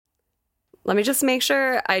Let me just make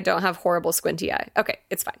sure I don't have horrible squinty eye. Okay,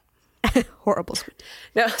 it's fine. Horrible squinty.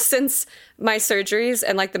 No, since my surgeries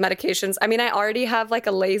and like the medications, I mean, I already have like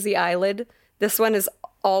a lazy eyelid. This one is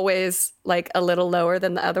always like a little lower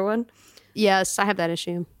than the other one. Yes, I have that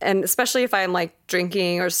issue. And especially if I'm like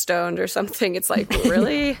drinking or stoned or something, it's like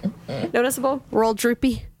really noticeable. Roll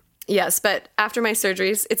droopy. Yes, but after my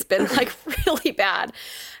surgeries, it's been like really bad.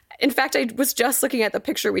 In fact, I was just looking at the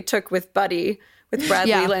picture we took with Buddy, with Brad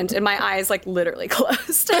Leland, and my eyes like literally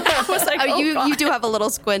closed. I was like, you do have a little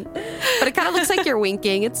squint, but it kind of looks like you're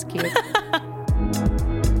winking. It's cute.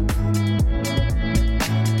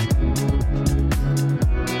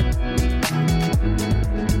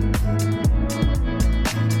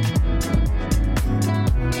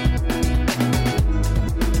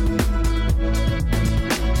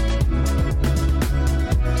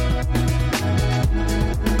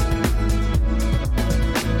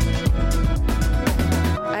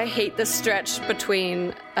 I hate the stretch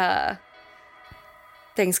between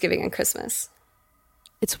Thanksgiving and Christmas.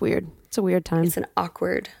 It's weird. It's a weird time. It's an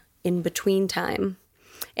awkward in-between time.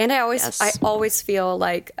 And I always feel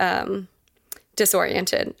like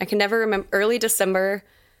disoriented. I can never remember early December.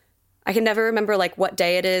 I can never remember like what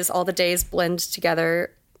day it is. All the days blend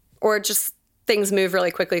together, or just things move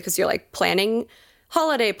really quickly because you're like planning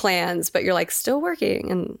holiday plans, but you're like still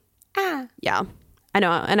working and Yeah, I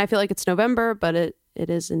know. And I feel like it's November, but it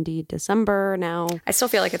is indeed December now. I still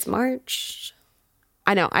feel like it's March.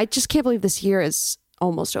 I know. I just can't believe this year is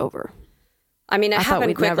almost over. I mean, it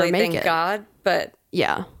happened quickly, thank God, but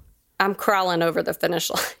yeah, I'm crawling over the finish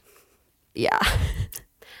line. Yeah.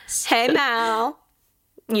 Hey, Mal.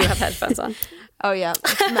 You have headphones on. Oh, yeah.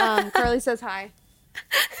 Carly says hi.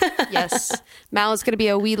 Yes. Mal is going to be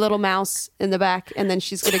a wee little mouse in the back, and then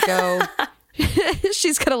she's going to go...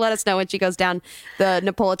 she's going to let us know when she goes down the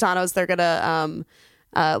Napolitanos. They're going to...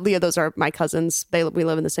 Leah, those are my cousins. We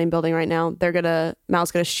live in the same building right now.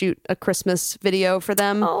 Mal's going to shoot a Christmas video for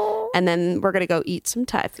them. Oh. And then we're going to go eat some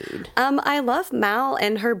Thai food. I love Mal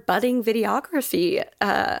and her budding videography.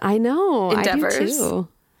 I know. Endeavors. I do too.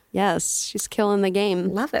 Yes, she's killing the game.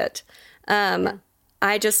 Love it.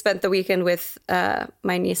 I just spent the weekend with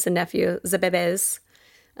my niece and nephew, the bebés.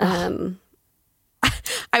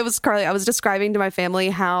 I was describing to my family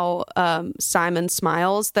how Simon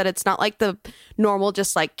smiles, that it's not like the normal,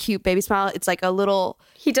 just like cute baby smile. It's like a little,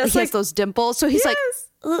 he has those dimples. So he's like,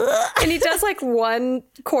 and he does like one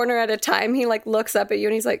corner at a time. He like looks up at you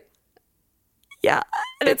and he's like, yeah.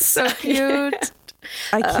 And it's so cute.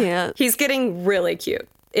 I can't. He's getting really cute.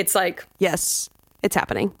 It's like, yes, it's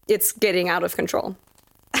happening. It's getting out of control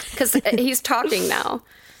because he's talking now.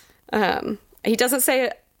 He doesn't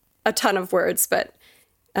say a ton of words, but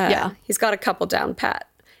he's got a couple down pat.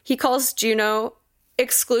 He calls Juno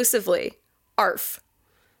exclusively Arf.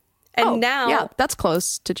 And now... Yeah, that's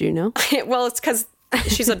close to Juno. Well, it's because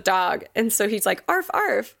she's a dog. And so he's like, Arf,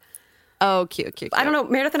 Arf. Oh, cute. I don't know.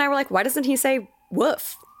 Meredith and I were like, why doesn't he say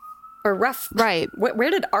woof or ruff? Right. Where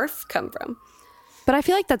did Arf come from? But I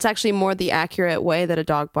feel like that's actually more the accurate way that a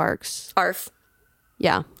dog barks. Arf.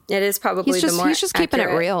 Yeah. It is probably the more He's just keeping it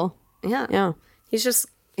real. Yeah. Yeah. He's just...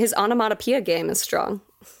 His onomatopoeia game is strong.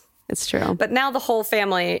 It's true. But now the whole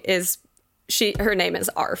family is... Her name is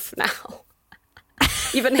Arf now.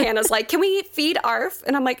 Even Hannah's like, can we feed Arf?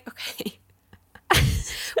 And I'm like, okay.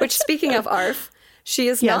 Which, speaking of Arf, she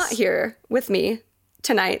is not here with me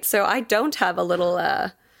tonight. So I don't have a little...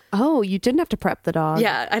 Oh, you didn't have to prep the dog.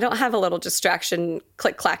 Yeah, I don't have a little distraction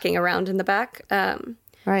click-clacking around in the back.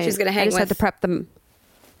 Right. She's going to hang with... I just had to prep them.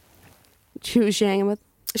 Who's she hanging with?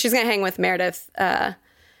 She's going to hang with Meredith,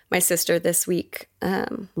 my sister, this week.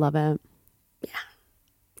 Love it. Yeah.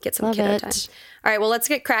 Get some kiddo time. All right, well, let's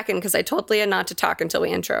get cracking because I told Leah not to talk until we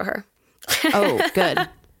intro her. Oh, good.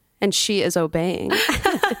 And she is obeying.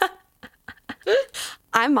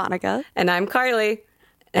 I'm Monica. And I'm Carly.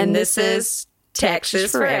 And this is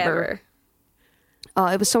Texas Forever. Oh,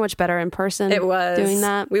 it was so much better in person. It was. Doing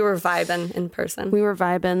that. We were vibing in person. We were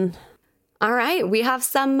vibing. All right, we have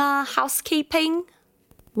some housekeeping.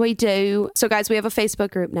 We do. So, guys, we have a Facebook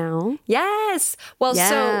group now. Yes. Well,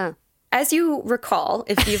 so as you recall,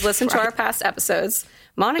 if you've listened to our past episodes,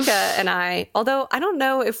 Monica and I, although I don't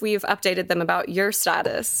know if we've updated them about your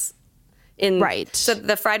status in so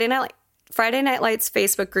the Friday Night Lights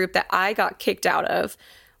Facebook group that I got kicked out of,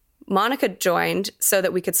 Monica joined so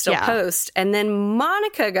that we could still post, and then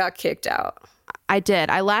Monica got kicked out. I did.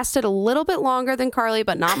 I lasted a little bit longer than Carly,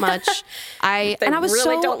 but not much. They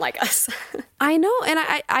really don't like us. I know. And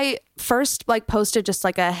I first like posted just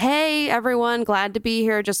like a, hey, everyone, glad to be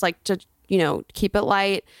here. Just like to, keep it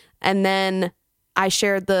light. And then I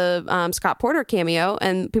shared the Scott Porter cameo,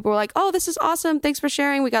 and people were like, "Oh, this is awesome! Thanks for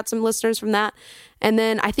sharing." We got some listeners from that, and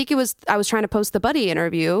then I think I was trying to post the Buddy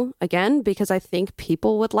interview again because I think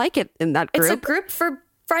people would like it in that group. It's a group for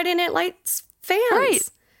Friday Night Lights fans. Right.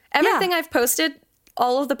 Everything I've posted,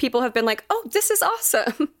 all of the people have been like, "Oh, this is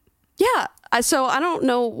awesome." Yeah. So I don't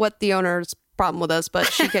know what the owner's problem with us,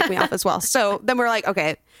 but she kicked me off as well. So then we're like,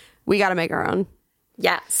 okay, we got to make our own.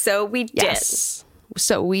 Yeah. So we did. Yes.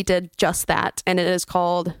 So we did just that. And it is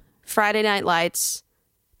called Friday Night Lights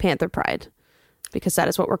Panther Pride, because that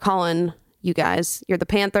is what we're calling you guys. You're the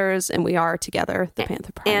Panthers and we are together the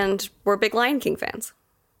Panther Pride. And we're big Lion King fans.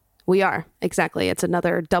 We are. Exactly. It's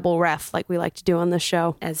another double ref like we like to do on this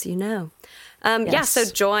show. As you know. Yeah. So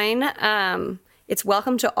join. It's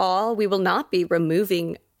welcome to all. We will not be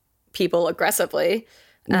removing people aggressively.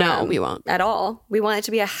 No, we won't. At all. We want it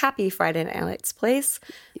to be a happy Friday Night Lights place.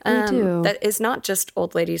 We do. That is not just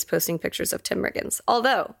old ladies posting pictures of Tim Riggins.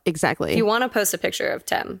 Although, exactly, if you want to post a picture of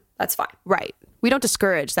Tim, that's fine. Right. We don't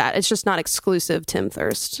discourage that. It's just not exclusive Tim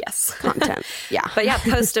Thirst content. Yeah. But yeah,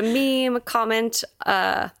 post a meme, comment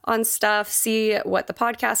on stuff, see what the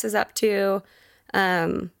podcast is up to.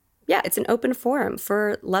 Yeah, it's an open forum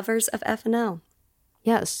for lovers of FNL.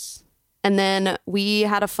 Yes. And then we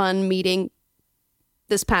had a fun meeting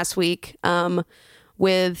this past week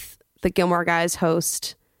with the Gilmore Guys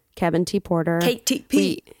host, Kevin T. Porter.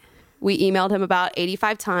 KTP. We emailed him about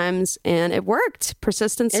 85 times and it worked.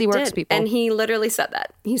 Persistency works, people. And he literally said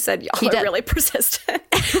that. He said, y'all are really persistent.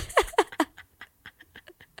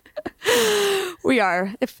 We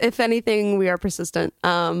are. If anything, we are persistent.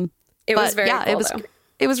 It was very cool,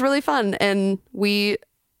 it was really fun. And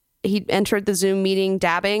he entered the Zoom meeting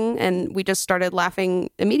dabbing and we just started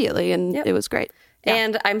laughing immediately and it was great. Yeah.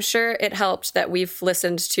 And I'm sure it helped that we've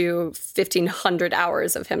listened to 1,500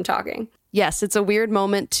 hours of him talking. Yes, it's a weird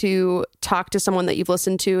moment to talk to someone that you've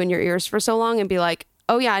listened to in your ears for so long and be like,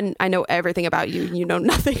 oh yeah, I know everything about you. You know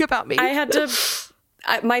nothing about me. I had to,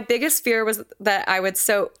 my biggest fear was that I would,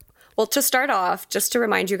 well, to start off, just to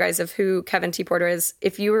remind you guys of who Kevin T. Porter is,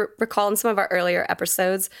 if you recall in some of our earlier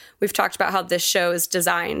episodes, we've talked about how this show is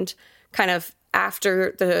designed kind of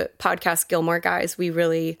after the podcast Gilmore Guys. We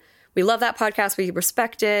love that podcast. We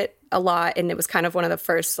respect it a lot. And it was kind of one of the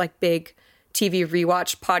first like big TV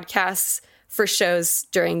rewatch podcasts for shows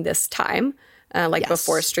during this time,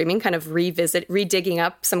 before streaming, kind of redigging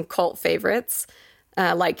up some cult favorites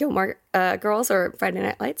like Gilmore Girls or Friday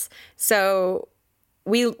Night Lights. So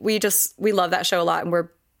we love that show a lot, and we're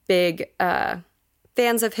big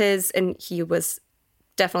fans of his, and he was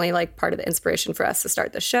definitely like part of the inspiration for us to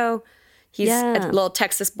start the show. He's a little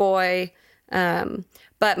Texas boy.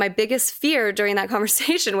 But my biggest fear during that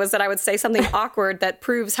conversation was that I would say something awkward that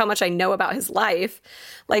proves how much I know about his life.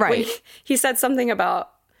 Like when he said something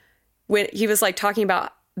about when he was like talking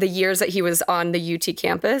about the years that he was on the UT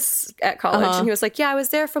campus at college. And he was like, yeah, I was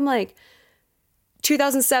there from like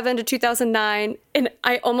 2007 to 2009. And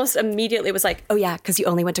I almost immediately was like, oh yeah, because you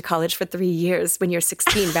only went to college for 3 years when you're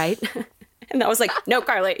 16, right? And I was like, no,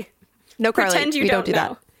 Carly. No, Carly. Pretend you don't do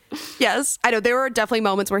that. Yes, I know. There were definitely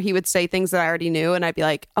moments where he would say things that I already knew, and I'd be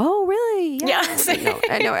like, "Oh, really? Yeah,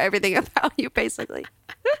 I know everything about you, basically."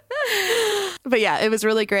 But yeah, it was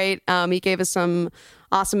really great. He gave us some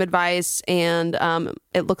awesome advice, and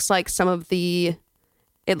it looks like some of the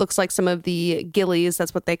Gillies,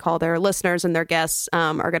 that's what they call their listeners and their guests,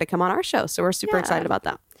 are going to come on our show. So we're super excited about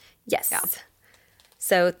that. Yes. Yeah.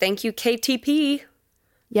 So thank you, KTP.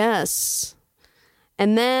 Yes.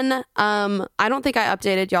 And then I don't think I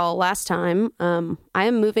updated y'all last time. I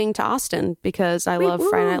am moving to Austin because I love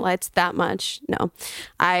Friday Night Lights that much. No,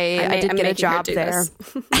 I did get a job there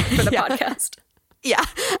for the podcast. Yeah,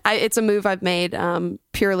 it's a move I've made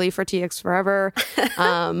purely for TX Forever.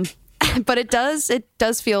 But it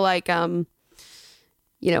does feel like the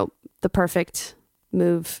perfect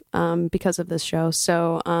move because of this show.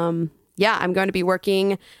 So yeah, I'm going to be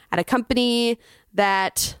working at a company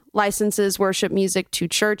that licenses worship music to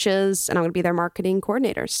churches, and I'm going to be their marketing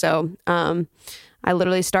coordinator. So I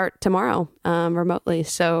literally start tomorrow remotely.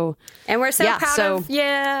 So and we're so proud of you.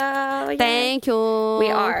 Yeah. Thank you.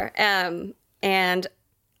 We are. And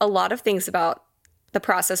a lot of things about the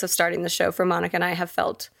process of starting the show for Monica and I have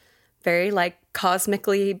felt very like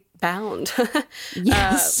cosmically bound.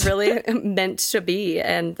 Yes. Really meant to be.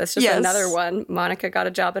 And that's just another one. Monica got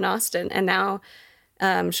a job in Austin, and now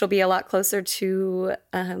she'll be a lot closer to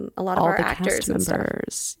a lot of our actors and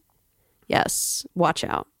members. Yes. Watch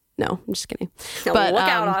out. No, I'm just kidding. No, but look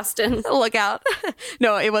out, Austin. Look out.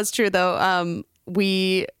 No, it was true though.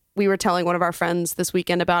 We were telling one of our friends this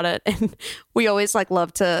weekend about it, and we always like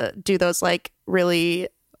love to do those like really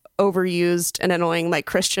overused and annoying like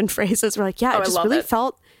Christian phrases. We're like, yeah, it just really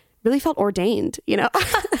felt ordained, you know?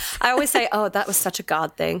 I always say, oh, that was such a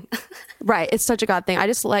God thing. Right. It's such a God thing. I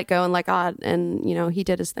just let go and let God, and, you know, he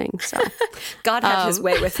did his thing. So God had his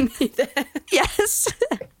way with me then. Yes.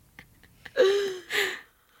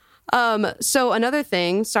 So another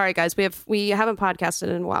thing, sorry guys, we haven't podcasted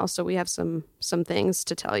in a while, so we have some things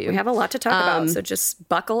to tell you. We have a lot to talk about, so just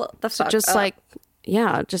buckle the fuck up.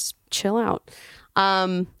 Just chill out.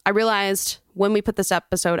 I realized when we put this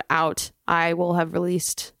episode out, I will have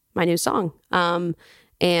released my new song. And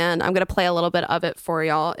I'm going to play a little bit of it for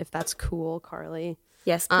y'all, if that's cool, Carly.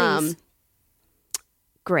 Yes, please.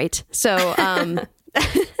 Great. So,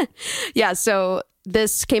 yeah, so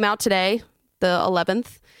this came out today, the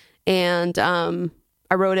 11th, and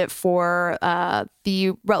I wrote it for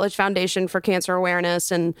the Rutledge Foundation for Cancer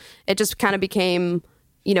Awareness, and it just kind of became,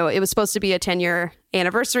 you know, it was supposed to be a 10-year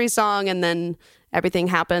anniversary song, and then everything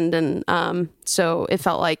happened, and so it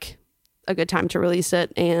felt like a good time to release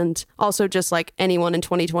it. And also just like anyone in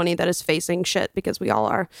 2020 that is facing shit, because we all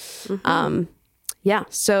are. Yeah.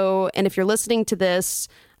 So, and if you're listening to this,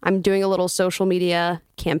 I'm doing a little social media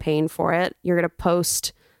campaign for it. You're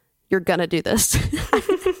going to do this.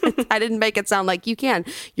 I didn't make it sound like you can.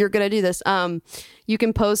 You're going to do this. You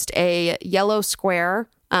can post a yellow square.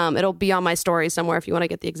 It'll be on my story somewhere if you want to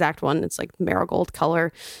get the exact one. It's like marigold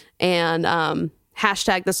color. And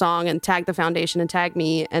hashtag the song and tag the foundation and tag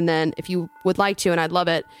me. And then if you would like to, and I'd love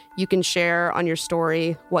it, you can share on your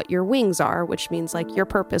story what your wings are, which means like your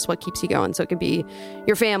purpose, what keeps you going. So it could be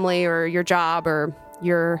your family or your job or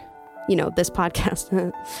your, you know, this podcast.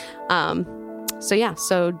 So yeah,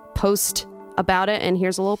 so post about it, and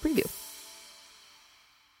here's a little preview.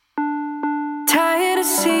 Tired of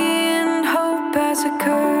seeing hope as a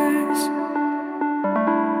curse,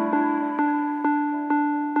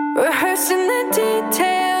 rehearsing the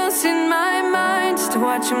details in my mind just to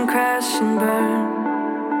watch them crash and burn.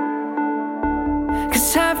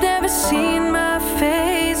 'Cause I've never seen my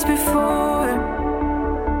face before,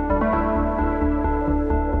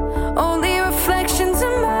 only reflections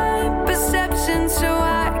in my perception, so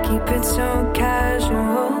I keep it so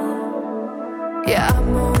casual. Yeah,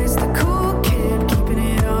 I'm always the cool kid, keeping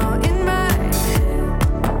it all in my head.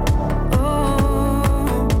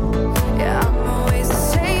 Oh, yeah, I'm always the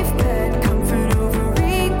safe bet, comfort over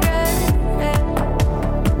regret.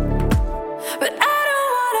 But I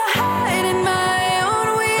don't wanna hide in my own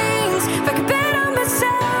wings. If I could bet on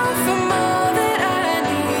myself for more than I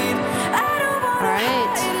need, I don't wanna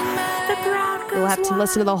hide in my ground. You'll have to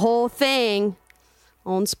listen to the whole thing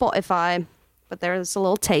on Spotify, but there's a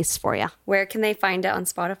little taste for you. Where can they find it on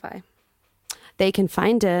Spotify? They can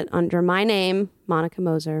find it under my name, Monica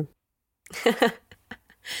Moser.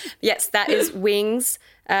 Yes, that is Wings.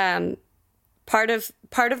 Part of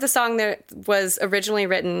the song that was originally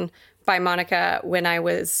written by Monica when I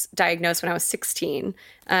was diagnosed when I was 16.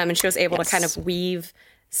 And she was able to kind of weave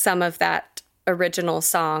some of that original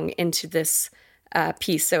song into this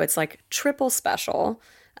piece. So it's like triple special,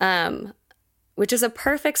 which is a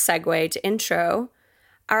perfect segue to intro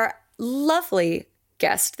our lovely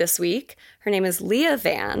guest this week. Her name is Leah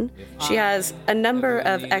Vann. She has a number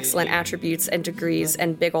of excellent attributes and degrees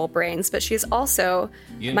and big old brains, but she's also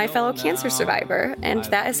my fellow cancer survivor, and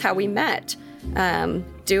that is how we met,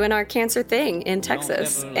 doing our cancer thing in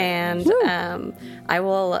Texas. And I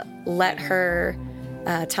will let her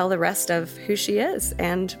tell the rest of who she is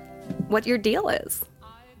and what your deal is.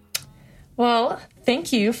 Well,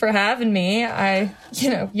 thank you for having me.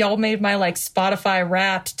 Y'all made my like Spotify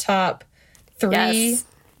Wrapped top 3 podcasts.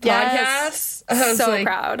 Yes. I was so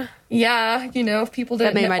proud. Yeah, if people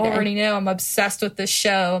didn't already know, I'm obsessed with this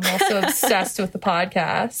show. I'm also obsessed with the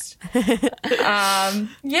podcast.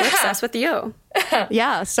 We're obsessed with you.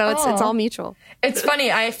 Yeah, so it's all mutual. It's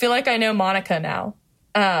funny. I feel like I know Monica now.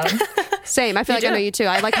 Same. I feel like I know you too.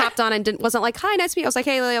 I like hopped on and wasn't like, hi, nice to meet you. I was like,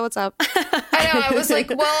 hey, Leah, what's up? I know. I was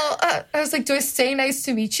like, do I say nice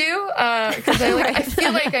to meet you? Because I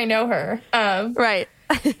feel like I know her. Right.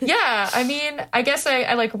 Yeah. I mean, I guess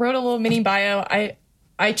I like wrote a little mini bio.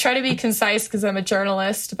 I try to be concise because I'm a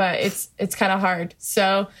journalist, but it's kind of hard.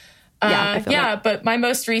 So, but my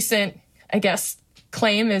most recent, I guess,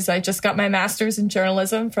 claim is I just got my master's in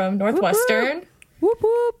journalism from Northwestern. Whoop,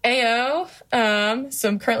 whoop. AO. So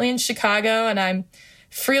I'm currently in Chicago, and I'm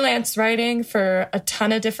freelance writing for a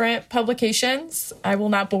ton of different publications I will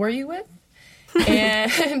not bore you with.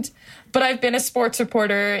 But I've been a sports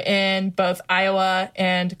reporter in both Iowa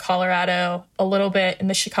and Colorado, a little bit in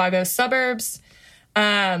the Chicago suburbs.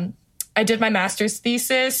 I did my master's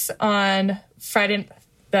thesis on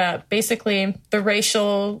basically the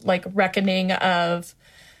racial reckoning of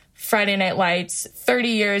Friday Night Lights 30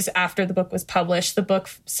 years after the book was published. The book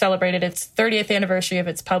celebrated its 30th anniversary of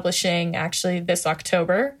its publishing actually this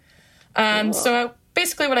October. So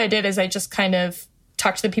basically what I did is I just kind of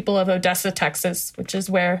talked to the people of Odessa, Texas, which is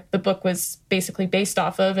where the book was basically based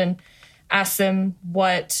off of, and asked them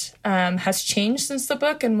what has changed since the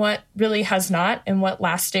book and what really has not, and what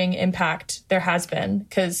lasting impact there has been.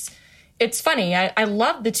 Because it's funny, I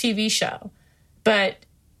love the TV show, but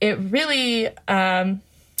it really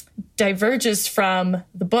diverges from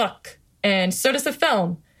the book, and so does the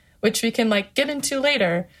film, which we can get into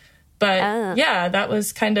later. But yeah, that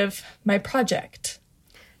was kind of my project.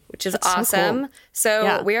 Which is awesome.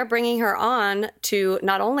 So we are bringing her on to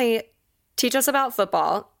not only teach us about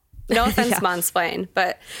football. No offense, Mansplain,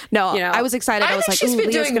 but I was excited. I was like, she's been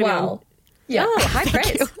doing well. Yeah. Oh, high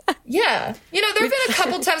praise. Yeah. There have been a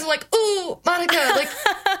couple times I'm like, ooh, Monica,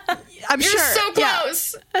 I'm you're sure. so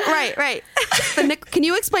close. Yeah. Right. Can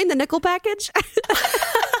you explain the nickel package?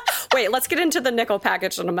 Wait, let's get into the nickel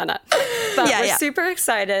package in a minute. But we're super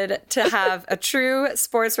excited to have a true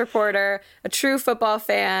sports reporter, a true football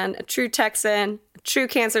fan, a true Texan, a true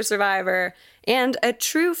cancer survivor, and a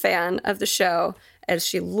true fan of the show, as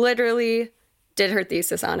she literally did her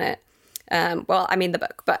thesis on it. The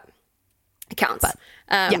book, but it counts.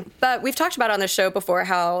 But we've talked about on the show before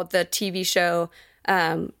how the TV show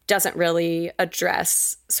doesn't really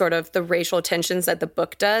address sort of the racial tensions that the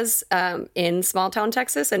book does in small town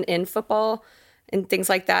Texas and in football and things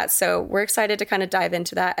like that. So we're excited to kind of dive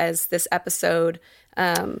into that, as this episode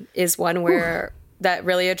is one where that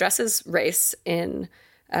really addresses race in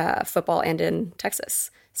football and in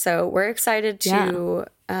Texas. So we're excited to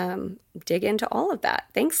dig into all of that.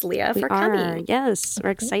 Thanks, Leah, for coming. Yes,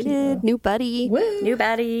 we're excited. New buddy. Woo. New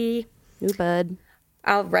buddy. New bud.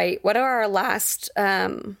 All right. What are our last...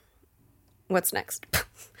 what's next?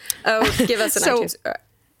 Give us an iTunes...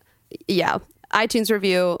 Yeah. iTunes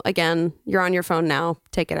review. Again, you're on your phone now.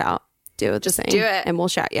 Take it out. Do it. Just do it. And we'll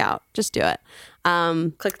shout you out. Just do it.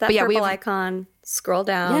 Click that purple icon. Scroll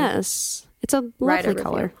down. Yes. It's a lovely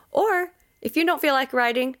color. Or if you don't feel like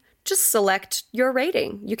writing, just select your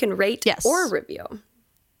rating. You can rate or review.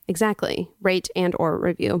 Exactly. Rate and or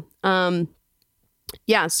review.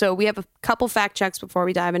 So we have a couple fact checks before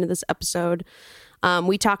we dive into this episode.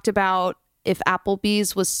 We talked about if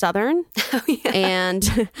Applebee's was Southern.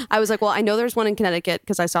 And I was like, well, I know there's one in Connecticut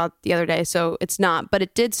because I saw it the other day. So it's not, but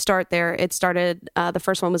it did start there. It started, the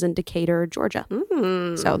first one was in Decatur, Georgia.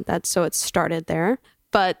 So it started there.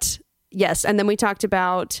 But yes. And then we talked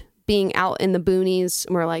about being out in the boonies,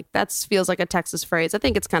 and we're like, that feels like a Texas phrase. I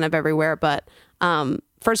think it's kind of everywhere, but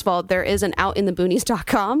first of all, there is an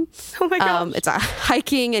outintheboonies.com. Oh my gosh. It's a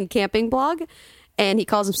hiking and camping blog, and he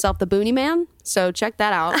calls himself the Boonie Man. So check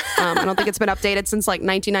that out. I don't think it's been updated since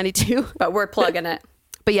 1992. But we're plugging it.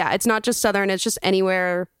 But yeah, it's not just Southern. It's just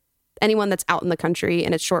anyone that's out in the country,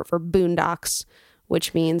 and it's short for boondocks,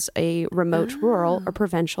 which means a remote, rural, or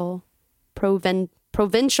provincial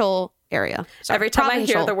area. Sorry, every time I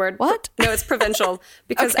hear the word... What? No, it's provincial.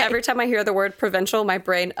 Because every time I hear the word provincial, my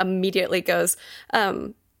brain immediately goes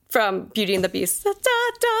from Beauty and the Beast. Da,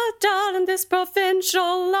 da, da, da, in this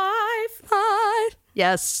provincial life.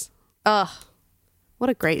 Yes. What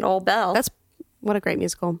a great... Old Belle. What a great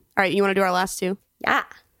musical. All right, you want to do our last two? Yeah.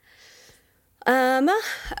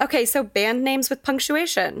 Okay, so band names with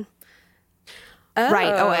punctuation.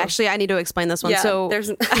 Right. Oh, actually, I need to explain this one. Yeah, so there's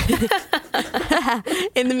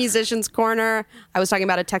in the musician's corner, I was talking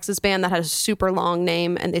about a Texas band that had a super long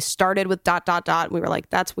name, and they started with ... And we were like,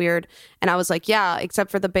 that's weird. And I was like, yeah,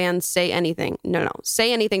 except for the band Say Anything. No.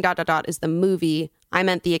 Say Anything ... is the movie. I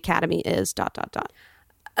meant The Academy is ...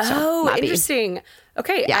 Oh, interesting.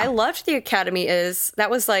 Okay. Yeah. I loved The Academy is. That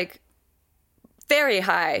was very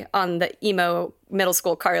high on the emo middle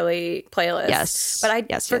school Carly playlist. Yes. But I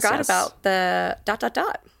forgot about the ...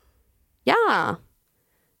 Yeah.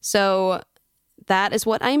 So that is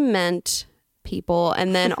what I meant, people.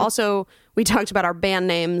 And then also we talked about our band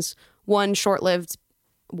names. One short-lived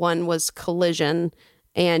one was Collision.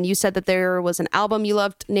 And you said that there was an album you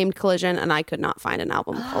loved named Collision, and I could not find an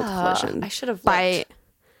album called Collision. I should have looked.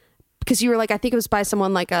 Because you were like, I think it was by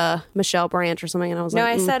someone like a Michelle Branch or something. And I was no,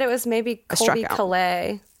 I said it was maybe Colby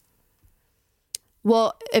Calais.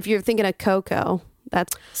 Well, if you're thinking of Coco,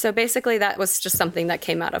 that's... So basically that was just something that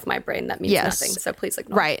came out of my brain that means nothing. So please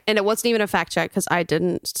ignore. Right. And it wasn't even a fact check because I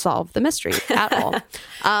didn't solve the mystery at all.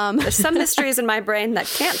 There's some mysteries in my brain that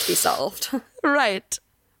can't be solved. Right.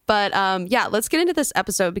 But let's get into this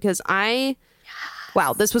episode because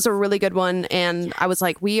wow, this was a really good one. And I was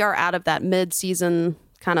like, we are out of that mid-season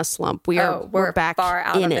kind of slump. We're back far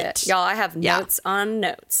out in of it. Y'all, I have notes on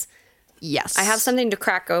notes. Yes. I have something to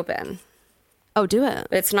crack open. Oh, do it.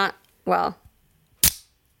 It's not, well.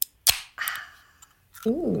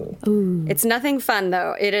 Ooh. It's nothing fun,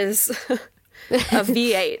 though. It is a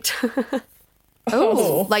V8.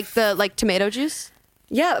 Oh, like tomato juice?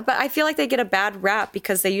 Yeah, but I feel like they get a bad rap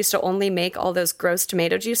because they used to only make all those gross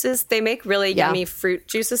tomato juices. They make really yummy fruit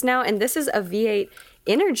juices now, and this is a V8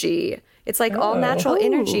 energy. It's like all natural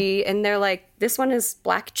energy, and they're like, this one is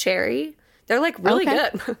black cherry. They're like really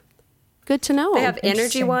good. Good to know. They have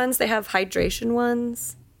energy ones. They have hydration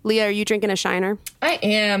ones. Leah, are you drinking a Shiner? I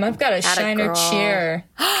am. I've got a Shiner Cheer.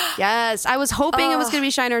 Yes. I was hoping it was going to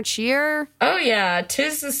be Shiner Cheer. Oh, yeah.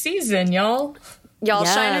 'Tis the season, y'all. Y'all,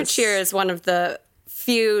 Shiner Cheer is one of the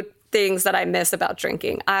few things that I miss about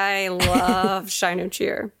drinking. I love Shiner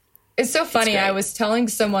Cheer. It's so funny. I was telling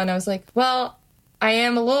someone, I was like, well, I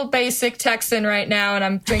am a little basic Texan right now, and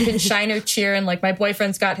I'm drinking Shiner Cheer, and like my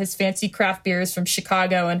boyfriend's got his fancy craft beers from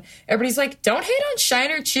Chicago, and everybody's like, don't hate on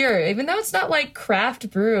Shiner Cheer, even though it's not like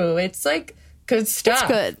craft brew. It's like good stuff.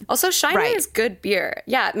 It's good. Also, Shiner is good beer.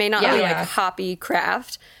 Yeah, it may not be like hoppy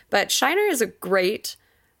craft, but Shiner is a great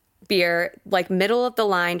beer, like middle of the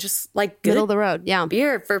line, just like good middle of the road. Yeah,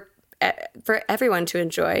 beer for everyone to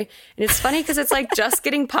enjoy. And it's funny because it's like just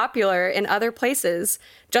getting popular in other places,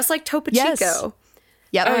 just like Topo Chico.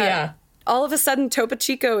 Yep. Oh, yeah. All of a sudden, Topo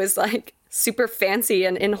Chico is like super fancy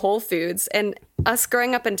and in Whole Foods. And us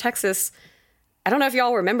growing up in Texas, I don't know if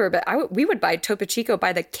y'all remember, but we would buy Topo Chico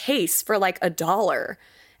by the case for like $1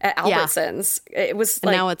 at Albertsons. It was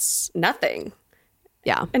like now it's nothing.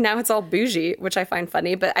 Yeah. And now it's all bougie, which I find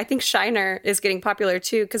funny. But I think Shiner is getting popular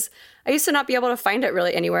too, because I used to not be able to find it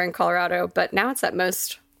really anywhere in Colorado, but now it's at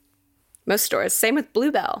most stores. Same with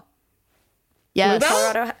Bluebell. Yes.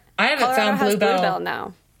 Colorado, I haven't Colorado found has Bluebell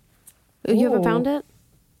now. You haven't found it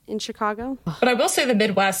in Chicago? But I will say the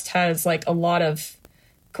Midwest has like a lot of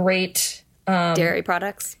great dairy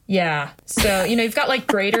products. Yeah. So, you've got like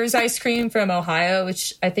Grater's ice cream from Ohio,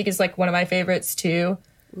 which I think is like one of my favorites too.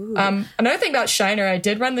 Another thing about Shiner, I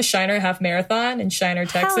did run the Shiner half marathon in Shiner,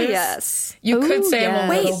 Texas. Hell yes. You could say I'm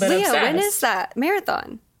a little bit Leah, obsessed. when is that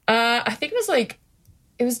marathon? I think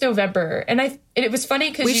it was November, and it was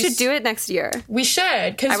funny because we should do it next year. We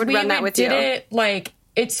should, because we run that with did you. it like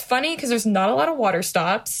it's funny because there's not a lot of water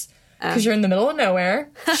stops because you're in the middle of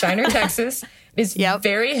nowhere, Shiner, Texas. It's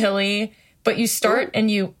very hilly, but you start and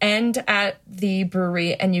you end at the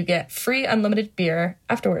brewery, and you get free unlimited beer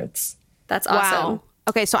afterwards. That's awesome. Wow.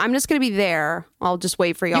 Okay, so I'm just going to be there. I'll just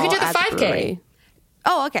wait for y'all. You can do the at 5K. brewery.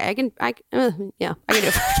 Oh, okay. I can do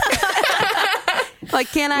it.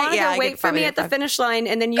 Like, can I? Monica, wait for me at the finish line,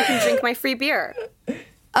 and then you can drink my free beer.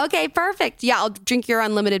 Okay, perfect. Yeah, I'll drink your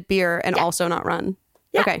unlimited beer and also not run.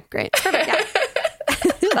 Yeah. Okay, great. Perfect. Yeah.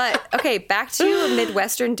 But, okay, back to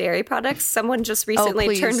Midwestern dairy products. Someone just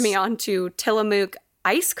recently turned me on to Tillamook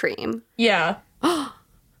ice cream. Yeah.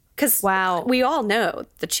 Because we all know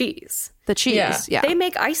the cheese. The cheese, yeah. They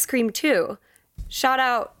make ice cream, too. Shout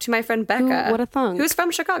out to my friend Becca. What a thunk. Who's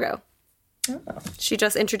from Chicago. Oh. She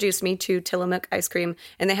just introduced me to Tillamook ice cream,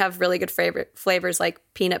 and they have really good flavors like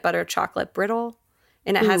peanut butter chocolate brittle,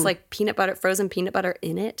 and it has like frozen peanut butter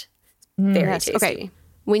in it. Very tasty. Okay.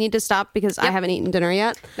 We need to stop because I haven't eaten dinner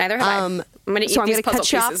yet. Neither have I. I'm going to eat these puzzle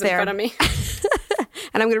pieces in front of me.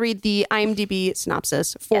 And I'm going to read the IMDb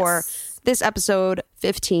synopsis for this episode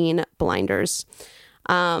 15, Blinders.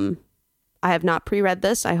 I have not pre-read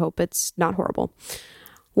this. I hope it's not horrible.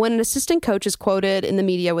 When an assistant coach is quoted in the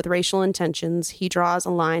media with racial intentions, he draws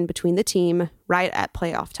a line between the team right at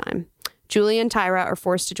playoff time. Julie and Tyra are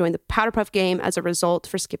forced to join the Powder Puff game as a result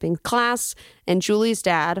for skipping class, and Julie's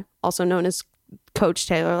dad, also known as Coach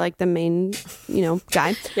Taylor, like the main,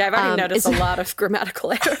 guy. Yeah, I've already noticed a lot of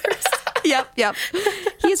grammatical errors. Yep.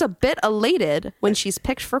 He is a bit elated when she's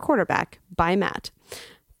picked for quarterback by Matt.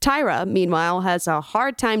 Tyra, meanwhile, has a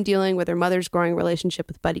hard time dealing with her mother's growing relationship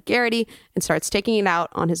with Buddy Garrity and starts taking it out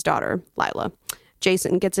on his daughter, Lila.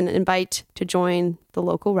 Jason gets an invite to join the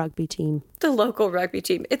local rugby team. The local rugby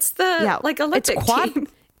team. It's the Olympic team.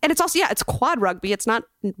 And it's also, it's quad rugby. It's not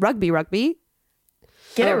rugby.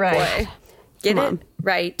 Get it right. Boy. Get it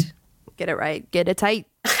right. Get it right. Get it tight.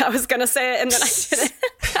 I was going to say it and then I didn't.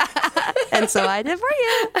 And so I did for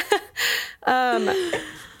you.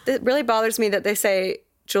 It really bothers me that they say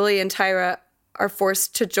Julie and Tyra are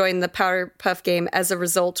forced to join the Powder Puff game as a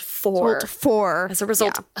result As a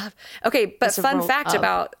result of. Okay, but fun fact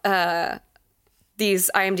about these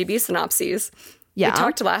IMDb synopses. Yeah. We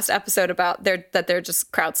talked last episode about that they're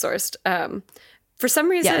just crowdsourced. For some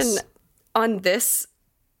reason, on this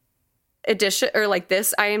edition, or like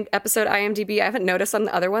this episode IMDb, I haven't noticed on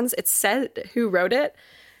the other ones, it said who wrote it.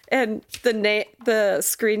 And the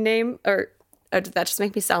screen name, or did that just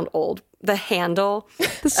make me sound old? The handle,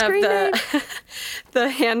 the screen name, the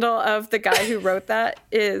handle of the guy who wrote that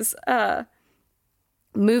is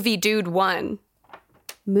Movie Dude 1.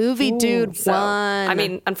 Movie Dude 1. I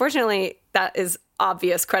mean, unfortunately, that is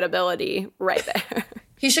obvious credibility right there.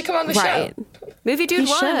 He should come on the show. Movie Dude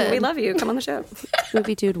 1. We love you. Come on the show.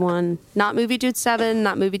 Movie Dude 1. Not Movie Dude 7,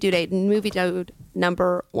 not Movie Dude 8. Movie Dude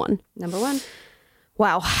number 1. Number 1.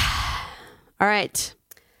 Wow. All right.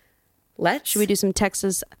 Should we do some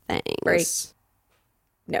Texas things?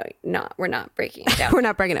 Break. No, we're not breaking it down. We're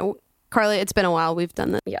not breaking it. Carly, it's been a while we've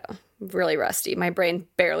done this. Yeah, really rusty. My brain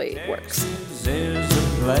barely works. Texas is a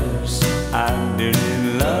place I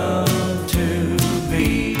didn't love to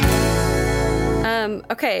be.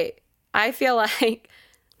 Okay, I feel like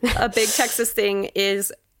a big Texas thing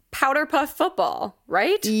is powder puff football,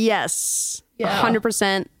 right? Yes. Yeah.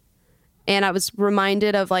 100%. And I was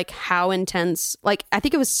reminded of like how intense, like I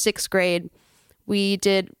think it was 6th grade, we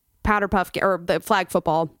did powder puff or the flag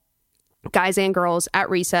football, guys and girls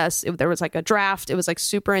at recess. There was like a draft. It was like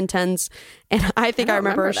super intense. And I think I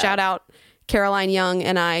remember shout out Caroline Young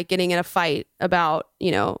and I getting in a fight about,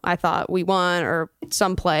 I thought we won or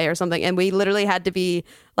some play or something. And we literally had to be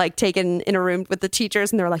like taken in a room with the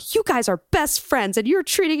teachers and they were like, you guys are best friends and you're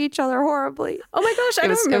treating each other horribly. Oh my gosh, I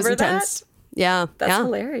don't remember that. Yeah. That's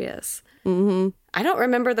hilarious. Mm-hmm. I don't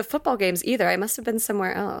remember the football games either. I must have been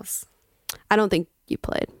somewhere else. I don't think you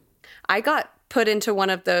played. I got put into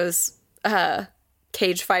one of those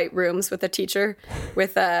cage fight rooms with a teacher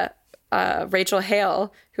with Rachel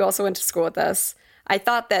Hale, who also went to school with us. I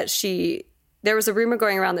thought that there was a rumor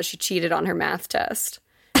going around that she cheated on her math test.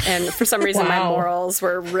 And for some reason, my morals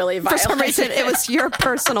were really violated. For some reason, it was your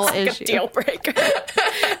personal issue. A deal breaker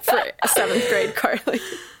for a 7th grade Carly.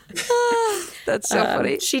 That's so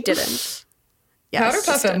funny. She didn't. Powder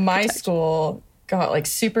puff at my school got like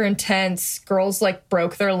super intense. Girls like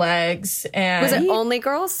broke their legs. And was it only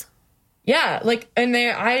girls? Yeah,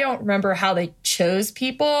 I don't remember how they chose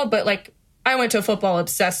people, but like I went to a football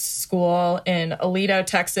obsessed school in Aledo,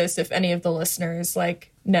 Texas. If any of the listeners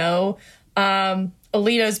know,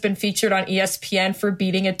 Aledo's been featured on ESPN for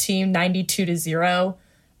beating a team 92-0.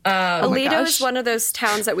 Aledo is one of those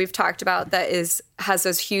towns that we've talked about that has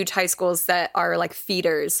those huge high schools that are like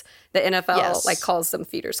feeders. The NFL calls them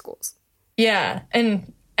feeder schools. Yeah,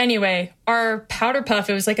 and anyway, our powder puff,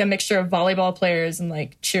 it was like a mixture of volleyball players and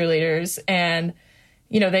like cheerleaders, and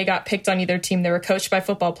they got picked on either team. They were coached by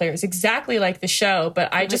football players, exactly like the show.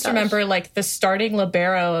 But I just remember like the starting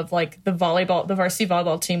libero of like the varsity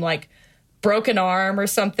volleyball team, like broke an arm or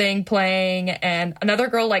something playing, and another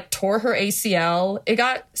girl like tore her ACL. It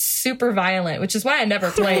got super violent, which is why I never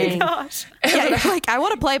played. Oh my gosh. Yeah, you're like, I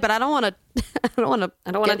want to play, but I don't want to. I don't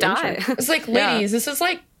want to die. It's like, ladies, this is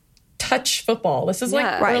like touch football. This is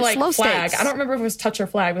like or like slow flag. stakes. I don't remember if it was touch or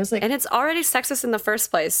flag. It was like, and it's already sexist in the first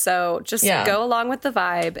place. So just go along with the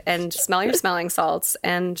vibe and smell your smelling salts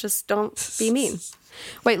and just don't be mean.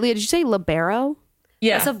 Wait, Leah, did you say libero?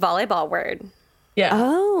 Yeah, it's a volleyball word. Yeah.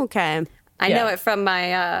 Oh, okay. I know it from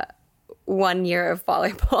my 1 year of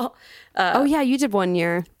volleyball. Oh yeah, you did 1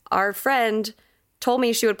 year. Our friend told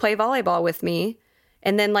me she would play volleyball with me,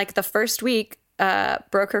 and then like the first week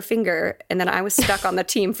broke her finger, and then I was stuck on the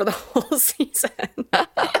team for the whole season.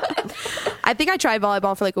 I think I tried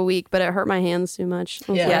volleyball for like a week, but it hurt my hands too much.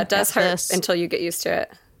 Yeah, it does hurt until you get used to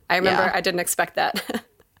it. I remember I didn't expect that.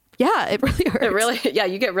 Yeah, it really hurts.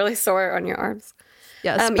 You get really sore on your arms.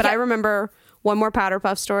 Yes, but I remember one more powder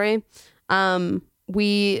puff story.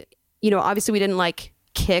 We, obviously we didn't like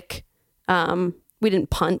kick. We didn't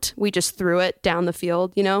punt. We just threw it down the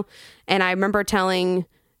field, And I remember telling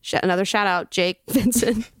another shout out, Jake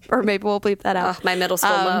Vincent, or maybe we'll bleep that out. My middle school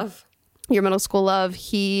love. Your middle school love.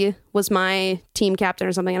 He was my team captain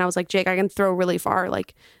or something. And I was like, Jake, I can throw really far. And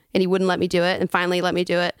he wouldn't let me do it. And finally let me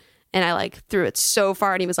do it. And I threw it so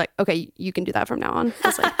far. And he was like, okay, you can do that from now on. I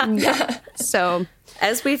was like, yeah. So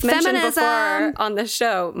as we've mentioned before on this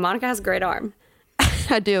show, Monica has a great arm.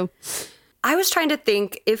 I do. I was trying to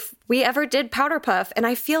think if we ever did powder puff. And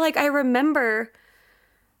I feel like I remember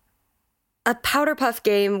a powder puff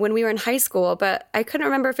game when we were in high school, but I couldn't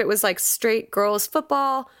remember if it was like straight girls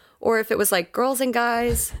football or if it was like girls and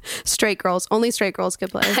guys. Straight girls. Only straight girls could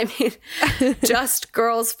play. I mean, just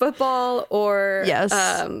girls football or... Yes.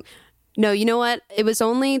 No, you know what? It was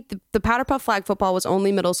only... The powder puff flag football was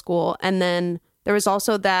only middle school. And then there was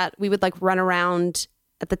also that we would run around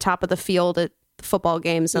at the top of the field at football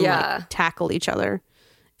games and tackle each other.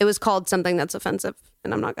 It was called something that's offensive,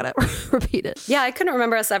 and I'm not going to repeat it. Yeah, I couldn't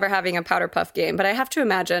remember us ever having a powder puff game, but I have to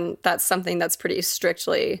imagine that's something that's pretty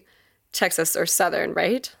strictly Texas or Southern,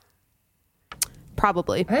 right?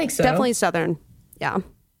 Probably. I think so. Definitely Southern. Yeah.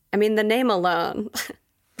 I mean, the name alone.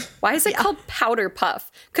 Why is it called Powder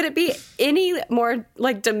Puff? Could it be any more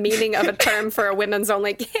like demeaning of a term for a women's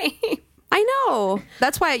only game? I know.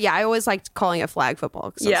 That's why, I always liked calling it flag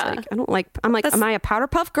football. I'm like, am I a powder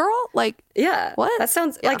puff girl? Like, yeah. What? That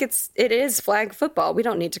sounds like it is flag football. We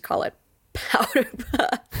don't need to call it powder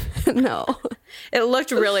puff. No. It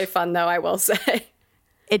looked really fun, though, I will say.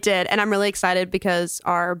 It did. And I'm really excited because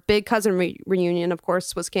our big cousin reunion, of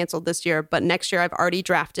course, was canceled this year. But next year, I've already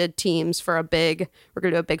drafted teams for we're going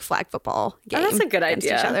to do a big flag football game. Oh, that's a good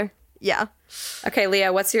idea. Each other. Yeah. Okay,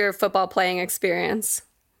 Leah, what's your football playing experience?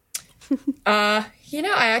 I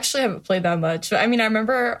actually haven't played that much. I mean, I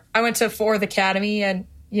remember I went to Fort Academy and,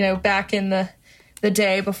 back in the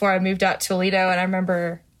day before I moved out to Toledo. And I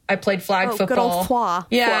remember I played flag football. Good old Foix.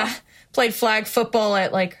 Yeah. Played flag football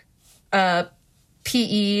at like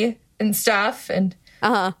PE and stuff. And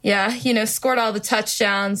scored all the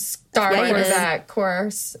touchdowns, star quarterback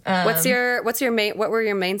course. What were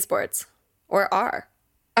your main sports or are?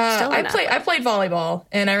 I played volleyball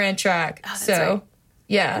and I ran track. Oh, so right.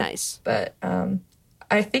 Yeah. Nice. But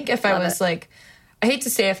I think if I was I hate to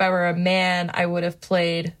say if I were a man, I would have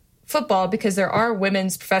played football because there are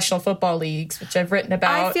women's professional football leagues, which I've written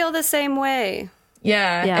about. I feel the same way.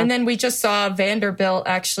 Yeah. And then we just saw Vanderbilt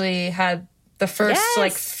actually had the first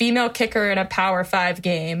female kicker in a Power 5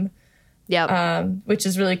 game. Yeah. Which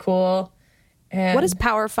is really cool. And what is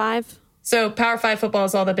Power 5? So Power 5 football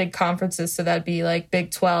is all the big conferences. So that'd be like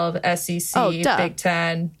Big 12, SEC, Big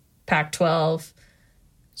 10, Pac-12.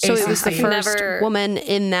 So it was the first woman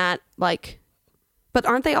in that, but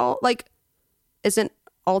aren't they all, isn't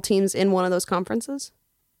all teams in one of those conferences?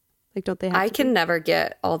 Don't they have I can never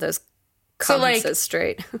get all those conferences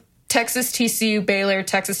straight. Texas, TCU, Baylor,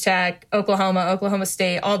 Texas Tech, Oklahoma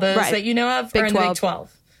State, all those that you know of are in the Big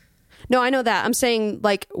 12. No, I know that. I'm saying,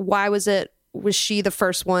 why was she the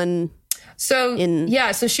first one? So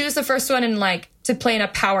she was the first one in to play in a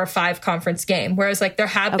Power 5 conference game. Whereas there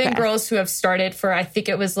have been girls who have started for, I think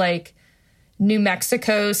it was New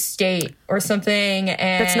Mexico State or something.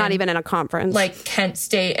 And that's not even in a conference. Kent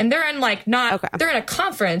State. And they're in they're in a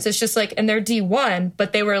conference. It's just and they're D1,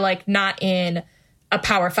 but they were not in a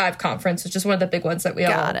Power 5 conference, which is one of the big ones that we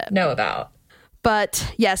all know about.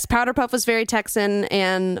 But yes, Powder Puff was very Texan,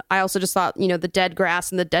 and I also just thought, the dead grass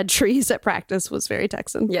and the dead trees at practice was very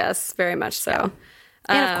Texan. Yes, very much so.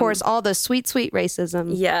 Yeah. And of course, all the sweet, sweet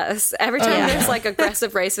racism. Yes. Every time there's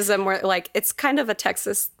aggressive racism where it's kind of a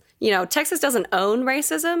Texas, Texas doesn't own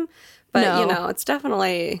racism, but it's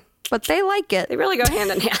definitely. But they like it. They really go hand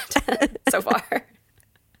in hand so far.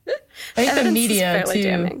 I think the media too.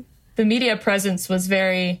 Damning. The media presence was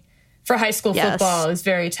very, for high school football, is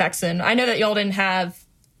very Texan. I know that y'all didn't have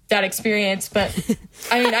that experience, but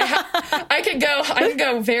I mean, I could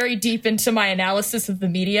go very deep into my analysis of the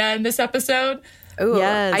media in this episode. Ooh,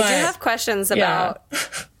 yes. I do have questions about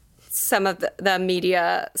some of the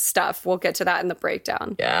media stuff. We'll get to that in the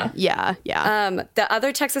breakdown. Yeah. The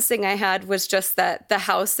other Texas thing I had was just that the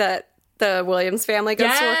house that the Williams family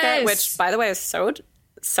goes to look at, which, by the way, is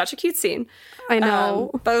such a cute scene. I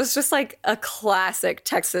know. But it was just a classic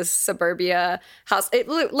Texas suburbia house. It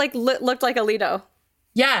looked like Alito.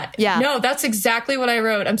 Yeah. No, that's exactly what I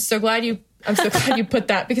wrote. I'm so glad you put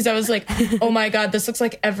that, because I was like, oh my God, this looks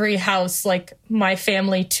like every house my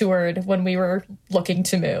family toured when we were looking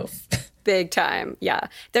to move. Big time. Yeah.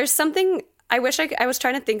 There's something, I wish I was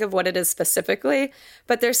trying to think of what it is specifically,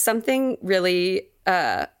 but there's something really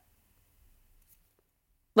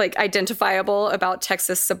identifiable about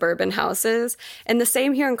Texas suburban houses. And the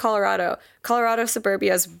same here in Colorado. Colorado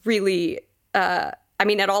suburbia is really,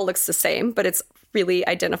 it all looks the same, but it's really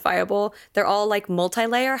identifiable. They're all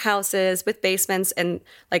multi-layer houses with basements and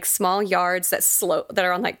small yards that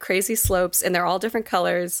are on crazy slopes, and they're all different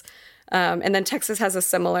colors. And then Texas has a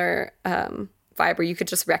similar vibe where you could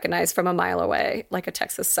just recognize from a mile away a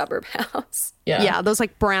Texas suburb house. Yeah, those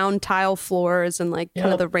brown tile floors and kind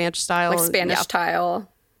of the ranch style, Spanish tile.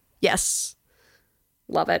 Yes,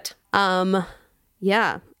 love it. Should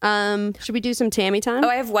we do some Tammy time? Oh,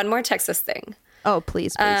 I have one more Texas thing. Oh,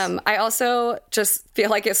 please. I also just feel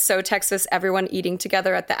like it's so Texas, everyone eating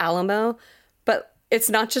together at the Alamo. But it's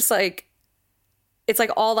not just it's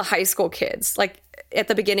all the high school kids. At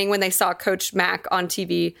the beginning when they saw Coach Mack on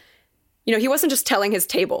TV, he wasn't just telling his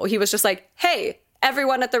table. He was just hey,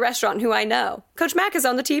 everyone at the restaurant who I know, Coach Mack is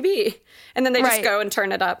on the TV. And then they just go and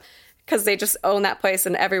turn it up because they just own that place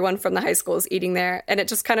and everyone from the high school is eating there. And it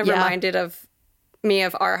just kind of reminded me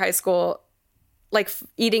of our high school,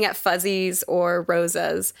 eating at Fuzzy's or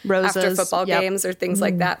Rosa's after football games or things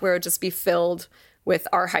like that, where it would just be filled with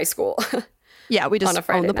our high school. Yeah, we just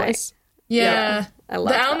own the place. Yeah. I love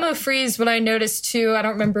the that. Alamo Freeze, what I noticed too, I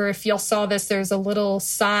don't remember if y'all saw this, there's a little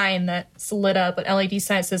sign that's lit up, an LED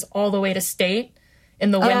sign that says all the way to state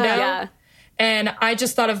in the window. Yeah. And I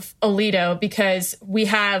just thought of Aledo because we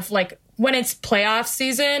have like, when it's playoff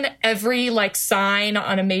season, every like sign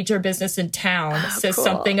on a major business in town says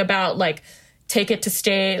something about like, take it to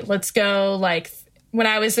state, let's go. Like when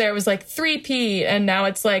I was there, it was like 3P, and now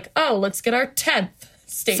it's like, oh, let's get our 10th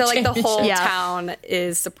state So like the whole championship. town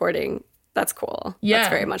is supporting. That's cool. Yeah. That's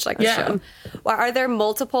very much like the show. Well, are there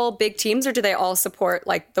multiple big teams, or do they all support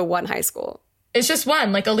like the one high school? It's just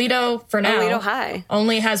one. Like Aledo for now. Aledo High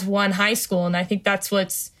only has one high school, and I think that's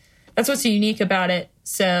what's unique about it.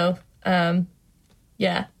 So,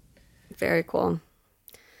 yeah. Very cool.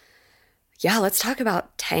 Yeah, let's talk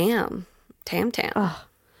about Tam. Oh,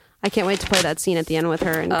 I can't wait to play that scene at the end with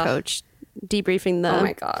her and Coach debriefing the. Oh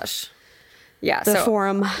my gosh. Yeah, the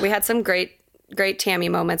forum. We had some great Tammy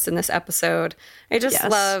moments in this episode. I just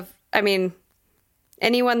love, I mean,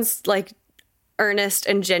 anyone's like earnest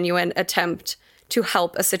and genuine attempt to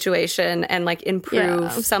help a situation and like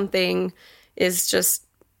improve something is just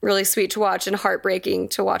really sweet to watch and heartbreaking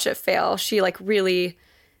to watch it fail. She like really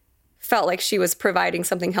felt like she was providing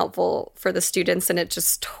something helpful for the students, and it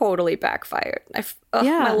just totally backfired.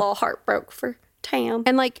 My little heart broke for Tam.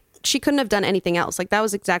 And like, she couldn't have done anything else. Like, that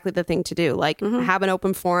was exactly the thing to do. Like, have an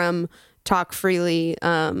open forum, talk freely.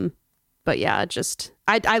 But yeah, just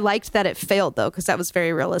I liked that it failed though, because that was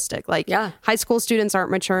very realistic. Like, high school students aren't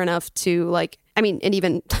mature enough to like, I mean, and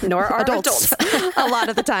even nor are adults a lot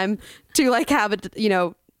of the time to like have a,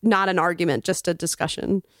 not an argument, just a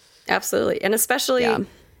discussion. Absolutely. And especially,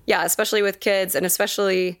 especially with kids, and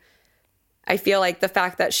especially I feel like the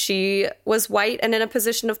fact that she was white and in a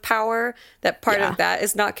position of power, that part of that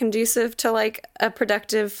is not conducive to like a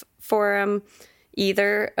productive forum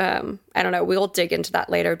either. I don't know. We'll dig into that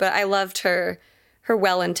later, but I loved her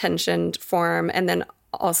well-intentioned forum. And then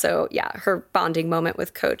also, her bonding moment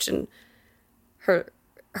with Coach, and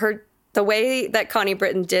the way that Connie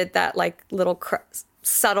Britton did that, like little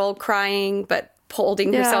subtle crying, but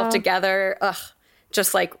holding herself together.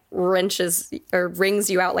 Just like wrings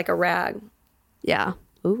you out like a rag. Yeah.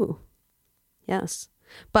 Ooh. Yes.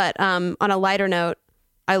 But on a lighter note,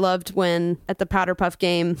 I loved when at the Powder Puff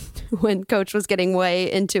game, when Coach was getting way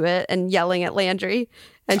into it and yelling at Landry,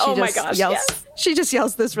 and she she just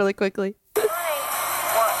yells this really quickly. Calm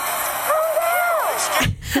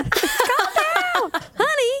down,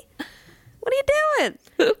 honey. What are you doing?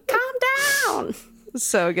 Calm down.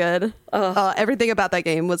 So good. Everything about that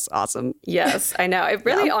game was awesome. Yes, I know. It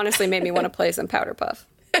really honestly made me want to play some Powder Puff.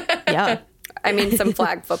 Yeah. I mean, some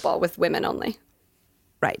flag football with women only.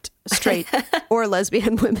 Right. Straight or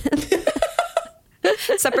lesbian women.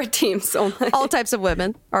 Separate teams only. All types of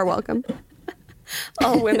women are welcome.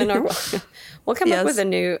 All women are welcome. We'll come up with a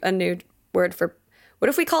new word for, what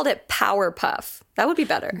if we called it Power Puff? That would be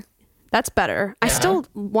better. That's better. I still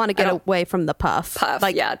want to get away from the puff.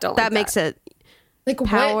 Like, don't that makes it like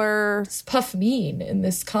power. What does puff mean in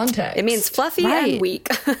this context? It means fluffy and weak.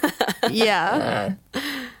 Yeah.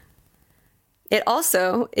 It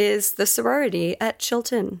also is the sorority at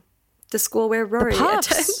Chilton, the school where Rory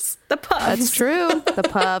attends. The Puffs. That's true. The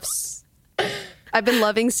Puffs. I've been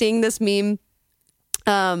loving seeing this meme.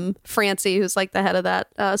 Francie, who's like the head of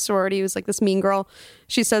that sorority, who's like this mean girl.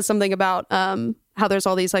 She says something about how there's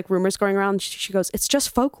all these like rumors going around. She goes, "It's just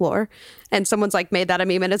folklore," and someone's like made that a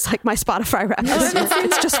meme, and it's like my Spotify rap.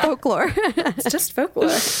 It's just folklore. It's just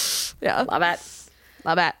folklore. Yeah, love it.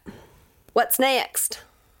 Love it. What's next?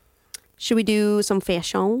 Should we do some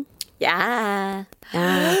fashion? Yeah.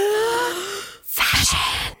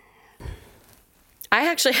 Fashion. I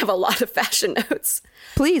actually have a lot of fashion notes.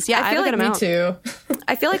 Please, yeah, I feel like me too.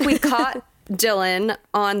 I feel like we caught Dylan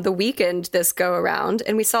on the weekend this go around,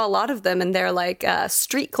 and we saw a lot of them in their like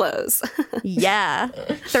street clothes. Yeah,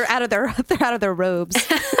 they're out of their robes,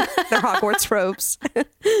 their Hogwarts robes.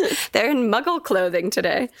 They're in Muggle clothing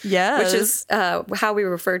today. Yeah, which is how we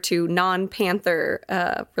refer to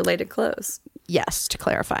non-Panther related clothes. Yes, to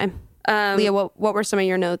clarify. Leah, what were some of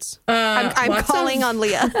your notes? I'm calling on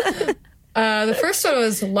Leah. The first one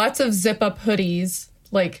was lots of zip-up hoodies.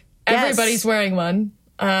 Like, everybody's wearing one.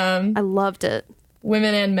 I loved it.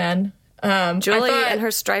 Women and men. Julie and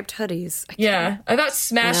her striped hoodies. I thought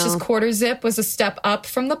Smash's quarter zip was a step up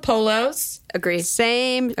from the polos. Agree.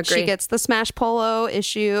 Same. Agree. She gets the Smash polo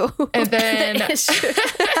issue. And then...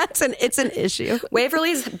 it's an issue.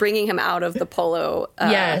 Waverly's bringing him out of the polo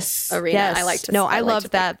arena. Yes. I like to I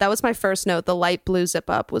loved that. That was my first note. The light blue zip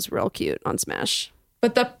up was real cute on Smash.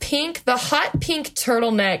 But the hot pink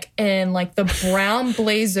turtleneck and like the brown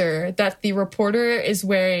blazer that the reporter is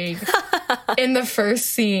wearing in the first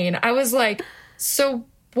scene, I was like, so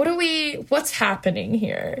what's happening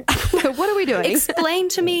here? What are we doing? Explain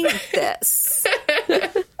to me this.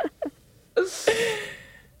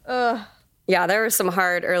 Yeah, there were some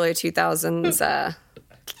hard early 2000s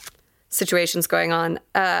situations going on.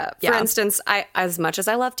 For instance, as much as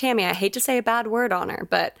I love Tammy, I hate to say a bad word on her,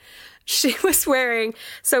 but she was wearing,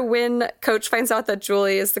 so when Coach finds out that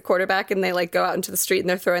Julie is the quarterback and they like go out into the street and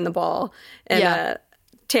they're throwing the ball and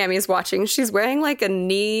Tammy's watching, she's wearing like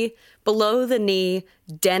a below the knee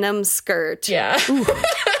denim skirt. Yeah.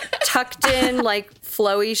 Tucked in like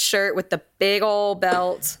flowy shirt with the big old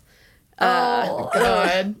belt. Oh,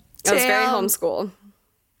 God. It was very homeschool.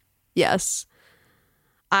 Yes.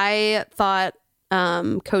 I thought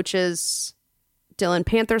Coach's Dylan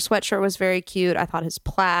Panther sweatshirt was very cute. I thought his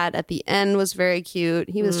plaid at the end was very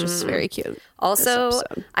cute. He was just very cute. Also,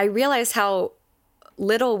 I realized how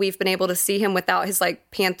little we've been able to see him without his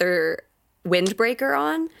like Panther windbreaker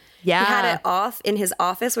on. Yeah. He had it off in his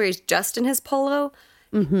office where he's just in his polo.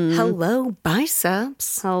 Mm-hmm. Hello,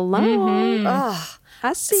 biceps. Hello. Mm-hmm. Oh,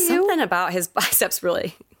 I see something about his biceps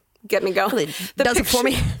really get me going. Does it for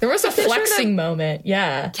me. There was a flexing moment.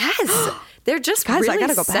 Yeah. Yes. They're just Guys, really I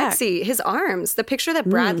gotta go sexy. back. His arms. The picture that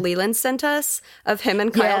Brad Leland sent us of him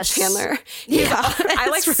and Kyle Chandler. Yeah. I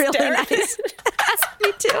like really nice.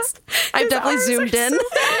 Me too. I've definitely zoomed in.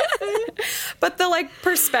 But the like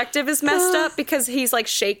perspective is messed up because he's like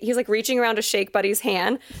reaching around to shake Buddy's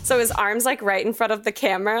hand. So his arm's like right in front of the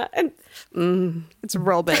camera. And it's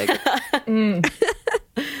real big.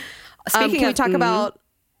 Speaking can we talk about...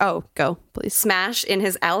 Oh, go, please. Smash in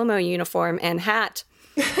his Alamo uniform and hat.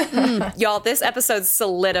 Y'all, this episode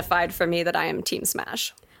solidified for me that I am Team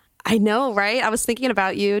Smash. I know, right? I was thinking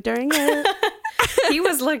about you during it. He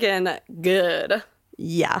was looking good.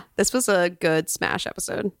 Yeah, this was a good Smash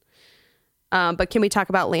episode. But can we talk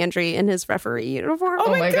about Landry in his referee uniform? Oh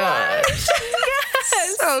my gosh.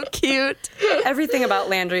 Yes. So cute. Everything about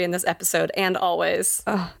Landry in this episode and always.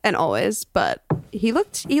 And always, but he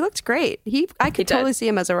looked great. I could totally see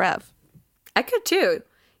him as a ref. I could too.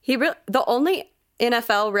 The only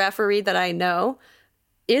NFL referee that I know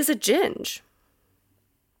is a Ginge.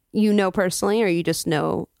 You know personally, or you just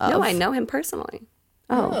know of? No, I know him personally.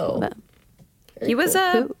 Oh. He was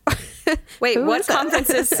Wait, what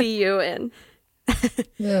conference is CU in?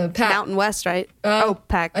 Mountain West, right?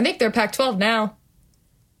 Pac. I think they're Pac-12 now.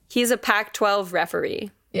 He's a Pac-12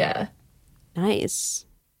 referee. Yeah. Nice.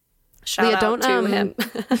 Shout out to him.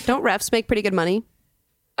 Don't refs make pretty good money?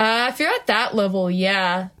 If you're at that level,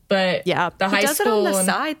 yeah. But yeah, the high school it on the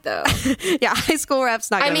side though. Yeah, high school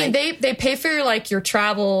refs not. I mean, they pay for your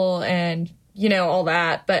travel and all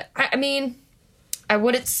that. But I mean, I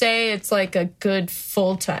wouldn't say it's like a good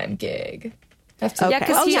full-time gig. Okay. Yeah,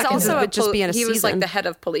 because he's also he was like the head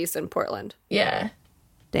of police in Portland. Yeah.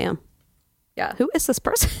 Damn. Yeah. Who is this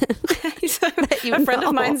person? He's a friend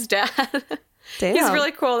of mine's dad. Damn. He's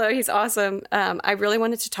really cool though. He's awesome. I really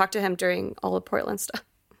wanted to talk to him during all of Portland stuff.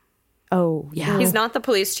 Oh, yeah. He's not the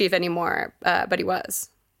police chief anymore, but he was.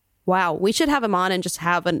 Wow. We should have him on and just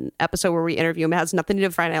have an episode where we interview him. It has nothing to do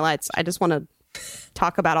with Friday Night Lights. I just want to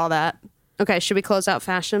talk about all that. Okay, should we close out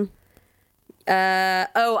fashion?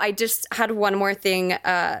 I just had one more thing.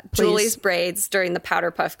 Julie's braids during the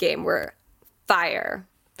Powder Puff game were fire.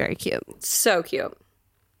 Very cute. So cute.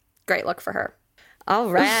 Great look for her. All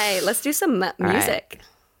right, let's do some music. Right.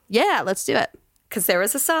 Yeah, let's do it. Because there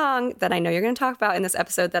was a song that I know you're going to talk about in this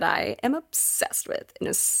episode that I am obsessed with and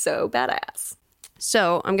is so badass.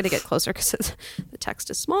 So I'm going to get closer because the text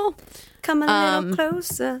is small. Come a little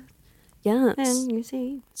closer. Yes. And you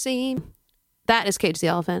see. That is Cage the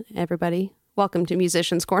Elephant, everybody. Welcome to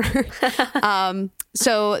Musician's Corner.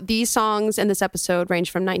 So these songs in this episode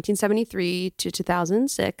range from 1973 to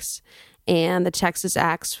 2006. And the Texas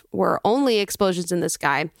acts were only Explosions in the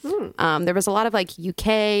Sky. There was a lot of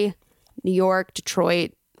UK, New York,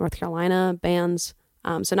 Detroit, North Carolina bands.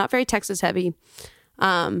 So not very Texas heavy.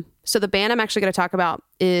 So the band I'm actually going to talk about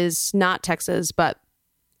is not Texas, but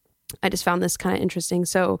I just found this kind of interesting.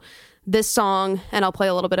 So this song, and I'll play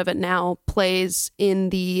a little bit of it now, plays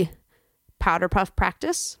in the Powder Puff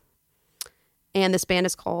practice. And this band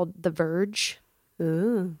is called The Verge.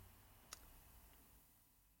 Ooh.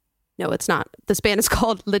 No, it's not. This band is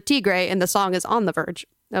called Le Tigre, and the song is On the Verge.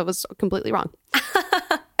 That was completely wrong.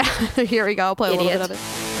 Here we go. I'll play a little bit of it.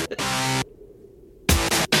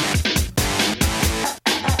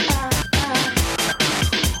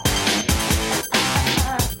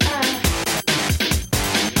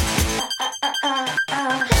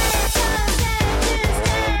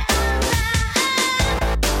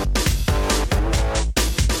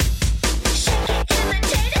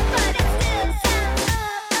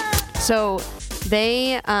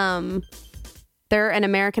 They're an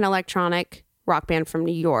American electronic rock band from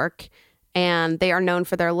New York, and they are known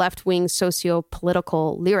for their left-wing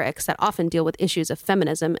socio-political lyrics that often deal with issues of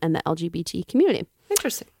feminism and the LGBT community.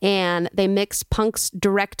 Interesting. And they mix punk's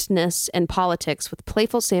directness and politics with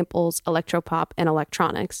playful samples, electropop, and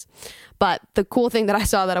electronics. But the cool thing that I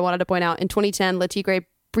saw that I wanted to point out, in 2010, Le Tigre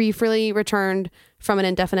briefly returned from an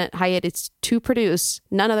indefinite hiatus to produce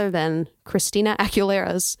none other than Christina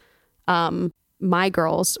Aguilera's My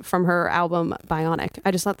Girls from her album Bionic.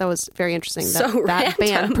 I just thought that was very interesting that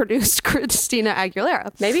band produced Christina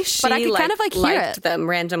Aguilera. Maybe she but I could kind of like hear liked it. them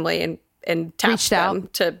randomly and tapped them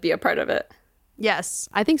to be a part of it. Yes,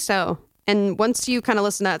 I think so. And once you kind of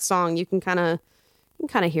listen to that song, you can kind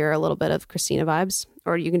of hear a little bit of Christina vibes,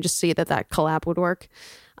 or you can just see that collab would work.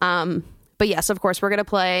 But yes, of course, we're going to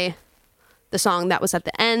play the song that was at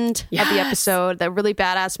the end of the episode, that really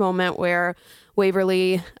badass moment where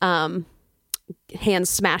Waverly hand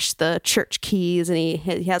smashed the church keys, and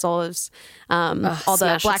he has all his all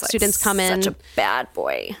the black students come in. Such a bad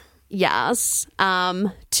boy. Yes,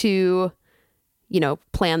 to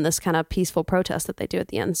plan this kind of peaceful protest that they do at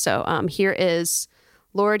the end. So here is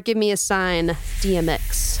Lord Give Me a Sign,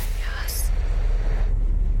 DMX. Yes.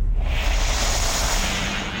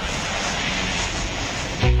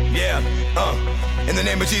 Yeah, in the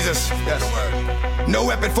name of Jesus. Yes. No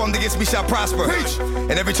weapon formed against me shall prosper. Preach.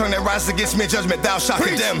 And every tongue that rises against me in judgment thou shalt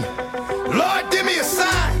condemn. Lord, give me a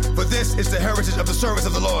sign. For this is the heritage of the service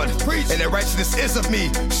of the Lord. Preach. And the righteousness is of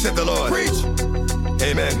me, said the Lord. Preach.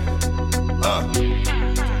 Amen.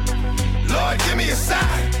 Lord, give me a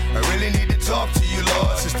sign. I really need to talk to you,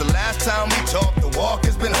 Lord. Since the last time we talked, the walk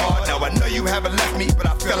has been hard. Now I know you haven't left me, but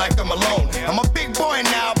I feel like I'm alone. I'm a big boy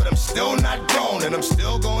now, but I'm still not grown, and I'm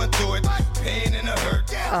still going through it. Pain and a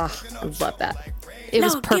hurt. Oh, I love that. It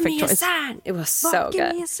was perfect give me choice. A sign. It was so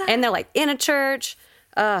good. And they're like in a church.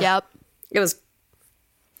 Yep. It was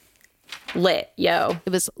lit, yo. It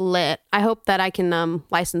was lit. I hope that I can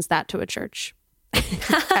license that to a church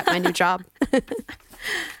at my new job.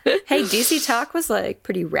 Hey, DC Talk was like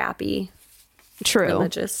pretty rappy. True.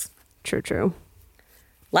 Religious. True.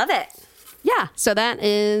 Love it. Yeah. So that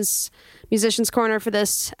is Musician's Corner for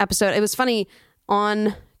this episode. It was funny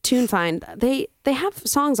on TuneFind. They have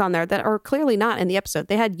songs on there that are clearly not in the episode.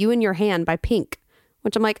 They had You in Your Hand by Pink,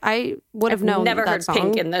 which I'm like, I would have known. Never that heard song.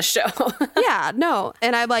 Pink in this show. Yeah, no.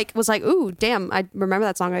 And I was like, ooh, damn, I remember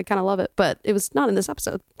that song. I kind of love it, but it was not in this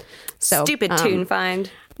episode. So Stupid TuneFind.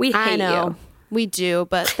 We hate you. We do,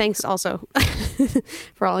 but thanks also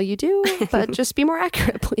for all you do. But just be more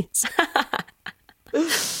accurate, please.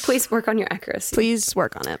 Please work on your accuracy. Please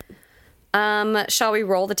work on it. Shall we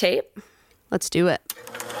roll the tape? Let's do it.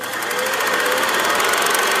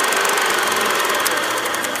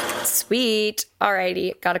 Sweet.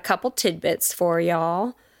 Alrighty. Got a couple tidbits for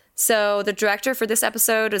y'all. So the director for this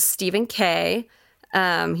episode is Stephen Kay.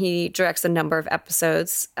 He directs a number of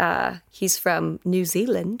episodes. He's from New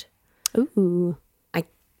Zealand. Ooh.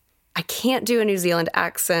 I can't do a New Zealand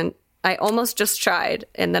accent. I almost just tried,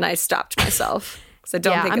 and then I stopped myself because I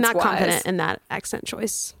don't think I'm it's not wise. confident in that accent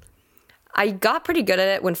choice. I got pretty good at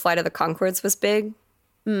it when Flight of the Conchords was big.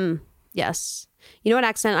 Yes. You know what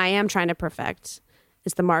accent I am trying to perfect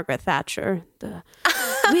is the Margaret Thatcher.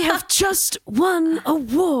 We have just won a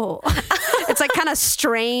war. It's like kind of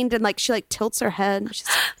strained, and like she like tilts her head. She's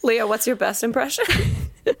Leah, what's your best impression?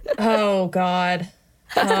 Oh, God.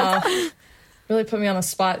 Really put me on the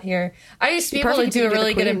spot here. I used to be able to do a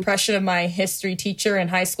really good impression of my history teacher in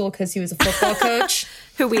high school because he was a football coach.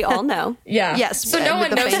 Who we all know. Yeah. Yes. So no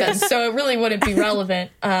one knows him, so it really wouldn't be relevant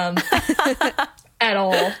at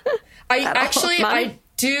all. I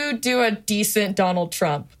do a decent Donald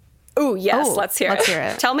Trump. Ooh, yes, let's hear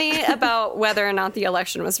it. Tell me about whether or not the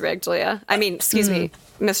election was rigged, Leah. I mean, excuse me,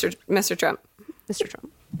 Mr. Trump. Mr.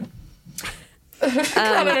 Trump.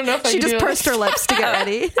 I don't know if she just pursed her lips to get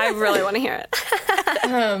ready. I really want to hear it.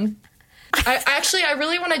 I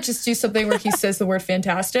really want to just do something where he says the word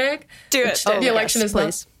fantastic. Do it. The election is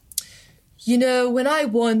please. You know, when I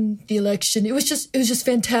won the election, it was just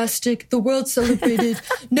fantastic. The world celebrated.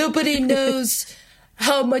 Nobody knows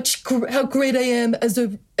how great I am as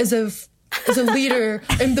a leader.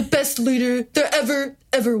 I'm the best leader there ever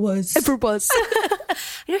was. Ever was.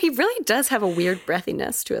 You know, he really does have a weird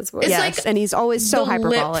breathiness to his voice. It's Yes, and he's always so the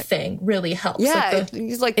hyperbolic. lip thing really helps. Yeah,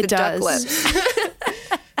 he's like the duck lips.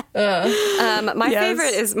 My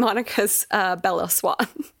favorite is Monica's Bella Swan.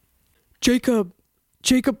 Jacob,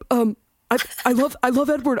 I love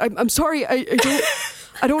Edward. I'm sorry.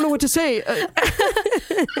 I don't know what to say.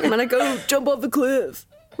 I'm gonna go jump off the cliff.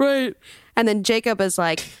 Right. And then Jacob is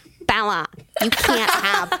like, Bella, you can't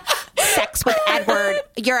have sex with Edward.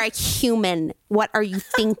 You're a human. What are you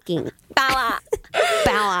thinking? Bella.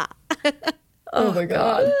 Bella. Oh my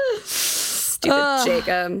God. Stupid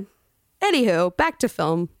Jacob. Anywho, back to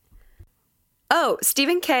film. Oh,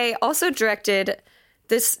 Stephen Kay also directed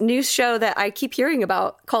this new show that I keep hearing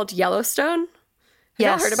about called Yellowstone. Have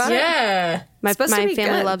y'all heard about it? Yeah. My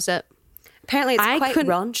family loves it. Apparently it's quite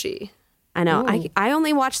raunchy. I know. I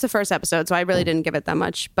only watched the first episode, so I really didn't give it that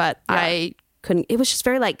much, but I couldn't. It was just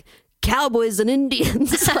very like cowboys and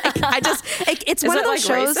Indians. It's one of those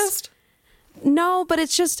shows. Racist? No, but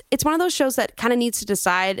it's one of those shows that kind of needs to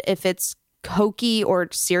decide if it's hokey or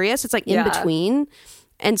serious. It's like in between.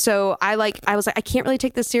 And so I was like, I can't really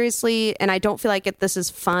take this seriously, and I don't feel like this is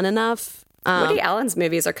fun enough. Woody Allen's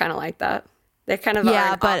movies are kind of like that. They're kind of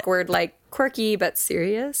awkward, like quirky but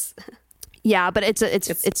serious. Yeah, but it's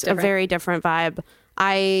a very different vibe.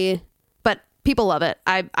 But people love it.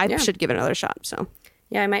 I should give it another shot. So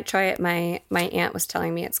yeah, I might try it. My aunt was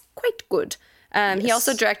telling me it's quite good. He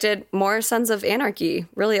also directed more Sons of Anarchy.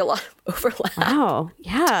 Really a lot of overlap. Wow.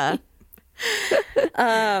 Yeah.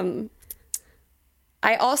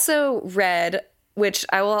 I also read, which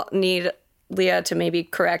I will need Leah to maybe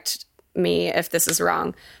correct me if this is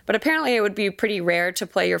wrong, but apparently it would be pretty rare to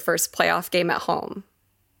play your first playoff game at home.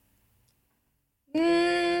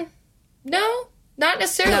 No, not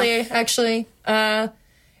necessarily, actually.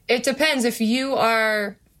 It depends. If you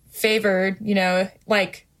are favored,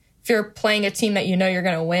 like if you're playing a team that you know you're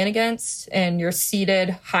going to win against and you're seeded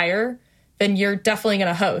higher, then you're definitely going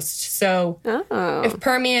to host. So if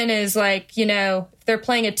Permian is like, if they're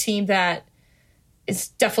playing a team that is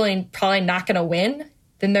definitely probably not going to win,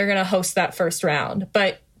 then they're going to host that first round.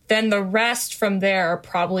 But then the rest from there are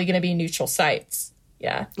probably going to be neutral sites.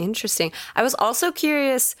 Yeah. Interesting. I was also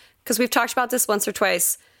curious, because we've talked about this once or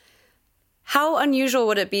twice, how unusual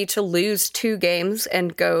would it be to lose 2 games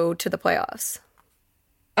and go to the playoffs?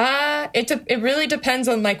 It really depends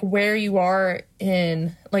on like where you are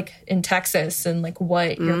in Texas and like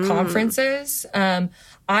what your conference is.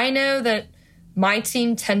 I know that my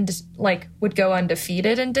team would go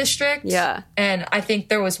undefeated in district. Yeah. And I think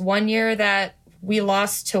there was one year that we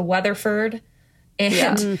lost to Weatherford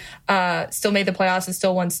and still made the playoffs and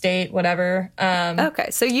still won state, whatever. Okay.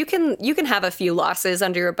 So you can have a few losses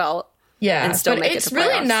under your belt. Yeah. And still make it to playoffs. It's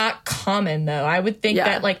really not common though. I would think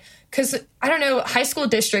that because I don't know, high school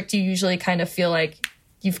district, you usually kind of feel like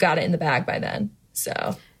you've got it in the bag by then.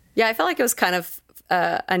 So yeah, I felt like it was kind of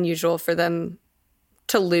unusual for them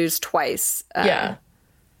to lose twice.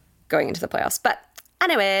 Going into the playoffs. But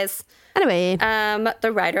anyway,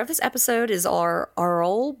 the writer of this episode is our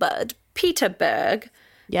old bud Peter Berg.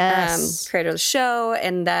 Yes, creator of the show,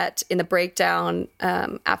 and that in the breakdown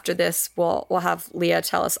after this, we'll have Leah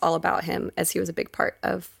tell us all about him, as he was a big part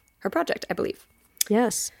of her project, I believe.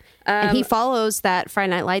 Yes. And he follows that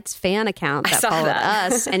Friday Night Lights fan account that followed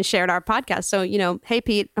us and shared our podcast. So, hey,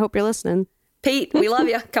 Pete, hope you're listening. Pete, we love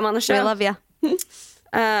you. Come on the show. We love you.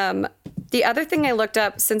 The other thing I looked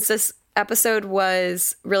up, since this episode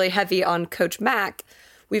was really heavy on Coach Mack,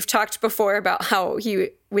 we've talked before about how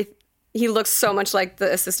he looks so much like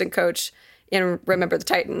the assistant coach in Remember the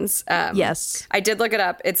Titans. Yes. I did look it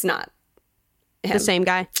up. It's not him. The same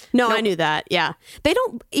guy? No, Nope. I knew that. Yeah. They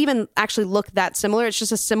don't even actually look that similar. It's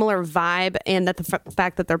just a similar vibe. And that the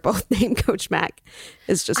fact that they're both named Coach Mack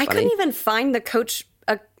is just funny. I couldn't even find the coach,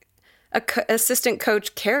 assistant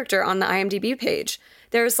coach character on the IMDb page.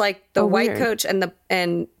 There's like the white coach and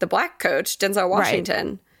the black coach, Denzel Washington.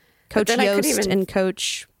 Right. Coach Yost and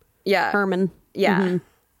Coach Herman. Yeah. Mm-hmm.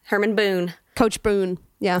 Herman Boone. Coach Boone.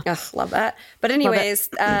 Yeah. Ugh, love that. But anyways,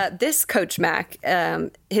 this Coach Mack,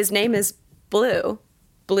 his name is Blue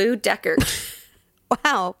Decker.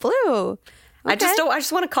 Wow, Blue. Okay. I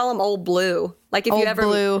just want to call him Old Blue. Like if old you ever,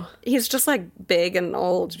 Blue. He's just like big and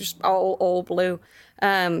old, just old Blue.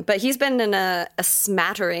 But he's been in a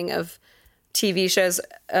smattering of TV shows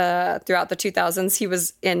throughout the 2000s. He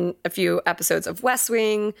was in a few episodes of West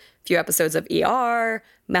Wing, a few episodes of ER,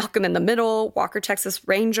 Malcolm in the Middle, Walker, Texas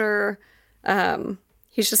Ranger.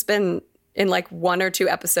 He's just been in like 1 or 2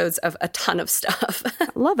 episodes of a ton of stuff.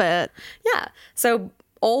 Love it. Yeah. So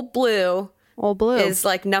Old Blue is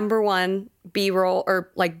like #1 B-roll or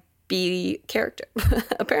like B character,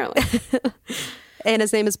 apparently. And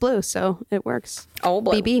his name is Blue, so it works. Old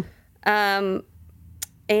Blue. BB.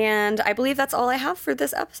 And I believe that's all I have for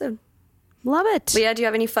this episode. Love it. Leah, do you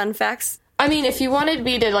have any fun facts? I mean, if you wanted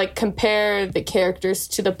me to like compare the characters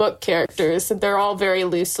to the book characters, they're all very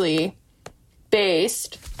loosely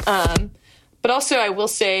based. But also I will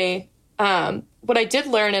say, what I did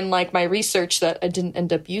learn in like my research that I didn't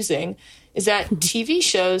end up using is that TV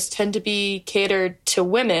shows tend to be catered to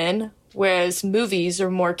women, whereas movies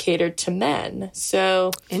are more catered to men.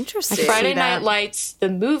 So interesting. Friday Night Lights, the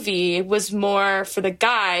movie, was more for the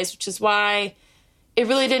guys, which is why it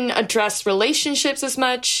really didn't address relationships as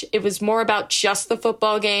much. It was more about just the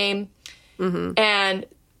football game. And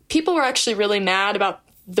people were actually really mad about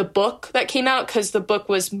the book that came out, because the book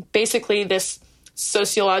was basically this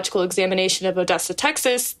sociological examination of Odessa,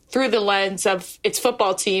 Texas, through the lens of its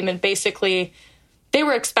football team. And basically, they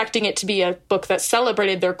were expecting it to be a book that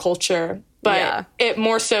celebrated their culture, but it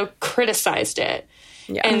more so criticized it.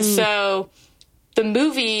 And so the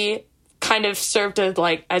movie kind of served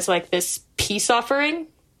as this peace offering,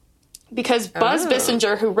 because Buzz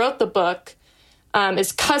Bissinger, who wrote the book,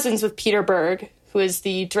 is cousins with Peter Berg, who is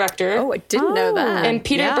the director. Oh, I didn't know that. And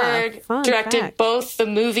Peter Berg directed both the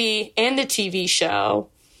movie and the TV show.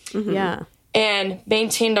 Yeah. And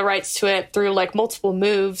maintained the rights to it through like multiple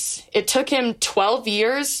moves. It took him 12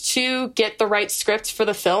 years to get the right script for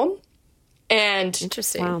the film. And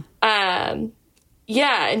interesting. And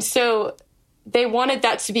so they wanted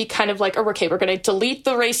that to be kind of like, okay, we're going to delete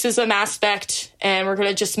the racism aspect and we're going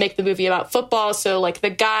to just make the movie about football. So like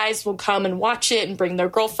the guys will come and watch it and bring their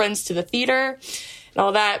girlfriends to the theater and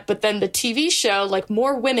all that. But then the TV show, like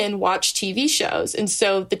more women watch TV shows. And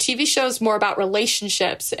so the TV show is more about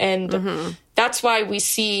relationships. And that's why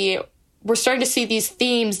we're starting to see these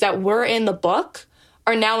themes that were in the book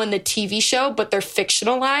are now in the TV show, but they're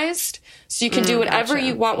fictionalized. So you can do whatever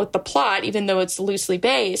you want with the plot, even though it's loosely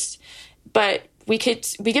based. But we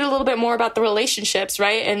get a little bit more about the relationships,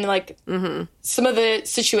 right? And like some of the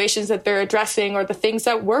situations that they're addressing or the things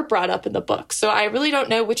that were brought up in the book. So I really don't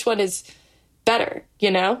know which one is better,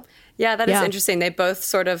 you know? Yeah, that is interesting. They both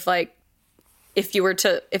sort of like, if they were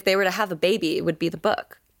to have a baby, it would be the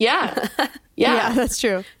book. Yeah. Yeah, that's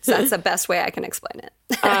true. So that's the best way I can explain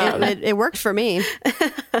it. It worked for me.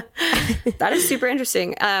 That is super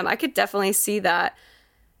interesting. I could definitely see that.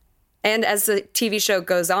 And as the TV show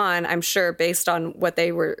goes on, I'm sure based on what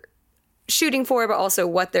they were shooting for, but also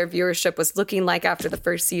what their viewership was looking like after the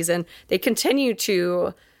first season, they continue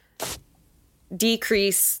to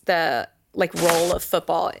decrease the like role of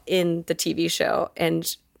football in the TV show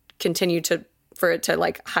and continue for it to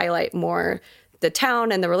like highlight more the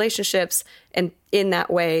town and the relationships. And in that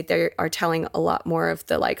way, they are telling a lot more of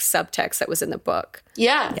the like subtext that was in the book.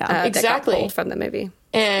 Yeah, exactly. That got pulled from the movie.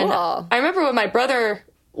 And cool. I remember when my brother,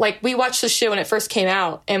 like, we watched the show when it first came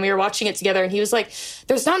out, and we were watching it together, and he was like,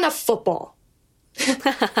 there's not enough football.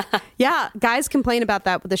 Yeah, guys complain about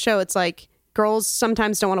that with the show. It's like, girls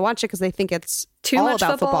sometimes don't want to watch it because they think it's too all much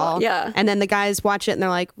about football. Yeah. And then the guys watch it, and they're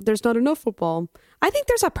like, there's not enough football. I think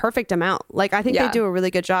there's a perfect amount. Like, I think they do a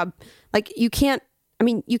really good job. Like, you can't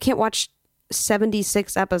watch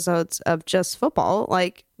 76 episodes of just football.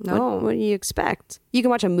 Like, no. What do you expect? You can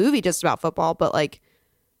watch a movie just about football, but like,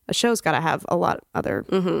 a show's got to have a lot of other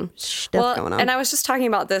stuff going on. And I was just talking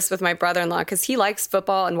about this with my brother-in-law because he likes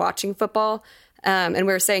football and watching football. And we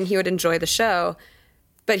were saying he would enjoy the show.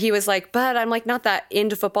 But he was like, but I'm like not that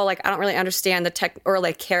into football. Like, I don't really understand the tech or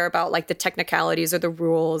like care about like the technicalities or the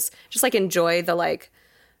rules. Just like enjoy the like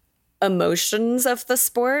emotions of the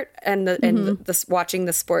sport and the watching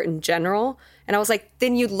the sport in general. And I was like,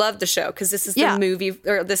 then you'd love the show because this is the movie,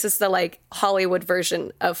 or this is the like Hollywood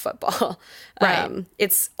version of football. Right.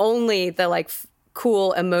 It's only the like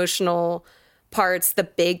cool emotional parts, the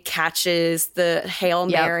big catches, the Hail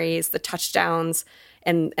Marys, the touchdowns,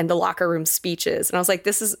 and the locker room speeches. And I was like,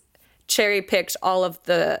 this is cherry picked all of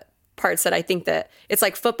the parts that I think that it's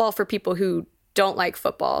like football for people who don't like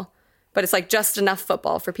football, but it's like just enough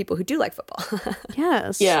football for people who do like football.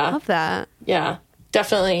 Yes. Yeah. Love that. Yeah,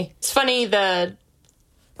 definitely. It's funny, the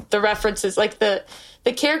references, like the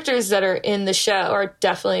characters that are in the show are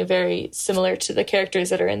definitely very similar to the characters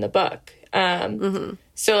that are in the book.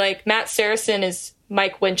 So like Matt Saracen is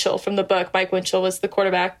Mike Winchell from the book. Mike Winchell was the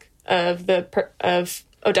quarterback of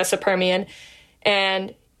Odessa Permian,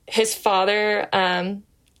 and his father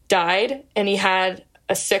died, and he had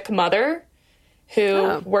a sick mother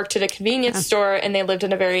who worked at a convenience store, and they lived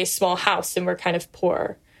in a very small house and were kind of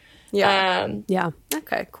poor. Yeah.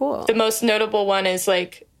 Okay, cool. The most notable one is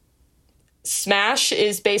like Smash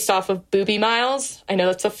is based off of Booby Miles. I know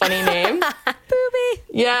that's a funny name. Booby.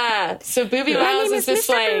 Yeah. So Booby Miles is this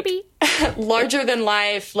like larger than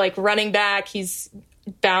life, like running back. He's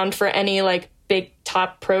bound for any like big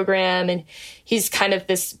top program, and he's kind of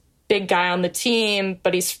this big guy on the team,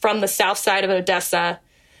 but he's from the south side of Odessa.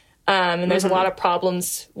 And there's a lot of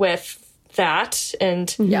problems with that. And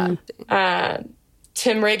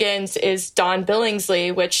Tim Riggins is Don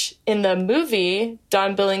Billingsley, which in the movie,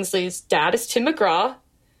 Don Billingsley's dad is Tim McGraw.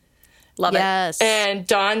 Love it. And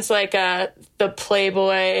Don's like the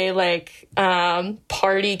playboy, like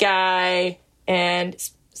party guy,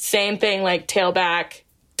 and same thing, like tailback,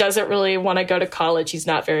 doesn't really want to go to college. He's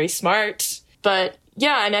not very smart. But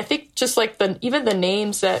yeah, and I think just like even the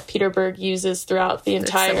names that Peter Berg uses throughout the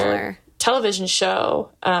entire television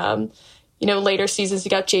show, later seasons, you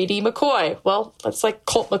got J.D. McCoy. Well, that's like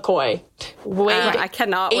Colt McCoy. I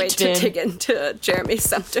cannot wait to dig into Jeremy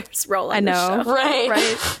Sumter's role on the show.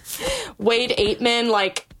 Right. Wade Aitman,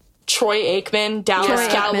 like Troy Aikman,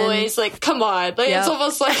 Dallas Cowboys. Like, come on. Like, it's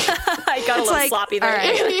almost like... I got a little sloppy there.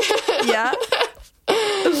 Right. Yeah.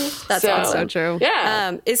 That's awesome. So true.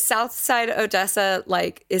 Yeah. Is Southside Odessa,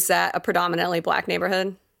 is that a predominantly Black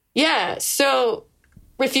neighborhood? Yeah. So...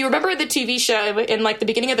 if you remember the TV show, in like the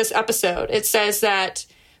beginning of this episode, it says that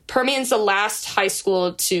Permian's the last high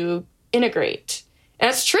school to integrate. And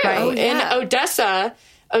that's true. Right. Oh, yeah. In the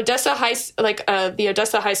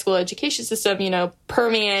Odessa high school education system,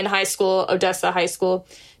 Permian High School, Odessa High School,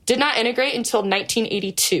 did not integrate until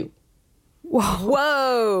 1982.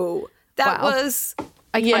 Whoa. That was...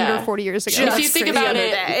 under 40 years ago. If you think about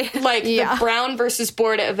it, the Brown versus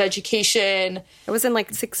Board of Education. It was in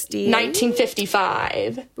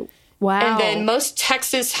 1955. Wow. And then most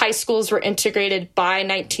Texas high schools were integrated by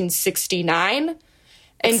 1969.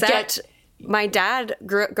 Except my dad,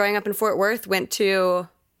 growing up in Fort Worth, went to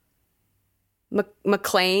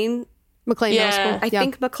McLean Middle School. I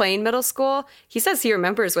think McLean Middle School. He says he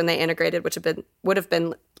remembers when they integrated, which would have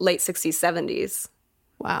been late 60s, 70s.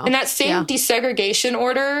 Wow. And that same desegregation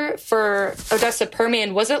order for Odessa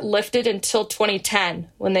Permian wasn't lifted until 2010,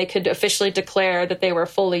 when they could officially declare that they were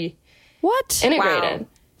fully integrated. Wow.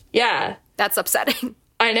 Yeah. That's upsetting.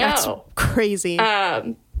 I know. That's crazy.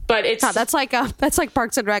 But it's... God, that's like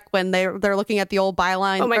Parks and Rec when they're looking at the old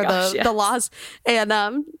byline the laws.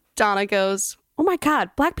 And Donna goes, oh my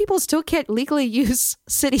God, Black people still can't legally use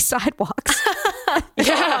city sidewalks.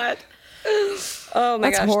 God. Oh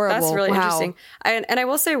my gosh, horrible. that's really interesting. And I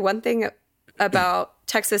will say one thing about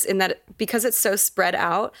Texas, in that because it's so spread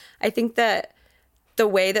out, I think that the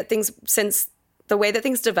way that things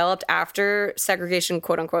developed after segregation,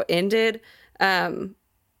 quote unquote, ended,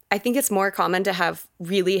 I think it's more common to have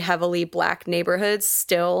really heavily Black neighborhoods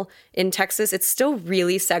still in Texas. It's still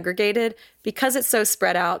really segregated because it's so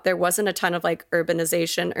spread out. There wasn't a ton of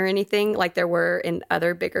urbanization or anything like there were in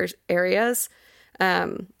other bigger areas.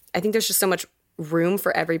 I think there's just so much room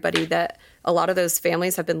for everybody that a lot of those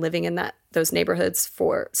families have been living in those neighborhoods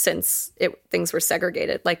since things were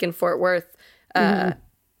segregated. Like in Fort Worth,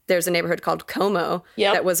 there's a neighborhood called Como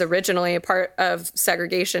that was originally a part of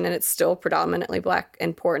segregation, and it's still predominantly Black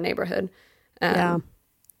and poor neighborhood.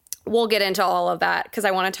 We'll get into all of that because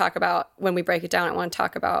I want to talk about, when we break it down, I want to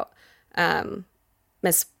talk about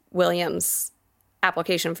Miss Williams'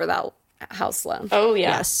 application for that house loan. Oh,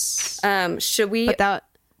 yeah. Yes. Should we... But that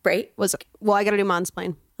break? I got to do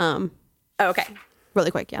Mansplain. Okay.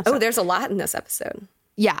 Really quick, yeah. Oh, there's a lot in this episode.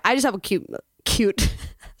 Yeah, I just have a cute,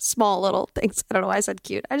 small little things. I don't know why I said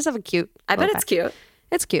cute. I just have a cute. I bet it's cute.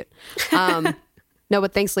 It's cute. No,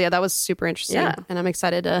 but thanks, Leah. That was super interesting. Yeah. And I'm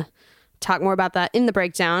excited to talk more about that in the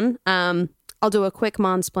breakdown. I'll do a quick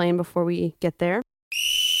Mansplain before we get there.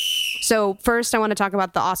 So first, I want to talk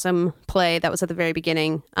about the awesome play that was at the very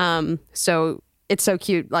beginning. So it's so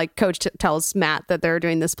cute. Like Coach tells Matt that they're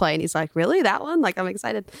doing this play, and he's like, "Really, that one?" Like, I'm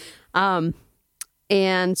excited.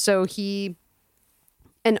 And so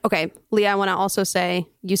okay, Leah, I want to also say,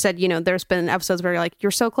 you said, there's been episodes where you're like,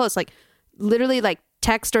 you're so close, like literally like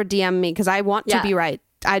text or DM me because I want to be right.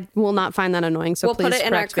 I will not find that annoying. So we'll please put it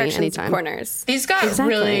in our correct me anytime. corners. These got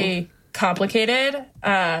really complicated.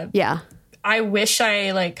 Yeah. I wish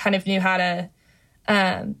I kind of knew how to,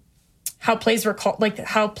 how plays were called,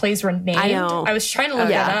 how plays were named. I know. I was trying to look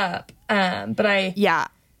that up. But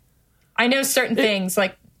I know certain things go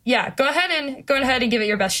ahead and give it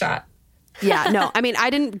your best shot. Yeah, no, I mean, I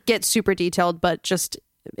didn't get super detailed, but just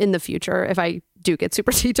in the future, if I do get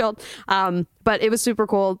super detailed. But it was super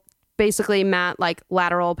cool. Basically, Matt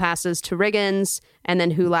lateral passes to Riggins, and then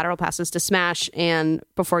who lateral passes to Smash. And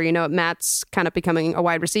before you know it, Matt's kind of becoming a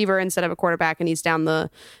wide receiver instead of a quarterback, and he's down the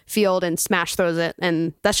field, and Smash throws it.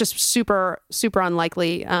 And that's just super, super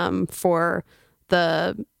unlikely for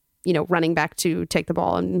the running back to take the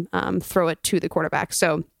ball and throw it to the quarterback.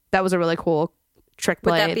 So that was a really cool trick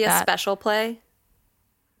play. Would that be a special play?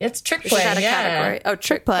 It's trick play. Category? Oh,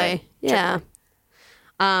 trick play. Yeah.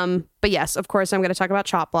 But yes, of course, I'm going to talk about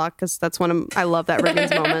chop block because that's I love that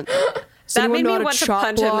Riggins moment. That made me want to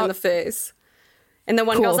punch him in the face. And then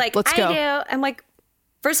one girl's like, I do. I'm like,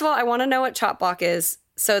 first of all, I want to know what chop block is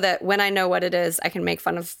so that when I know what it is, I can make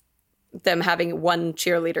fun of them having one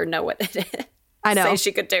cheerleader know what it is. I know. Say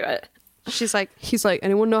she could do it. He's like,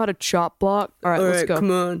 anyone know how to chop block? All right, let's go.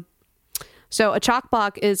 Come on. So a chalk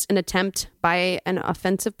block is an attempt by an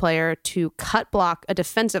offensive player to cut block a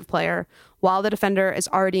defensive player while the defender is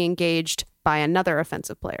already engaged by another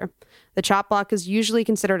offensive player. The chop block is usually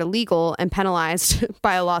considered illegal and penalized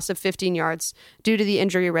by a loss of 15 yards due to the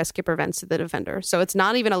injury risk it prevents to the defender. So it's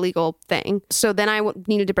not even a legal thing. So then I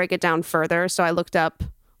needed to break it down further. So I looked up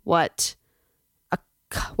what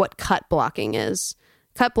cut blocking is.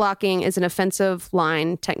 Cut blocking is an offensive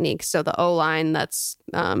line technique. So the O-line that's,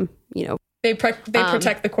 They protect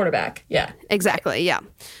the quarterback. Yeah. Exactly. Yeah.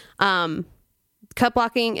 Cut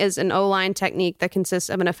blocking is an O-line technique that consists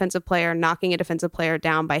of an offensive player knocking a defensive player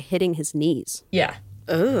down by hitting his knees. Yeah.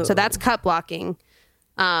 Ooh. So that's cut blocking.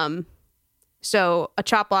 So a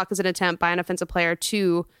chop block is an attempt by an offensive player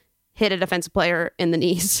to hit a defensive player in the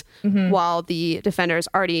knees while the defender is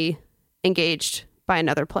already engaged by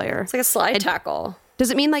another player. It's like a slide tackle.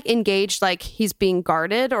 Does it mean like engaged, like he's being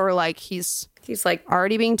guarded, or like he's like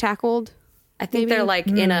already being tackled? I think they're like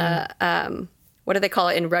in a, what do they call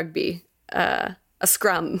it in rugby? A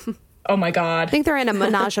scrum. Oh my God. I think they're in a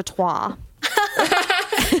menage a trois.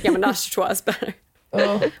 Yeah, menage a trois is better.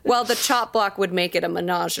 Oh. Well, the chop block would make it a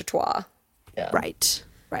menage a trois. Yeah.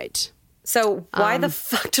 Right. So why the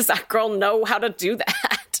fuck does that girl know how to do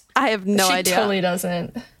that? I have no idea. She totally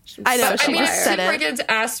doesn't. I know. I mean, if said Super it. Kids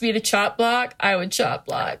asked me to chop block, I would chop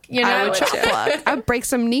block. You know, I would chop block. I would break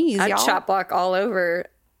some knees, I'd y'all. chop block all over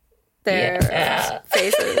their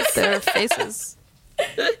faces. Their faces.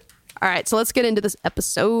 All right, so let's get into this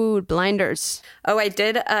episode, Blinders. Oh, I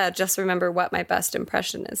did just remember what my best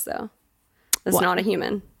impression is, though. It's What? not a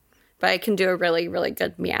human, but I can do a really, really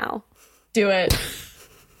good meow. Do it.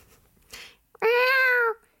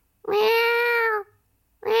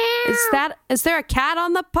 Is there a cat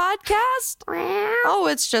on the podcast? Oh,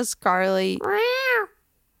 it's just Carly.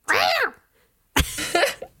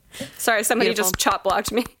 Sorry, somebody Beautiful. just chop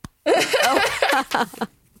blocked me.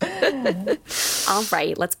 All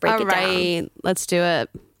right, let's break it down. Let's do it.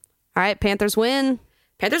 All right, Panthers win.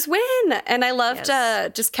 Panthers win. And I loved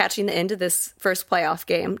just catching the end of this first playoff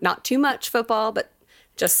game. Not too much football, but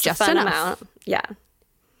just a fun enough. amount. Yeah.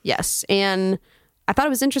 Yes, and I thought it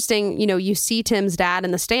was interesting. You know, you see Tim's dad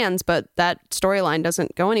in the stands, but that storyline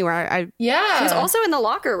doesn't go anywhere. Yeah. He was also in the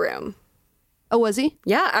locker room. Oh, was he?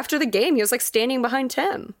 Yeah, after the game, he was like standing behind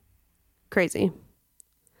Tim. Crazy.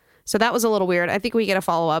 So that was a little weird. I think we get a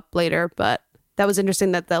follow-up later, but that was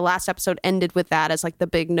interesting that the last episode ended with that as like the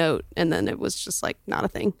big note, and then it was just like not a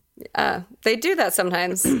thing. They do that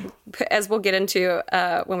sometimes, as we'll get into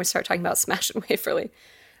when we start talking about Smash and Waverly.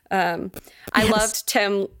 I loved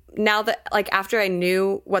Tim, now that, like, after I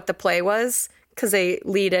knew what the play was, because they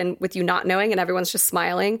lead in with you not knowing and everyone's just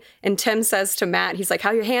smiling. And Tim says to Matt, he's like,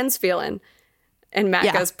 "How your hands feeling?" And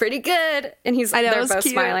Matt goes, "Pretty good." And they're both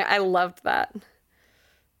smiling. I loved that.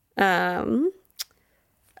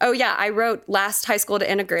 Oh yeah, I wrote last high school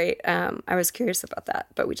to integrate. I was curious about that,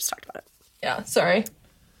 but we just talked about it. Yeah, sorry.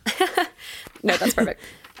 No, that's perfect.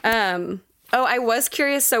 I was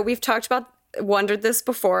curious. So we've wondered this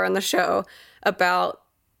before on the show about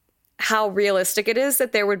how realistic it is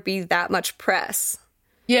that there would be that much press.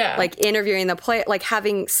 Yeah. Like interviewing the play, like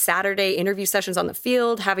having Saturday interview sessions on the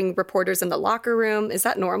field, having reporters in the locker room. Is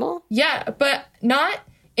that normal? Yeah, but not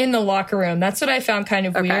in the locker room. That's what I found kind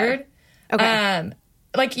of weird. Okay.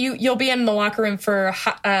 Like you'll be in the locker room for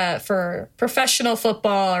professional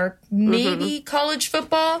football or maybe college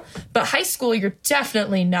football, but high school you're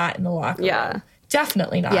definitely not in the locker room.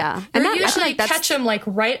 Definitely not. Yeah. And you usually catch them like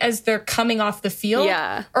right as they're coming off the field.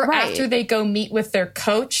 Yeah. Or after they go meet with their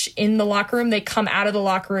coach in the locker room. They come out of the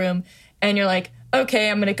locker room and you're like,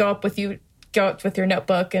 okay, I'm going to go up with your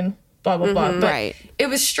notebook and blah, blah, blah. But it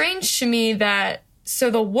was strange to me that, so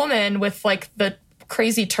the woman with like the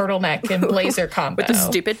crazy turtleneck and blazer combo. With the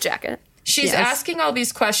stupid jacket. She's asking all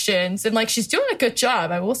these questions and like she's doing a good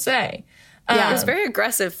job, I will say. Yeah, it was very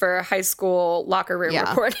aggressive for high school locker room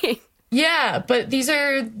reporting. Yeah, but these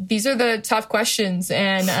are the tough questions,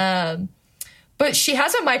 and but she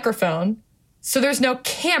has a microphone, so there's no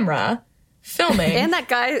camera filming. And that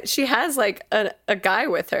guy, she has like a guy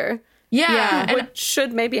with her. Yeah, and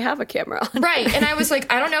should maybe have a camera on. Right, and I was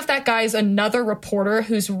like, I don't know if that guy's another reporter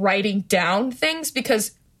who's writing down things,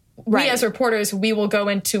 because we as reporters, we will go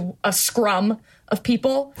into a scrum of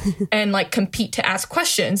people and like compete to ask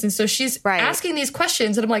questions, and so she's asking these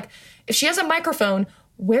questions, and I'm like, if she has a microphone,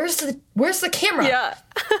 where's the camera? Yeah.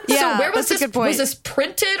 So where was this? Was this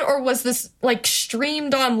printed or was this like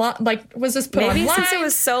streamed online? Like, was this put online? Maybe since it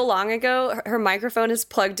was so long ago, her microphone is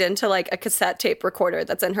plugged into like a cassette tape recorder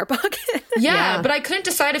that's in her pocket. Yeah, but I couldn't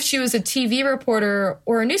decide if she was a TV reporter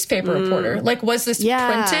or a newspaper reporter. Like, was this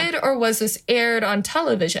printed or was this aired on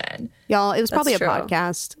television? Y'all, it was probably a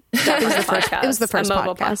podcast. It was the first podcast. It was the first a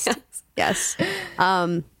mobile podcast. Yes.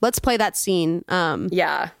 Let's play that scene.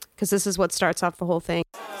 Yeah. Because this is what starts off the whole thing.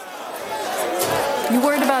 You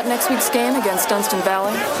worried about next week's game against Dunston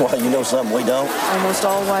Valley? Well, you know something we don't. Almost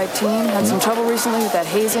all-white team. Had some trouble recently with that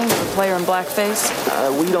hazing of a player in blackface.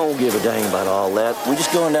 We don't give a dang about all that. We're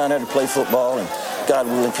just going down there to play football and, God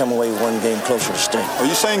willing, come away one game closer to state. Are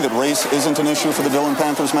you saying that race isn't an issue for the Dillon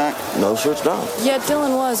Panthers, Mac? No, sir, it's not. Yet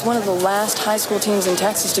Dillon was one of the last high school teams in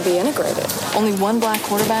Texas to be integrated. Only one black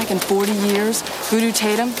quarterback in 40 years. Voodoo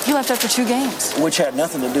Tatum, he left after 2 games. Which had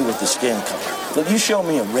nothing to do with the skin color. Look, you show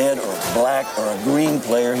me a red or a black or a green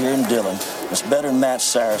player here in Dillon that's better than Matt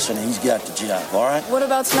Saracen, and he's got the job, all right? What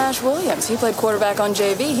about Smash Williams? He played quarterback on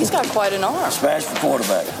JV. He's got quite an arm. Smash for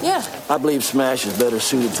quarterback? Yeah. I believe Smash is better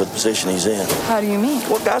suited for the position he's in. How do you mean?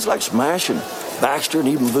 Well, guys like Smash and Baxter and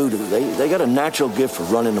even Voodoo, they got a natural gift for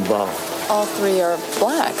running the ball. All 3 are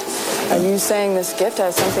black. Are you saying this gift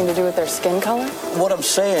has something to do with their skin color? What I'm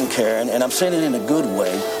saying, Karen, and I'm saying it in a good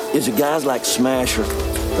way, is that guys like Smash are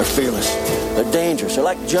fearless. They're dangerous. They're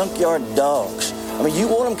like junkyard dogs. I mean, you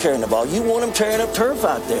want them carrying the ball. You want them tearing up turf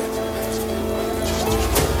out there.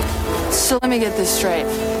 So let me get this straight.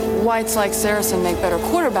 Whites like Saracen make better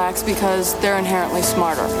quarterbacks because they're inherently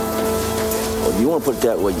smarter. Well, if you want to put it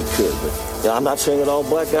that way, you could. But I'm not saying that all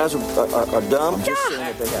black guys are dumb. I'm just saying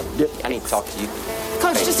that they have... I need to talk to you.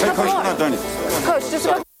 Coach, just a couple more. Coach, we're not done yet. Coach, just a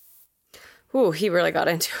couple. Ooh, he really got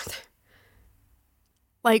into it.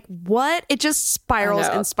 Like, what? It just spirals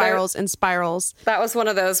and spirals and spirals. That was one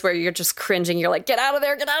of those where you're just cringing. You're like, get out of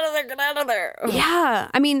there, get out of there, get out of there. Ugh. Yeah.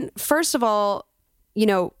 I mean, first of all, you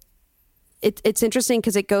know, it's interesting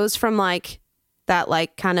because it goes from like that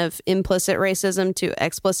like kind of implicit racism to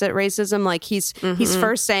explicit racism. Like he's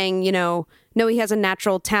first saying, you know, no, he has a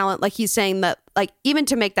natural talent. Like he's saying that like even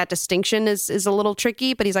to make that distinction is a little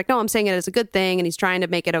tricky, but he's like, no, I'm saying it as a good thing. And he's trying to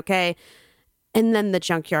make it okay. And then the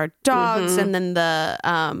junkyard dogs and then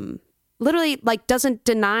the literally like doesn't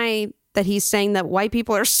deny that he's saying that white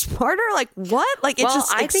people are smarter. Like what? Like it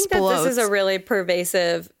just explodes. I think that this is a really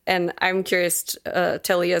pervasive, and I'm curious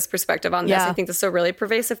to Leah's perspective on this. I think this is a really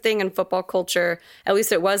pervasive thing in football culture. At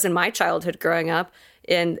least it was in my childhood growing up.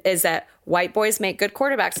 And is that white boys make good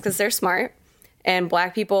quarterbacks because they're smart, and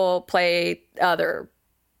black people play other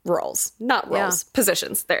roles, not roles,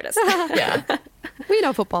 positions. There it is. Yeah, we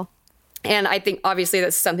know football. And I think obviously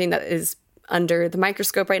that's something that is under the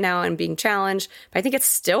microscope right now and being challenged. But I think it's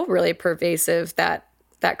still really pervasive, that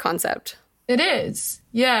concept. It is.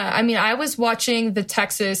 Yeah. I mean, I was watching the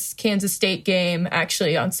Texas-Kansas State game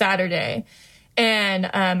actually on Saturday. And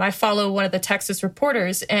I follow one of the Texas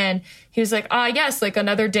reporters. And he was like, yes, like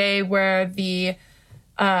another day where the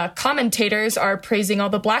commentators are praising all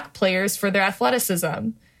the black players for their athleticism.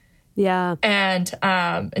 Yeah. And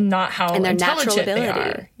not how and their intelligent natural ability. they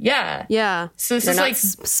are. Yeah. Yeah. So this is like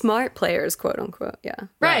smart players, quote unquote. Yeah.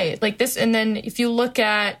 Right. Like this. And then if you look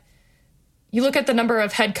at the number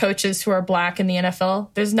of head coaches who are black in the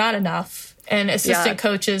NFL, there's not enough. And assistant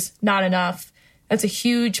coaches, not enough. That's a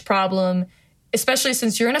huge problem, especially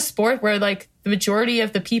since you're in a sport where like the majority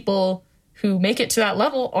of the people who make it to that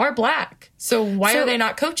level are black. So why are they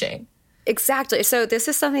not coaching? Exactly. So this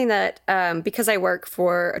is something that, because I work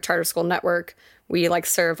for a charter school network, we like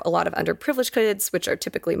serve a lot of underprivileged kids, which are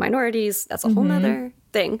typically minorities. That's a whole nother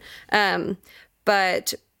thing.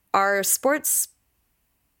 But our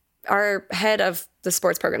head of the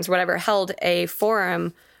sports programs, or whatever, held a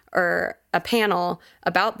forum or a panel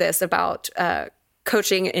about this, about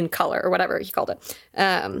coaching in color or whatever he called it.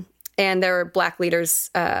 And there were black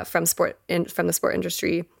leaders from the sport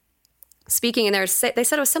industry speaking, and they said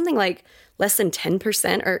it was something like less than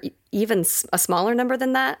 10% or even a smaller number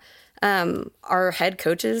than that are head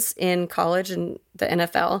coaches in college and the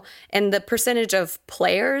NFL. And the percentage of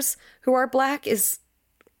players who are black is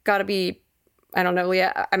got to be, I don't know,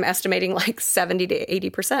 Leah, I'm estimating like 70 to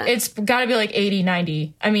 80%. It's got to be like 80,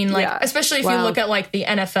 90. I mean, like, especially if you look at like the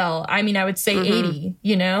NFL, I mean, I would say 80,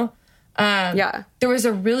 you know? There was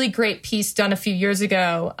a really great piece done a few years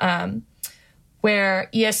ago where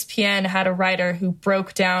ESPN had a writer who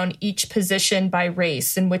broke down each position by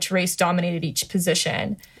race and which race dominated each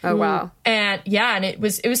position. Oh, wow. And and it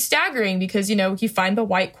was staggering because, you know, you find the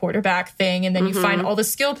white quarterback thing and then you find all the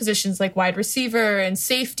skill positions like wide receiver and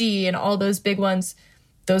safety and all those big ones.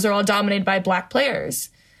 those are all dominated by Black players.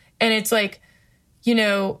 And it's like, you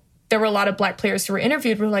know, there were a lot of Black players who were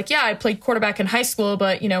interviewed who were like, yeah, I played quarterback in high school,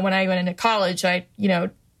 but, you know, when I went into college, I, you know,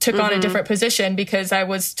 took on a different position because I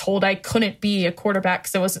was told I couldn't be a quarterback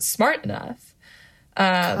because I wasn't smart enough.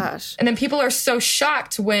 And then people are so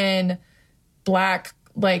shocked when Black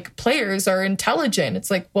like players are intelligent. It's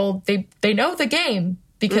like, well, they know the game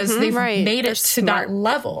because they've made it to that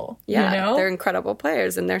level. Yeah, you know? They're incredible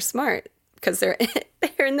players and they're smart because they're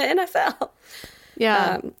in the NFL.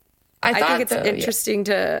 Yeah. I think it's interesting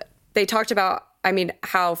they talked about, I mean,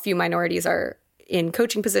 how few minorities are in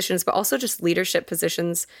coaching positions, but also just leadership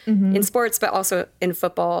positions in sports, but also in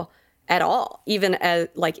football at all, even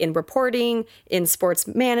like in reporting, in sports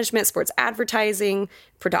management, sports advertising,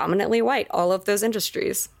 predominantly white, all of those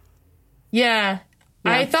industries. Yeah.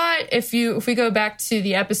 I thought if we go back to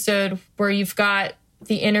the episode where you've got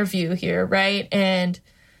the interview here, right? And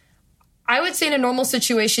I would say in a normal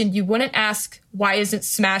situation, you wouldn't ask, why isn't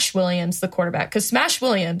Smash Williams the quarterback? Because Smash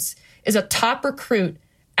Williams is a top recruit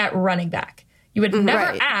at running back. You would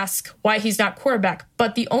never ask why he's not quarterback.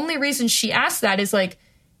 But the only reason she asked that is like,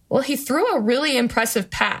 well, he threw a really impressive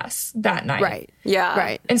pass that night. Right. Yeah.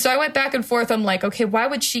 Right. And so I went back and forth. I'm like, okay, why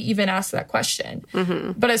would she even ask that question?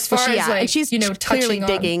 But as far as like, she's, you know, touching on,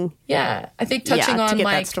 digging. Yeah. I think touching on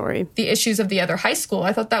like story. The issues of the other high school,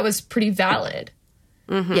 I thought that was pretty valid.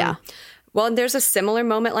 Yeah. Well, and there's a similar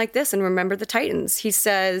moment like this in Remember the Titans. He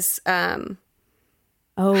says, I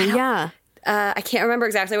can't remember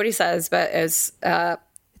exactly what he says, but it's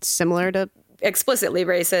similar to explicitly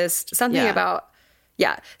racist, something about,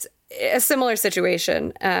 a similar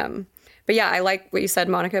situation. But yeah, I like what you said,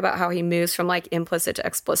 Monica, about how he moves from like implicit to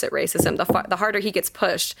explicit racism. The harder he gets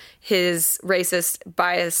pushed, his racist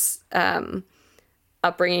bias,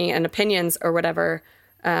 upbringing and opinions or whatever,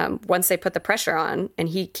 once they put the pressure on and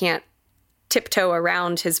he can't tiptoe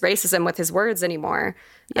around his racism with his words anymore,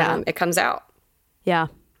 it comes out. Yeah.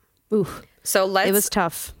 Ooh. So it was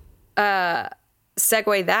tough.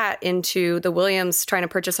 Segue that into the Williams trying to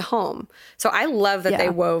purchase a home. So I love that they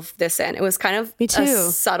wove this in. It was kind of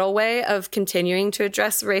a subtle way of continuing to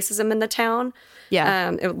address racism in the town.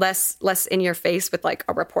 Yeah. Less in your face with like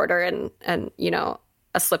a reporter and you know,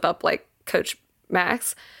 a slip up like Coach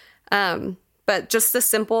Max. But just the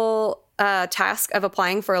simple task of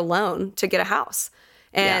applying for a loan to get a house.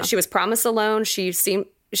 And she was promised a loan. She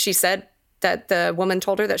said that the woman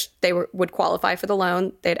told her that they would qualify for the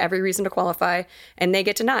loan. They had every reason to qualify, and they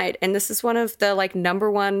get denied. And this is one of the like number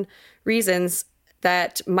one reasons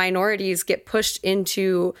that minorities get pushed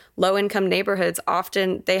into low income neighborhoods.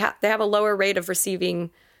 Often they have a lower rate of receiving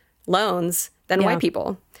loans than white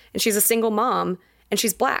people. And she's a single mom and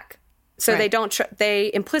she's Black. So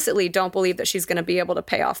they implicitly don't believe that she's going to be able to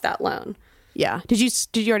pay off that loan. Yeah. Did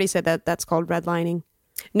you already say that that's called redlining?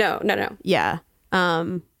 No. Yeah.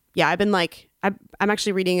 I've been like, I'm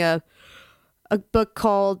actually reading a book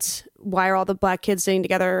called Why Are All the Black Kids Sitting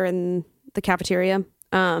Together in the Cafeteria?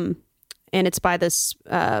 And it's by this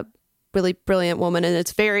really brilliant woman. And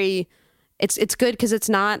it's it's good because it's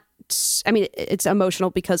not, I mean, it's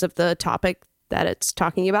emotional because of the topic that it's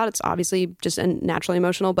talking about. It's obviously just naturally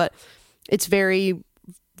emotional, but it's very,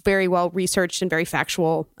 very well researched and very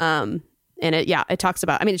factual. And it talks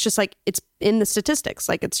about, I mean, it's just like, it's in the statistics.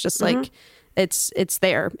 Like, it's just like, it's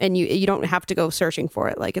there and you don't have to go searching for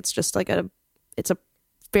it. Like, it's just like it's a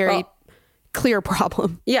very clear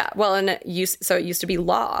problem. Yeah. Well, and it used to be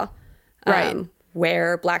law,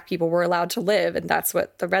 where Black people were allowed to live. And that's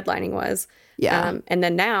what the redlining was. Yeah. And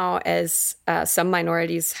then now, as some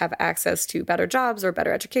minorities have access to better jobs or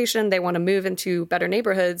better education, they want to move into better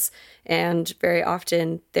neighborhoods. And very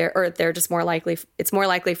often they're just more likely, it's more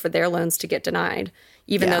likely for their loans to get denied,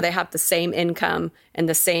 even though they have the same income and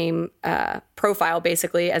the same profile,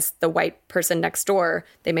 basically, as the white person next door.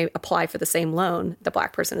 They may apply for the same loan. The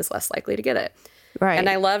Black person is less likely to get it. Right. And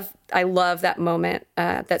I love that moment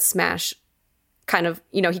that Smash kind of,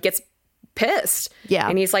 you know, he gets pissed. Yeah.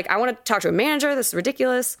 And he's like, I want to talk to a manager. This is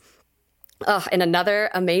ridiculous. And another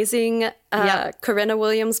amazing Corinna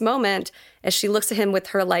Williams moment as she looks at him with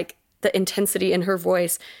her, like, the intensity in her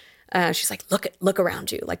voice. She's like, look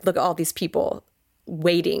around you. Like, look at all these people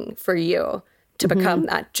waiting for you to become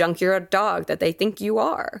that junkyard dog that they think you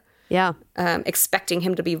are. Yeah. Expecting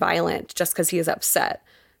him to be violent just because he is upset.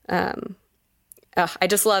 I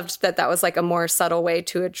just loved that was like a more subtle way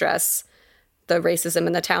to address the racism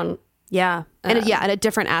in the town. Yeah. And a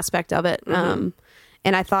different aspect of it. And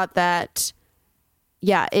I thought that,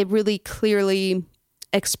 it really clearly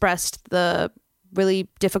expressed the really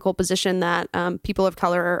difficult position that people of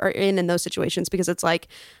color are in those situations, because it's like,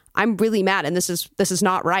 I'm really mad and this is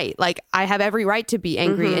not right. Like, I have every right to be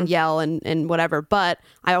angry and yell and whatever, but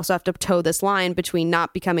I also have to toe this line between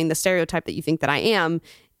not becoming the stereotype that you think that I am,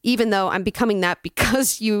 even though I'm becoming that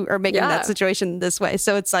because you are making that situation this way.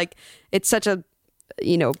 So it's like, it's such a,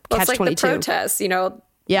 catch-22. It's like the protests,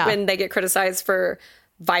 when they get criticized for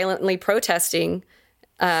violently protesting,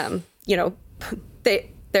 they're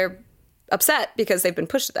upset because they've been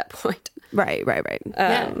pushed to that point. Right.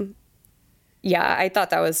 Yeah, I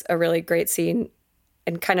thought that was a really great scene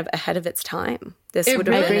and kind of ahead of its time. It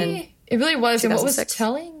really was. And what was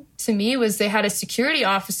telling to me was they had a security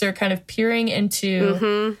officer kind of peering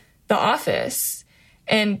into the office,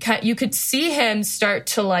 and you could see him start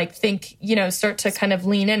to like think, start to kind of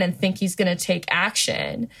lean in and think he's going to take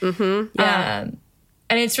action.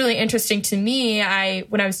 And it's really interesting to me.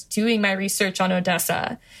 When I was doing my research on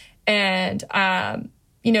Odessa and,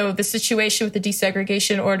 the situation with the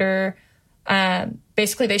desegregation order,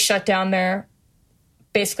 basically they shut down their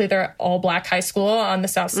all black high school on the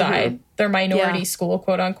South Side, their minority school,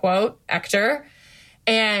 quote unquote, Ector.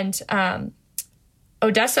 And,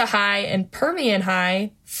 Odessa High and Permian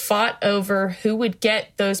High fought over who would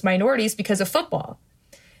get those minorities because of football.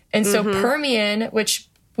 And so Permian, which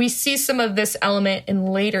we see some of this element in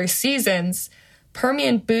later seasons,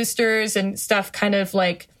 Permian boosters and stuff kind of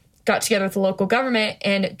like got together with the local government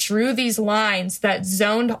and drew these lines that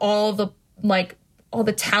zoned all the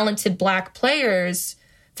talented black players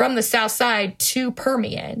from the South Side to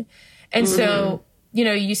Permian. And so,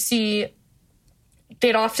 you see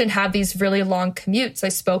they'd often have these really long commutes. I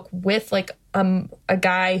spoke with like a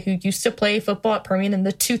guy who used to play football at Permian in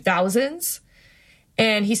the 2000s.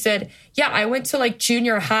 And he said, yeah, I went to like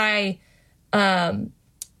junior high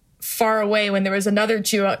far away when there was another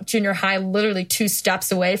junior high literally 2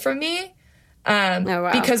 steps away from me.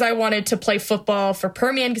 Because I wanted to play football for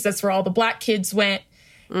Permian because that's where all the black kids went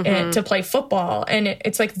to play football. And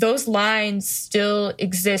it's like those lines still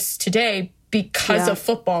exist today because of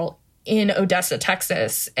football in Odessa,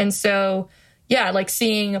 Texas. And so, like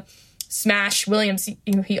seeing Smash Williams,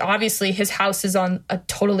 he obviously, his house is on a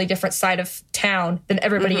totally different side of town than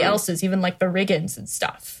everybody else's, even like the Riggins and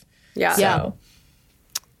stuff.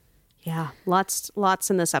 Lots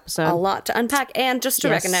in this episode. A lot to unpack. And just to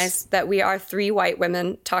recognize that we are 3 white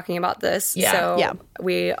women talking about this. So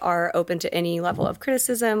we are open to any level of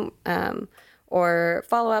criticism or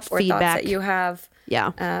follow-up or feedback, thoughts that you have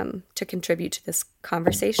to contribute to this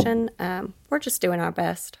conversation. We're just doing our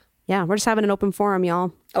best. Yeah, we're just having an open forum,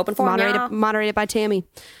 y'all. Open forum, moderated by Tammy.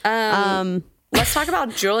 Let's talk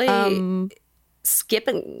about Julie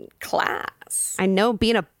skipping class. I know,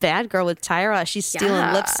 being a bad girl with Tyra. She's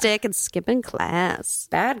stealing lipstick and skipping class.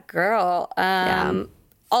 Bad girl.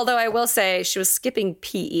 Although I will say she was skipping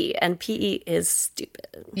PE, and PE is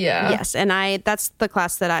stupid. Yes, and that's the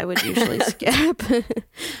class that I would usually skip.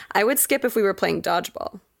 I would skip if we were playing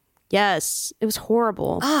dodgeball. Yes, it was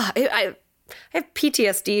horrible. I have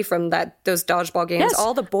PTSD from those dodgeball games. Yes.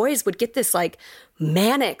 All the boys would get this like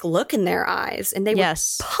manic look in their eyes, and they would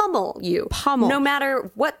pummel you. No matter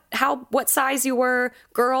what size you were,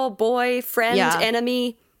 girl, boy, friend,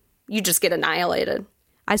 enemy, you just get annihilated.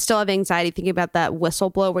 I still have anxiety thinking about that whistle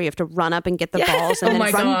blow where you have to run up and get the balls and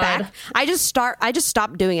then run back. I just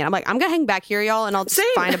stopped doing it. I'm like, I'm gonna hang back here, y'all, and I'll just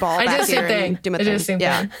find a ball back here and do my thing.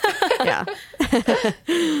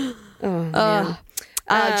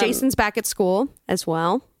 Jason's back at school as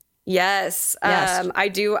well. Yes. I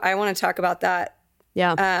do. I want to talk about that.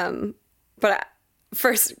 But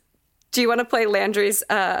first, do you want to play Landry's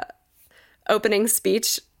opening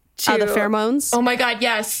speech? The pheromones? Oh my God,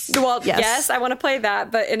 yes. Well, yes, I want to play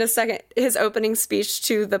that. But in a second, his opening speech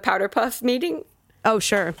to the Powder Puff meeting. Oh,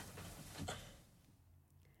 sure.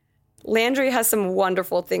 Landry has some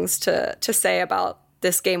wonderful things to say about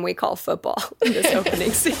this game we call football in this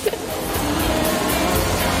opening scene.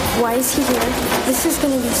 Why is he here? This is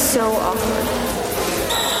going to be so awkward.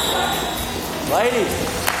 Ladies,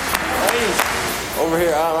 over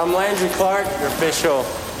here. I'm Landry Clark, your official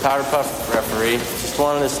Powder Puff referee. Just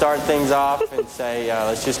wanted to start things off and say,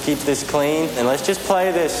 let's just keep this clean and let's just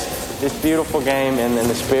play this beautiful game in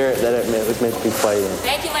the spirit that it was meant to be played in.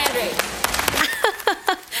 Thank you, Landry.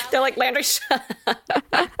 They're like, Landry, shut up.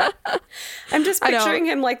 I'm just picturing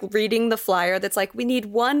him like reading the flyer that's like, we need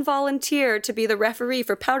 1 volunteer to be the referee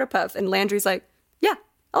for Powder Puff. And Landry's like, yeah,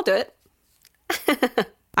 I'll do it.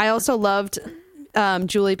 I also loved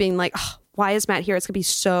Julie being like, oh, why is Matt here? It's going to be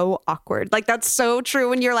so awkward. Like, that's so true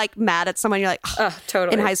when you're like mad at someone. You're like,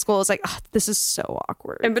 totally. In high school, it's like, this is so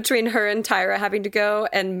awkward. And between her and Tyra having to go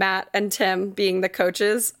and Matt and Tim being the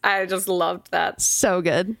coaches, I just loved that. So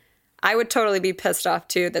good. I would totally be pissed off,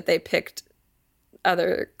 too, that they picked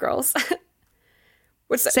other girls.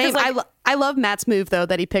 Same. I love Matt's move, though,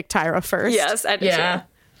 that he picked Tyra first. Yes, I did too.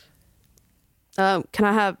 Can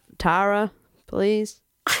I have Tyra, please?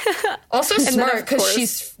 Also smart because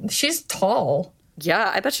she's tall.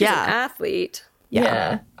 Yeah, I bet she's an athlete.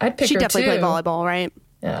 Yeah. I'd pick her too. She definitely played volleyball, right?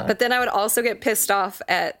 Yeah. But then I would also get pissed off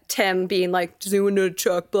at Tim being like, does anyone know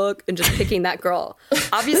chalk block? And just picking that girl.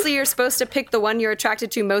 Obviously, you're supposed to pick the one you're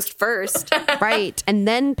attracted to most first. Right. And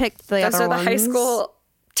then pick the other ones. Those are the high school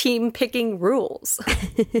team picking rules.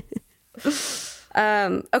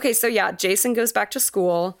 Okay, so yeah, Jason goes back to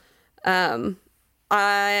school.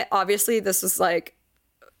 Obviously, this was like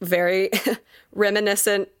very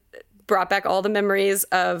reminiscent, brought back all the memories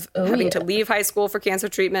of having to leave high school for cancer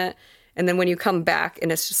treatment. And then when you come back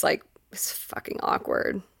and it's just like, it's fucking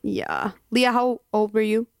awkward. Yeah. Leah, how old were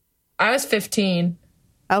you? I was 15.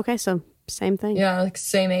 Okay, so same thing. Yeah, like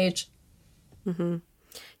same age. Mm-hmm.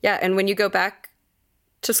 Yeah, and when you go back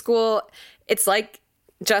to school, it's like,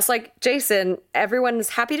 just like Jason, everyone's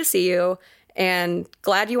happy to see you and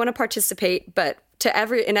glad you want to participate. But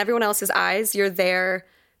in everyone else's eyes, you're there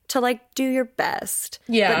to like do your best.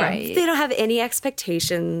 Yeah. But they don't have any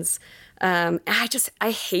expectations.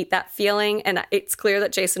 I hate that feeling. And it's clear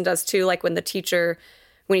that Jason does too. Like when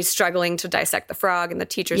he's struggling to dissect the frog and the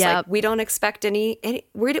teacher's like, we don't expect we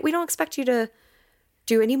don't expect you to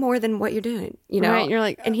do any more than what you're doing, you know? Right, you're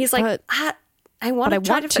like, and he's like, I want to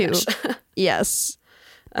try to finish. Yes.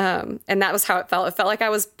 And that was how it felt. It felt like I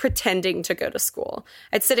was pretending to go to school.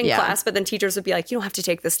 I'd sit in class, but then teachers would be like, you don't have to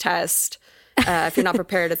take this test. If you're not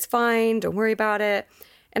prepared, it's fine. Don't worry about it.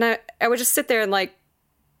 And I would just sit there and like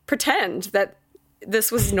pretend that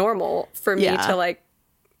this was normal for me to like,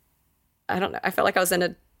 I don't know. I felt like I was in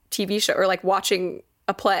a TV show or like watching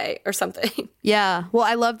a play or something. Yeah. Well,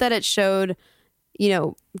 I love that it showed,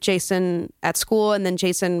 Jason at school and then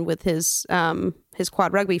Jason with his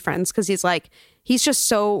quad rugby friends. Cause he's like, he's just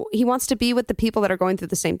he wants to be with the people that are going through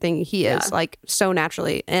the same thing he is, like so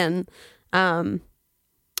naturally. And,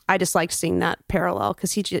 I just liked seeing that parallel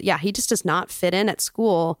because he just does not fit in at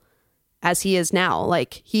school as he is now.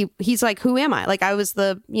 Like he's like, who am I? Like I was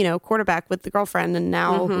the, quarterback with the girlfriend and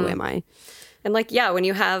now who am I? And like, yeah, when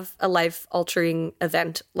you have a life altering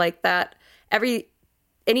event like that,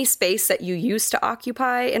 any space that you used to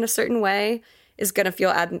occupy in a certain way is going to feel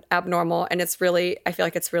abnormal. And I feel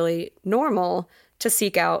like it's really normal to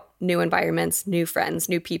seek out new environments, new friends,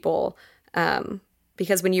 new people.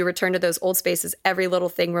 Because when you return to those old spaces, every little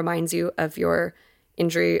thing reminds you of your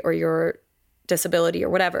injury or your disability or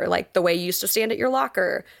whatever. Like the way you used to stand at your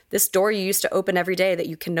locker, this door you used to open every day that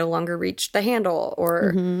you can no longer reach the handle,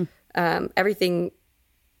 or everything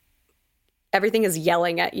is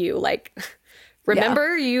yelling at you. Like,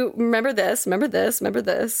 remember this.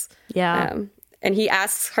 Yeah. And he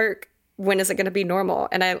asks Herc, when is it going to be normal?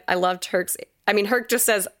 And I loved Herc's. I mean, Herc just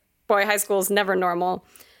says, boy, high school is never normal.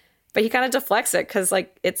 But he kind of deflects it because,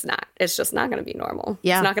 like, it's not. It's just not going to be normal.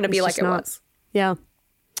 Yeah, it's not going to be like it was. Yeah.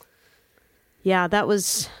 Yeah, that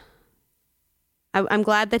was... I'm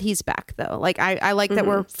glad that he's back, though. Like, I like that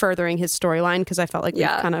we're furthering his storyline because I felt like we've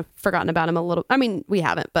kind of forgotten about him a little. I mean, we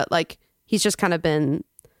haven't, but, like, he's just kind of been...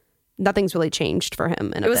 Nothing's really changed for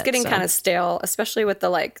him in a bit. It was getting kind of stale, especially with the,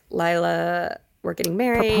 like, Lila, we're getting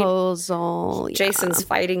married. Proposal. Jason's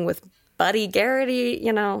fighting with Buddy Garrity,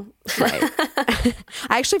 Right. I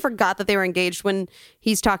actually forgot that they were engaged when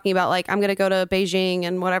he's talking about like, I'm going to go to Beijing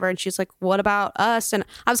and whatever. And she's like, what about us? And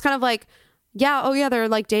I was kind of like, they're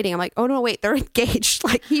like dating. I'm like, oh no, wait, they're engaged.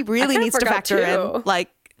 Like he really needs to factor in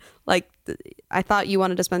like I thought you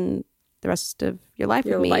wanted to spend the rest of your life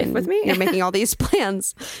with me. You're making all these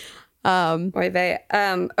plans. Okay.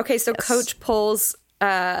 So Coach pulls,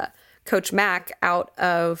 Coach Mac out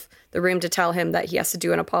of the room to tell him that he has to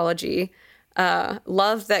do an apology.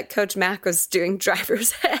 Love that Coach Mac was doing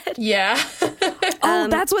driver's ed. Yeah.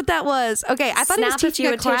 That's what that was. Okay, I thought he was teaching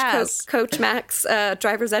a class. Coach Mac's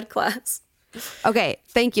driver's ed class. Okay,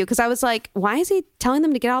 thank you. Because I was like, why is he telling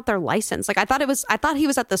them to get out their license? Like, I thought he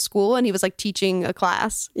was at the school and he was like teaching a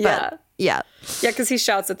class. Yeah. Yeah. Yeah, because he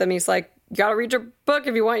shouts at them. He's like, you got to read your book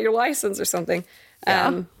if you want your license or something.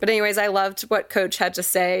 Yeah. But anyways, I loved what Coach had to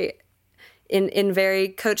say in very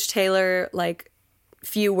Coach Taylor, like,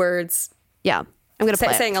 few words. Yeah, I'm going to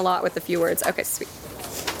play saying a lot with a few words. Okay, sweet.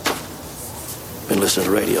 Been listening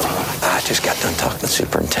to the radio, huh? I just got done talking to the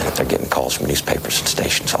superintendent. They're getting calls from newspapers and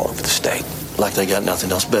stations all over the state. Like they got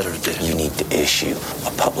nothing else better to do. You need to issue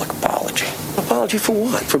a public apology. Apology for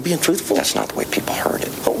what? For being truthful? That's not the way people heard it.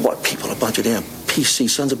 Oh, what people? A bunch of them PC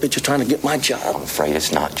sons of bitches trying to get my job. I'm afraid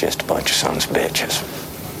it's not just a bunch of sons of bitches.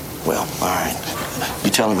 Well, all right.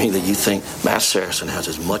 You telling me that you think Matt Saracen has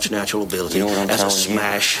as much natural ability as a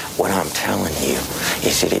smash? What I'm telling you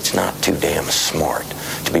is that it's not too damn smart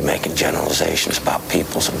to be making generalizations about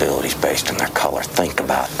people's abilities based on their color. Think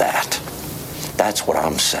about that. That's what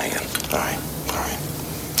I'm saying. All right.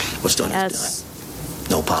 What's done is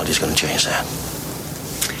done. No apology's going to change that.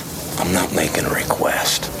 I'm not making a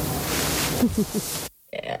request.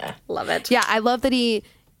 Yeah, love it. Yeah, I love that he,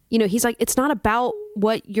 he's like, it's not about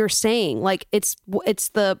what you're saying. Like, it's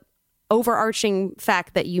the overarching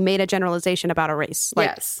fact that you made a generalization about a race. Like,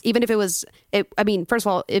 yes. Even if it was, first of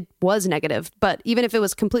all, it was negative, but even if it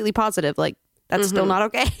was completely positive, like, that's still not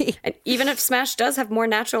okay. And even if Smash does have more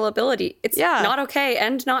natural ability, it's not okay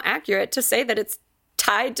and not accurate to say that it's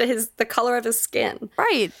tied to the color of his skin.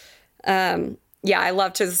 Right. Yeah, I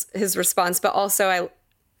loved his response, but also I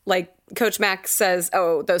like Coach Mac says,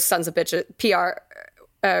 "Oh, those sons of bitches,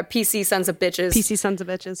 PC sons of bitches, PC sons of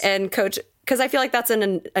bitches," and Coach, because I feel like that's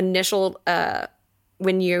an initial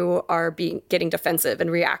when you are getting defensive and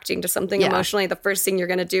reacting to something emotionally. The first thing you're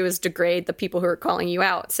going to do is degrade the people who are calling you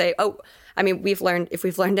out. Say, "Oh, I mean, if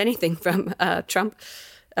we've learned anything from Trump,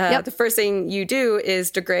 the first thing you do is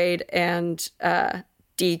degrade and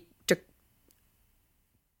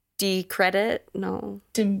discredit.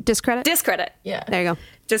 Yeah. There you go.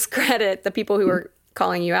 Discredit the people who are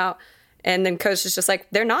calling you out." And then Coach is just like,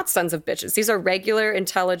 they're not sons of bitches. These are regular,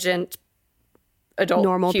 intelligent, adult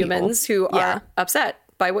normal humans who are upset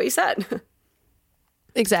by what you said.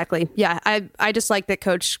 Exactly. Yeah. I just like that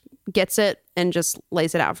Coach gets it and just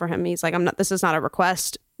lays it out for him. He's like, this is not a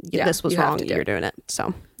request. This was wrong. You're doing it.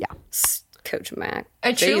 So, yeah. Coach Mac.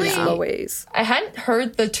 I hadn't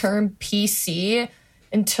heard the term PC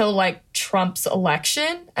until like Trump's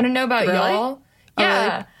election. I don't know about y'all.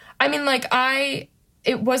 Yeah. Really? I mean, like I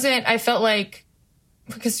felt like,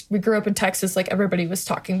 because we grew up in Texas, like everybody was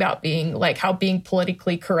talking about being like how being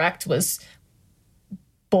politically correct was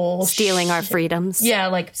bullshit. Stealing our freedoms. Yeah,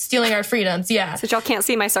 like stealing our freedoms. Yeah. So y'all can't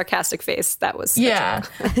see my sarcastic face. That was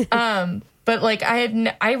but like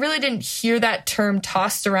I really didn't hear that term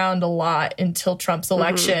tossed around a lot until Trump's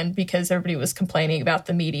election because everybody was complaining about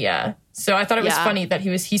the media. So I thought it was funny that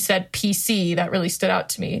he said PC. That really stood out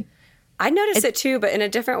to me. I noticed it too, but in a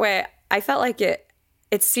different way. I felt like it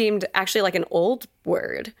seemed actually like an old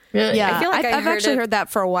word. Really? Yeah. I feel like I've actually heard that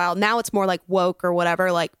for a while. Now it's more like woke or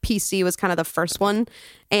whatever. Like PC was kind of the first one.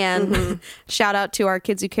 And shout out to our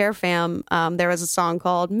Kids Who Care fam. There was a song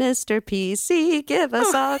called Mr. PC, Give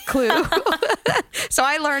Us a Clue. So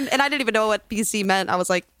I learned, and I didn't even know what PC meant. I was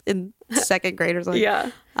like in second grade or something.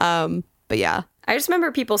 Yeah. But yeah. I just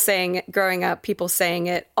remember growing up, people saying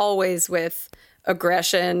it always with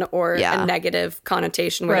aggression or a negative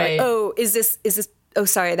connotation. Where like, oh, is this, oh,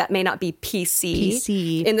 sorry, that may not be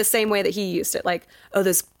PC. In the same way that he used it. Like, oh,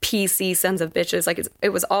 those PC sons of bitches. Like, it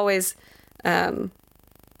was always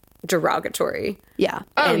derogatory. Yeah.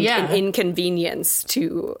 Oh, an inconvenience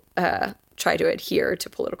to try to adhere to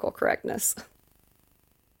political correctness.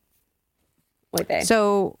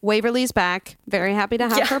 So Waverly's back. Very happy to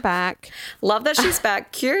have her back. Love that she's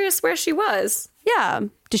back. Curious where she was. Yeah.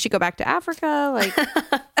 Did she go back to Africa? Like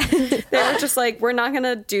they were just like, we're not going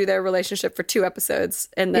to do their relationship for 2 episodes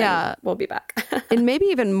and then we'll be back. And maybe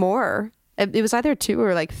even more. It was either 2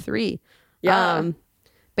 or like 3. Yeah.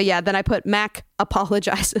 But yeah, then I put Mac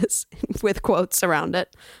apologizes with quotes around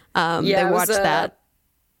it. They watched that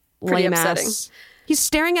lame ass. He's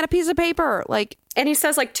staring at a piece of paper. And he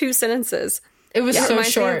says like 2 sentences. It was so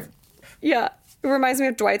short. It reminds me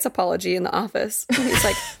of Dwight's apology in The Office. He's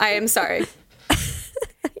like, I am sorry.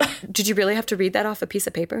 Did you really have to read that off a piece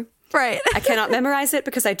of paper? Right. I cannot memorize it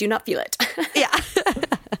because I do not feel it.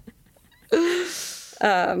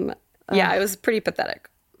 It was pretty pathetic.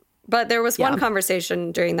 But there was one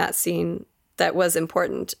conversation during that scene that was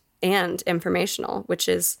important and informational, which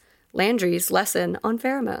is Landry's lesson on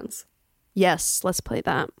pheromones. Yes, let's play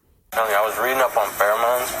that. I was reading up on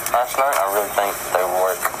pheromones last night. I really think they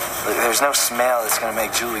work. There's no smell that's going to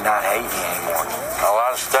make Julie not hate me anymore. A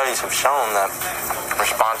lot of studies have shown that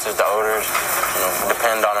responses to odors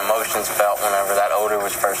depend on emotions felt whenever that odor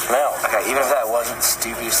was first smelled. Okay, even if that wasn't the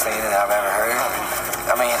stupidest thing that I've ever heard.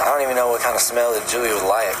 I mean, I don't even know what kind of smell that Julie would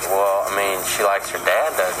like. Well, I mean, she likes her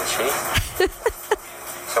dad, doesn't she?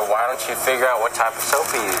 So why don't you figure out what type of soap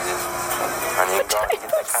he uses? And you go out and get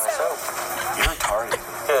that kind of soap. You're retarded.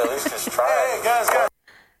 Yeah, at least just try it. Hey, guys.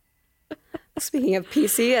 Speaking of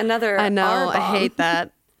PC, another I know, R-bomb. I hate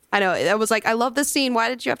that. I know. I was like, I love this scene. Why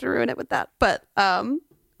did you have to ruin it with that? But, oh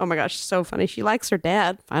my gosh, so funny. She likes her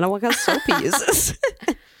dad. Find out what kind of soap he uses.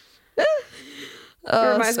 It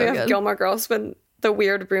reminds me of Gilmore Girls when the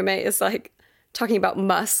weird roommate is like talking about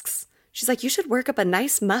musks. she's like, you should work up a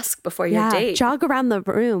nice musk before your date. Jog around the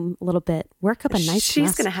room a little bit. Work up a nice musk.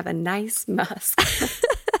 She's going to have a nice musk.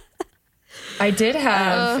 I did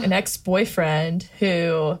have an ex-boyfriend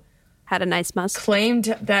who had a nice musk. Claimed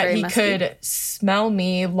that he could smell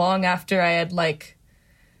me long after I had like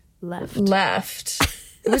left.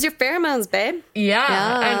 It was your pheromones, babe.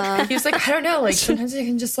 Yeah. And he was like, I don't know, like sometimes I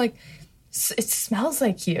can just like, it smells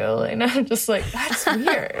like you. And I'm just like, that's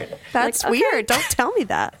weird. That's like, weird. Don't tell me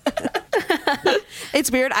that.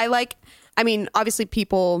 It's weird. I mean, obviously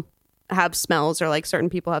people have smells, or like certain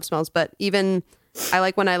people have smells, but even I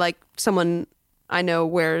like when I like someone I know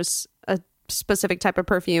wears a specific type of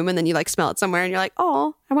perfume and then you like smell it somewhere and you're like,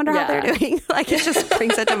 oh, I wonder how they're doing. Like it just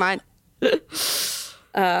brings it to mind.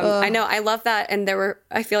 I know. I love that. And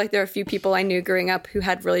I feel like there were a few people I knew growing up who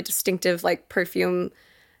had really distinctive like perfume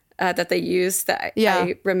that they used that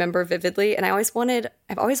I remember vividly. And I've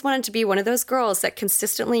always wanted to be one of those girls that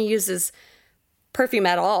consistently uses perfume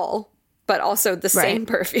at all, but also the same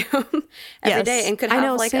perfume every day and could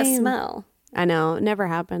have like a smell. I know. It never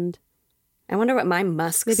happened. I wonder what my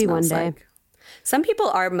musk maybe smells one day. like. Some people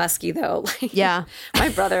are musky though. Like, my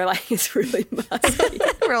brother is really musky.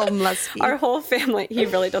 Real musky. Our whole family, he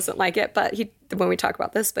really doesn't like it, but when we talk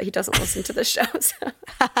about this, but he doesn't listen to the show. So.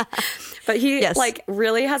 But he like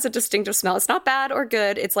really has a distinctive smell. It's not bad or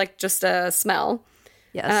good. It's like just a smell.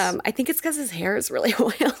 Yes. I think it's because his hair is really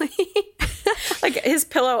oily. Like his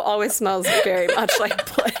pillow always smells very much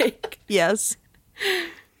like Blake. Yes.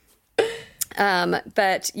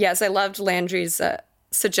 But yes, I loved Landry's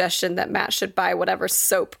suggestion that Matt should buy whatever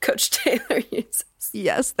soap Coach Taylor uses.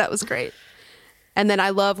 Yes, that was great. And then I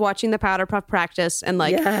love watching the powder puff practice, and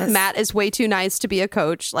like Matt is way too nice to be a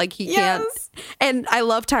coach. Like he can't. And I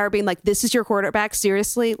love Tyra being like, "This is your quarterback,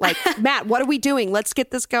 seriously." Like Matt, what are we doing? Let's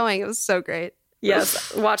get this going. It was so great.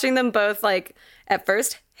 Yes, watching them both like at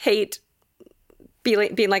first hate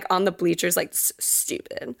being like on the bleachers, like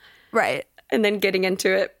stupid, right? And then getting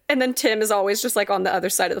into it. And then Tim is always just like on the other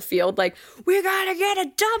side of the field, like, we gotta get a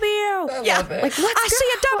W. I love it. Like, I see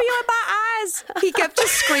a W in my eyes. He kept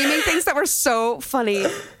just screaming things that were so funny.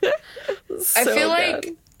 I feel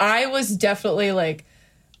like I was definitely like,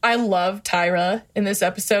 I love Tyra in this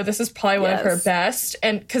episode. This is probably one of her best.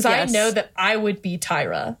 And because I know that I would be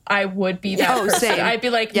Tyra. I would be that person. Same. I'd be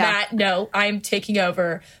like, Matt, no, I'm taking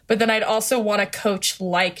over. But then I'd also want to coach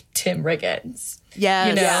like Tim Riggins. Yes.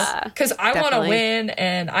 You know, because I want to win,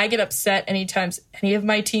 and I get upset anytime any of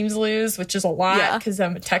my teams lose, which is a lot because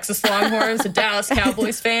I'm a Texas Longhorns, a Dallas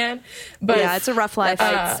Cowboys fan. But yeah, it's a rough life.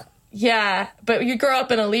 Yeah, but you grow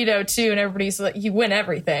up in Aledo too, and everybody's like, you win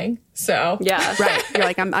everything. So right. You're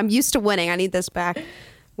like, I'm used to winning. I need this back.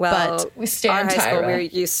 Well, but we stand our high Tyra. school, we're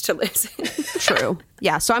used to losing. True.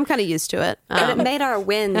 Yeah, so I'm kind of used to it. But it made our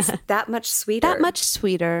wins that much sweeter. That much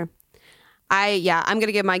sweeter. I'm going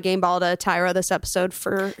to give my game ball to Tyra this episode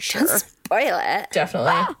for sure. Don't spoil it.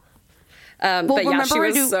 Definitely. But yeah, she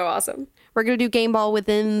was so awesome. We're going to do game ball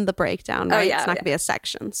within the breakdown, right? It's not going to be a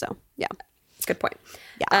section. So, yeah. Good point.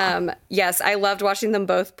 Yeah. Yes, I loved watching them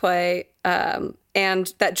both play.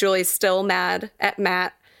 And that Julie's still mad at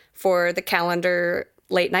Matt for the calendar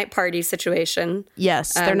late night party situation.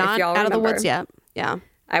 Yes, they're not out of the woods yet. Yeah.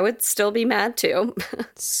 I would still be mad too.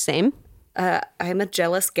 Same. I'm a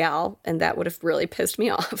jealous gal, and that would have really pissed me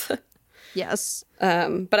off. Yes.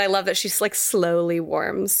 But I love that she's like slowly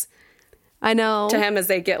warms. I know. To him as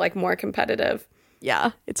they get like more competitive.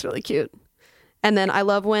 Yeah, it's really cute. And then I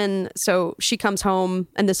love so she comes home,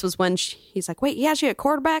 and this was when he's like, wait, she a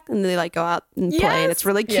quarterback? And they like go out and play, and it's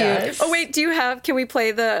really cute. Yes. Oh, wait, can we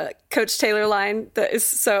play the Coach Taylor line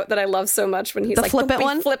that I love so much when he's the like, flippant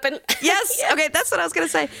one? Flippant. Yes. Okay, that's what I was going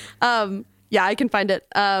to say. Yeah, I can find it.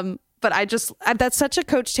 But that's such a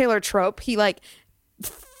Coach Taylor trope. He like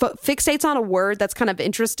fixates on a word that's kind of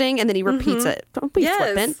interesting, and then he repeats it. Don't be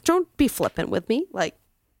flippant. Don't be flippant with me. Like,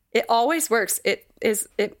 it always works. It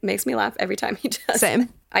makes me laugh every time he does. Same.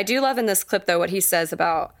 I do love in this clip though what he says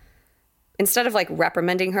about, instead of like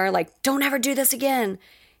reprimanding her, like, don't ever do this again,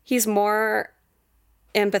 he's more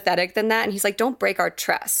empathetic than that, and he's like, don't break our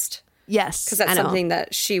trust. Yes, because that's something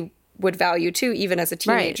that she would value too, even as a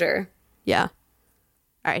teenager. Right. Yeah.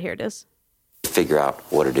 All right, here it is. Figure out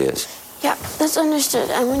what it is. Yeah, that's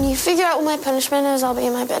understood. And when you figure out what my punishment is, I'll be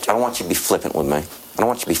in my I bedroom. don't want you to be flippant with me. I don't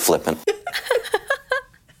want you to be flippant.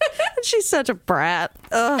 She's such a brat.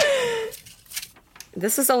 Ugh.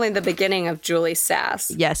 This is only the beginning of Julie's sass.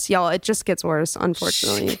 Yes, y'all, it just gets worse,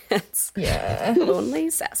 unfortunately. Only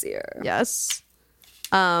sassier. Yes.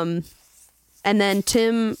 And then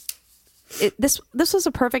Tim, this was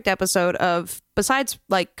a perfect episode of, besides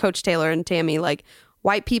like Coach Taylor and Tammy, like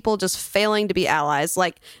white people just failing to be allies.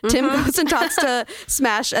 Like Tim goes and talks to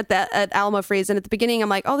Smash at Alamo Freeze, and at the beginning I'm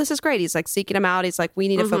like, oh, this is great. He's like seeking him out. He's like, we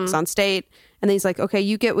need to focus on state. And then he's like, okay,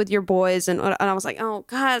 you get with your boys. And I was like, oh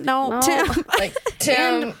God, no. Tim. Like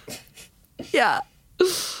Tim. Yeah.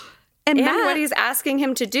 And Matt, what he's asking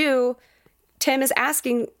him to do, Tim is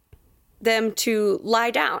asking them to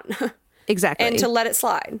lie down. Exactly. And to let it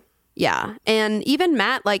slide. Yeah. And even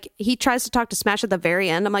Matt, like, he tries to talk to Smash at the very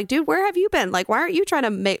end. I'm like, dude, where have you been? Like, why aren't you trying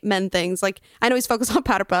to mend things? Like, I know he's focused on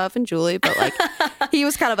Powder Puff and Julie, but like, he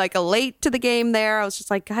was kind of like a late to the game there. I was just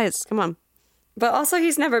like, guys, come on. But also,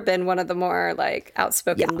 he's never been one of the more like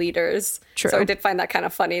outspoken leaders. True. So I did find that kind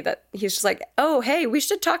of funny that he's just like, oh, hey, we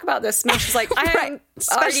should talk about this. Smash is like, I'm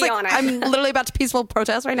already on it. I'm literally about to peaceful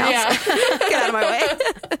protest right now. Yeah. So get out of my way.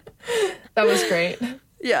 That was great.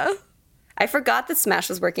 Yeah. I forgot that Smash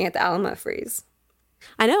was working at the Alamo Freeze.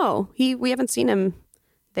 I know. We haven't seen him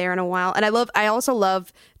there in a while. And I also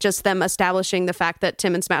love just them establishing the fact that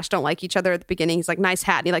Tim and Smash don't like each other at the beginning. He's like, nice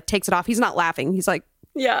hat. And he like takes it off. He's not laughing. He's like,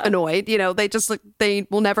 annoyed. You know, they just like, they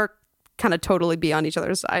will never kind of totally be on each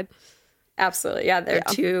other's side. Absolutely. Yeah. They're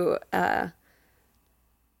too, they're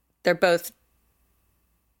both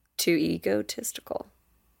too egotistical.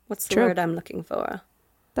 What's the word I'm looking for?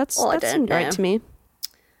 That seemed right to me.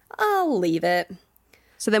 I'll leave it.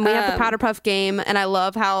 So then we have the Powder Puff game, and I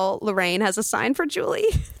love how Lorraine has a sign for Julie.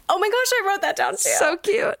 Oh my gosh, I wrote that down too. So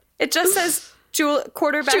cute. It just says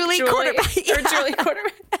quarterback Julie. Quarterback. Yeah. Or Julie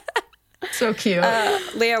quarterback. So cute.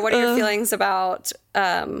 Leah, what are your feelings about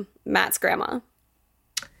Matt's grandma?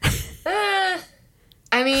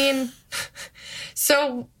 I mean,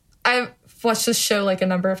 so I've watched this show like a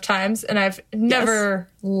number of times, and I've never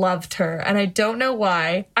loved her, and I don't know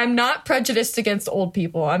why. I'm not prejudiced against old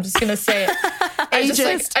people. I'm just gonna say it. I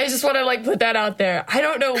just want to like put that out there. I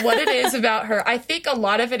don't know what it is about her. I think a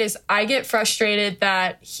lot of it is I get frustrated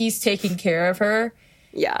that he's taking care of her.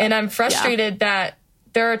 Yeah, and I'm frustrated that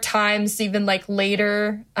there are times even like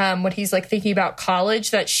later when he's like thinking about college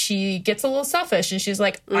that she gets a little selfish, and she's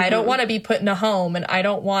like, I don't want to be put in a home, and I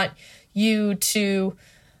don't want you to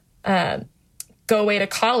go away to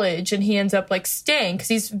college. And he ends up like staying because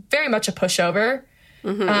he's very much a pushover.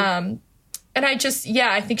 And I just,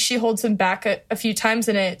 I think she holds him back a few times,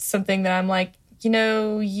 and it's something that I'm like, you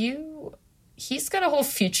know, he's got a whole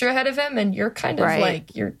future ahead of him, and you're kind of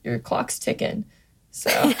like your clock's ticking. So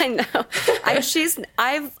I know.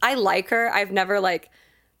 I like her. I've never like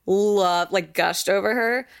loved, like gushed over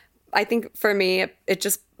her. I think for me, it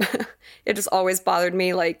just always bothered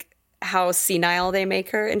me like how senile they make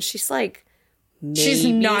her, and she's like, she's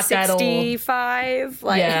not 65. That old.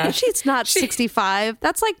 Like, she's not 65.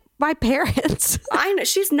 That's like my parents. I know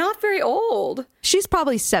she's not very old. She's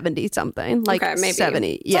probably 70 something, like maybe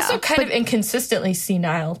 70. It's also kind of inconsistently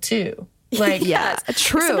senile too. Like,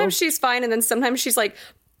 true. Sometimes she's fine, and then sometimes she's like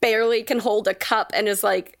barely can hold a cup and is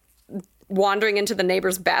like wandering into the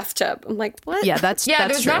neighbor's bathtub. I'm like, what? Yeah, that's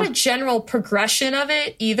there's true. not a general progression of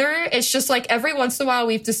it either. It's just like every once in a while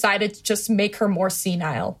we've decided to just make her more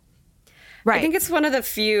senile. Right. I think it's one of the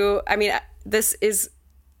few. I mean, this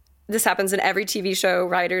happens in every TV show.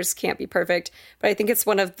 Writers can't be perfect, but I think it's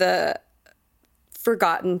one of the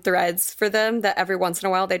forgotten threads for them that every once in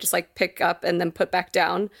a while they just like pick up and then put back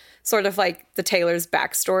down, sort of like the Taylor's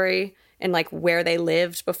backstory and like where they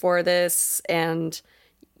lived before this. And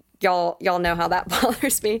y'all know how that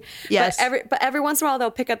bothers me. Yes. But every once in a while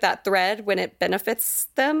they'll pick up that thread when it benefits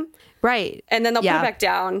them. Right. And then they'll put it back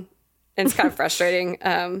down, and it's kind of frustrating.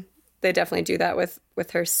 They definitely do that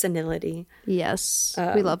with her senility. Yes.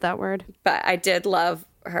 We love that word. But I did love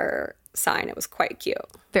her sign. It was quite cute.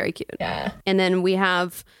 Very cute. Yeah. And then we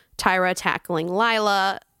have Tyra tackling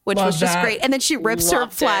Lila, which was just great. And then she rips her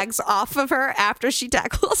flags off of her after she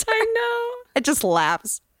tackles her. I know. It just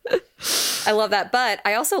laughs. I love that. But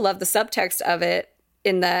I also love the subtext of it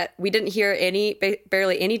in that we didn't hear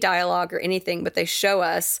barely any dialogue or anything, but they show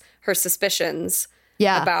us her suspicions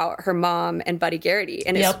about her mom and Buddy Garrity.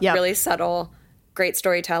 And it's really subtle, great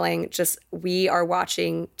storytelling. Just we are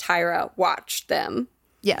watching Tyra watch them.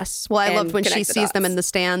 Yes. Well, I loved when she sees them in the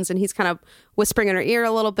stands and he's kind of whispering in her ear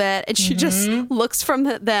a little bit, and she just looks from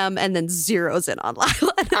them and then zeroes in on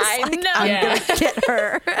Lila. I know. I'm going to get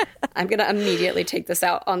her. I'm going to immediately take this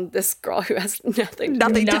out on this girl who has nothing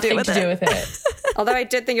to do with it. Although I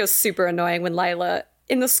did think it was super annoying when Lila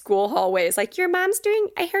in the school hallway is like,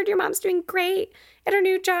 I heard your mom's doing great at her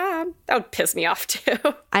new job. That would piss me off too.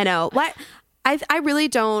 I know. I really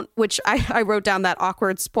don't, which I wrote down that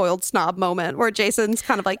awkward spoiled snob moment where Jason's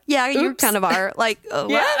kind of like, yeah, you kind of are. Like,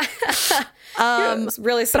 what? Was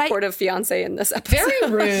really supportive fiance in this episode.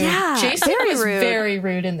 Very rude. Yeah, Jason was very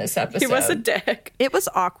rude in this episode. He was a dick. It was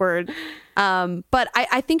awkward. But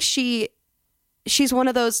I think she's one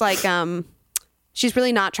of those like, she's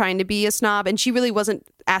really not trying to be a snob, and she really wasn't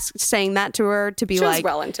saying that to her to be she was like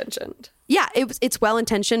well-intentioned. Yeah, it's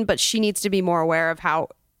well-intentioned, but she needs to be more aware of how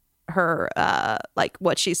her like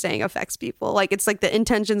what she's saying affects people. Like it's like the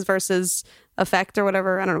intentions versus effect or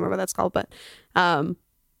whatever. I don't remember what that's called, but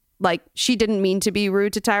like she didn't mean to be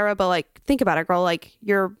rude to Tyra, but like think about it, girl. Like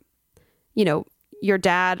your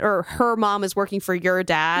dad or her mom is working for your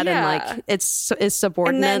dad, and like is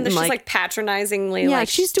subordinate. And then she's like, like patronizingly, yeah, like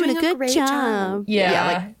she's doing a good job. Yeah,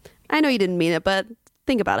 like I know you didn't mean it, but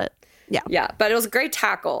think about it. Yeah, but it was a great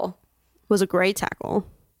tackle. Was a great tackle.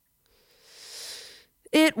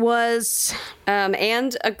 It was.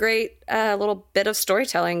 And a great little bit of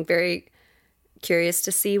storytelling. Very curious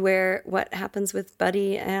to see what happens with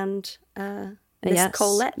Buddy and Miss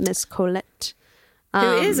Colette. Miss Colette.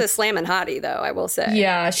 Who is a slamming hottie, though, I will say.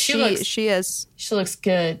 Yeah, she is. She looks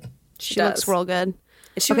good. She looks real good.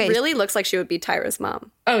 She really looks like she would be Tyra's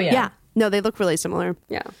mom. Oh, yeah. Yeah. No, they look really similar.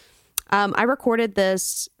 Yeah. I recorded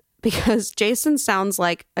this because Jason sounds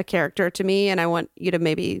like a character to me, and I want you to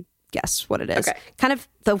maybe guess what it is. Okay. Kind of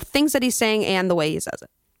the things that he's saying and the way he says it.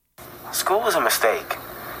 School was a mistake.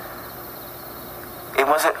 It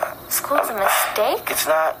wasn't. School's a mistake? It's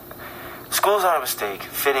not. School's not a mistake.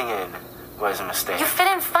 Fitting in was a mistake. You fit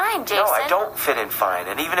in fine, Jason. No, I don't fit in fine.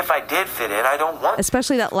 And even if I did fit in, I don't want.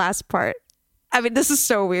 Especially that last part. I mean, this is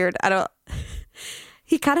so weird.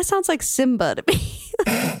 He kind of sounds like Simba to me.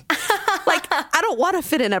 Like, I don't want to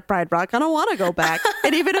fit in at Pride Rock. I don't want to go back.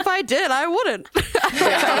 And even if I did, I wouldn't.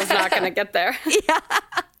 Yeah, I was not going to get there. Yeah.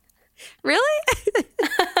 Really?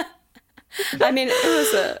 I mean,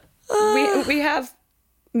 it was we have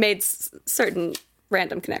made certain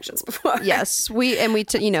random connections before. Yes,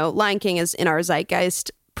 Lion King is in our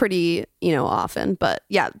zeitgeist pretty, often. But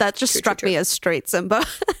yeah, that just struck me as straight Simba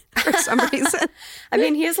for some reason. I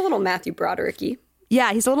mean, he is a little Matthew Broderick-y.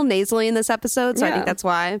 Yeah, he's a little nasally in this episode, so I think that's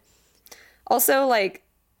why. Also, like,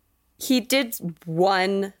 he did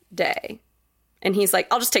one day, and he's like,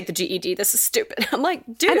 I'll just take the GED. This is stupid. I'm like,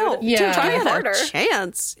 dude, try harder.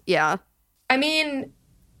 Chance. Yeah. I mean,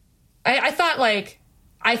 I thought, like,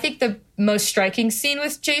 I think the most striking scene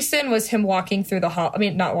with Jason was him walking through the hall. I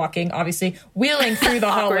mean, not walking, obviously, wheeling through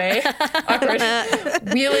the hallway. Awkward.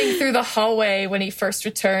 Wheeling through the hallway when he first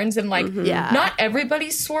returns. And, like, not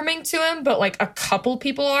everybody's swarming to him, but, like, a couple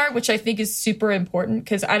people are, which I think is super important.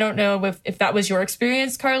 Because I don't know if that was your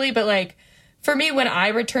experience, Carly, but, like, for me, when I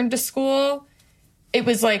returned to school, it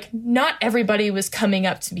was, like, not everybody was coming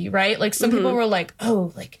up to me, right? Like, some people were like,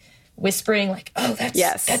 oh, like, whispering like, oh,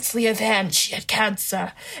 that's Leah Van. She had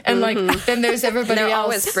cancer. And like, then there's everybody They're else.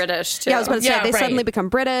 always British too. Yeah, I was about to say, they suddenly become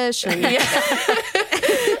British. And and then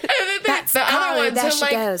the other ones are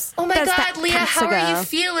like, oh my God, Leah, how are you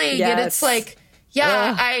feeling? Yes. And it's like,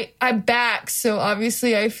 I'm back. So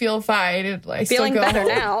obviously I feel fine. And I feeling still go better home.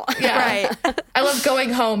 now. Yeah. Right. I love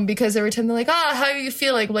going home because every time they're like, oh, how are you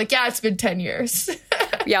feeling? I'm like, yeah, it's been 10 years.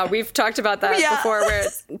 Yeah, we've talked about that before, where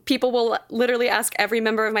people will literally ask every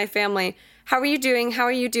member of my family, how are you doing? How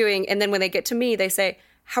are you doing? And then when they get to me, they say,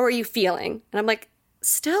 how are you feeling? And I'm like,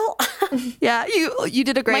 still? Yeah, you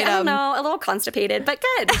did a great... I don't know, a little constipated, but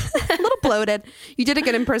good. A little bloated. You did a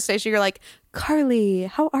good impersonation. You're like, Carly,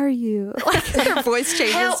 how are you? Like, your voice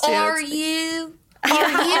changes how too. Are you?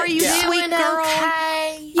 How are you, sweet girl?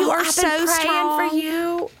 Okay? You are so strong. For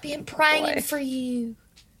you. Been praying for you.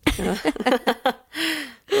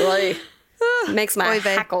 Really makes my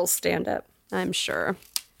hackles stand up. I'm sure.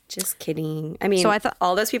 Just kidding. I mean, so I thought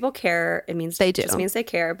all those people care. It means they do. Just means they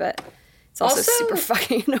care, but it's also super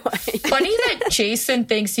fucking annoying. Funny that Jason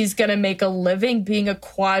thinks he's gonna make a living being a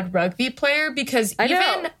quad rugby player, because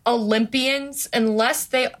even Olympians, unless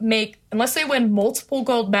they win multiple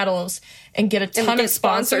gold medals and get a ton of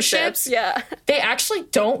sponsorships, they actually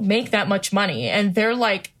don't make that much money, and they're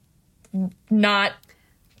like not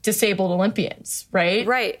disabled Olympians, right?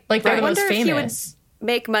 Right. Like they're the most famous. If he would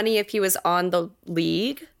make money if he was on the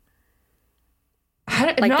league.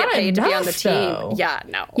 Like not get paid enough, to be on the though. team. Yeah,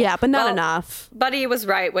 no. Yeah, but not enough. Buddy was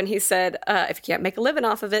right when he said, if you can't make a living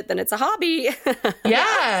off of it, then it's a hobby.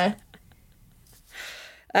 Yeah.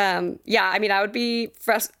 Yeah, I mean, I would be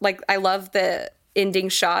like, I love the ending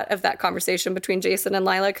shot of that conversation between Jason and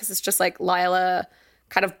Lila, because it's just like Lila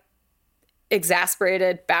kind of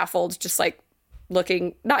exasperated, baffled, just like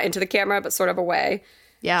looking not into the camera, but sort of away.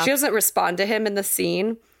 Yeah. She doesn't respond to him in the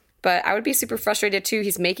scene, But I would be super frustrated too.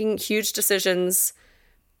 He's making huge decisions.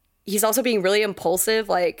 He's also being really impulsive,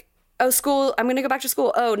 like, oh, school, I'm going to go back to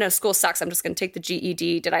school. Oh, no, school sucks. I'm just going to take the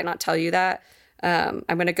GED. Did I not tell you that? I'm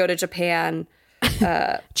going to go to Japan.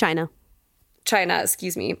 China,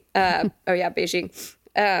 excuse me. Oh, yeah, Beijing.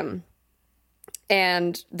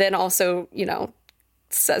 And then also,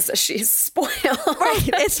 says that she's spoiled. Right.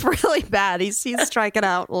 It's really bad. He's striking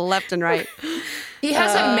out left and right. He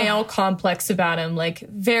has a male complex about him. Like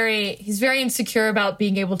he's very insecure about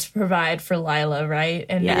being able to provide for Lila, right?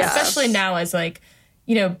 And especially now as like,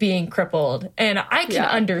 being crippled. And I can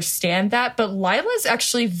understand that, but Lila's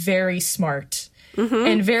actually very smart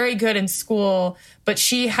and very good in school, but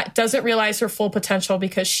she doesn't realize her full potential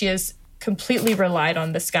because she has completely relied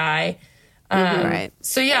on this guy. Right.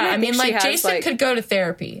 So yeah, I mean, like Jason could go to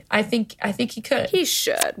therapy. I think he could. He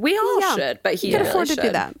should. We all should, but he can really afford should. to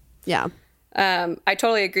do that. Yeah. I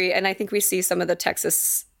totally agree, and I think we see some of the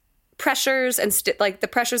Texas pressures and the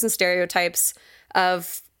pressures and stereotypes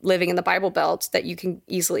of living in the Bible Belt that you can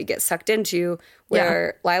easily get sucked into,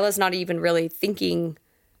 where Lila's not even really thinking,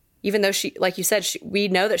 even though she, like you said, we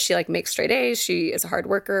know that she like makes straight A's. She is a hard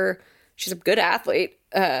worker. She's a good athlete,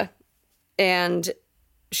 and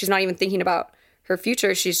she's not even thinking about her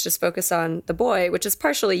future. She's just focused on the boy, which is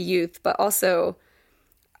partially youth, but also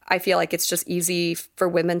I feel like it's just easy for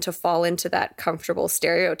women to fall into that comfortable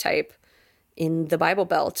stereotype in the Bible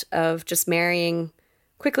Belt of just marrying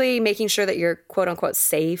quickly, making sure that you're quote unquote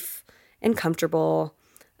safe and comfortable.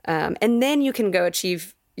 And then you can go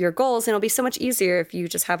achieve your goals, and it'll be so much easier if you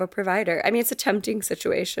just have a provider. I mean, it's a tempting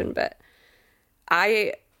situation, but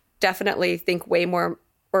I definitely think way more,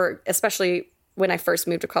 or especially when I first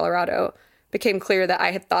moved to Colorado, became clear that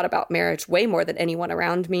I had thought about marriage way more than anyone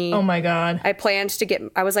around me. Oh my God.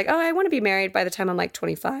 I was like, oh, I want to be married by the time I'm like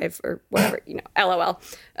 25 or whatever, LOL.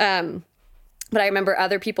 But I remember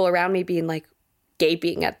other people around me being like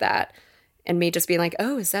gaping at that and me just being like,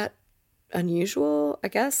 oh, is that unusual? I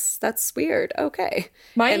guess that's weird. Okay.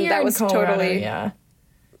 And that was Colorado, totally. Yeah.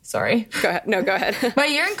 Sorry. Go ahead. No, go ahead. My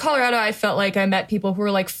year in Colorado, I felt like I met people who were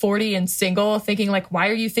like 40 and single, thinking like, why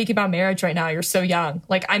are you thinking about marriage right now? You're so young.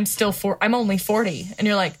 Like, I'm only 40. And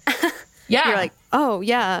you're like, yeah. You're like, oh,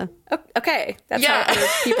 yeah. Okay. That's how other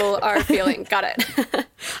people are feeling. Got it.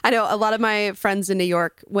 I know a lot of my friends in New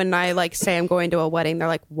York, when I like say I'm going to a wedding, they're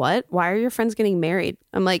like, what? Why are your friends getting married?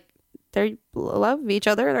 I'm like, they love each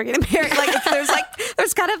other. They're getting married. Like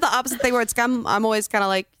there's kind of the opposite thing where I'm always kind of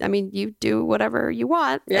like, I mean, you do whatever you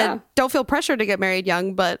want. Yeah. And don't feel pressure to get married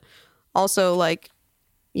young, but also like,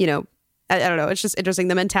 I don't know. It's just interesting.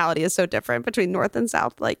 The mentality is so different between North and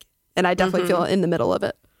South. Like, and I definitely feel in the middle of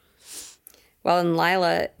it. Well, and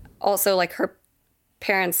Lila also, like, her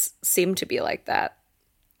parents seem to be like that.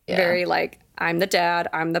 Yeah. Very like, I'm the dad,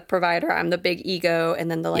 I'm the provider, I'm the big ego,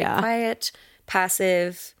 and then the like quiet,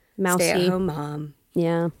 passive, mousy, stay-at-home mom.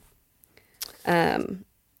 Yeah.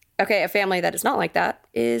 Okay, a family that is not like that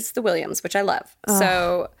is the Williams, which I love.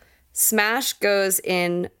 So Smash goes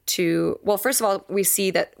into, well, first of all, we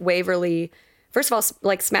see that Waverly, first of all,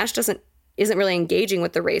 like Smash isn't really engaging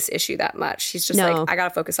with the race issue that much. He's just like, I got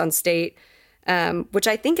to focus on state, which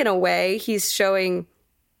I think in a way he's showing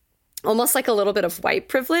almost like a little bit of white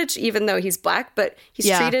privilege, even though he's black, but he's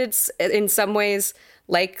treated in some ways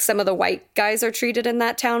like some of the white guys are treated in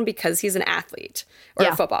that town because he's an athlete or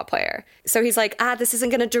a football player. So he's like, this isn't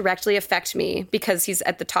going to directly affect me because he's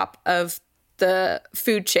at the top of the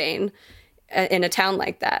food chain in a town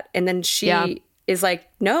like that. And then she is like,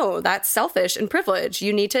 no, that's selfish and privilege.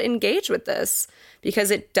 You need to engage with this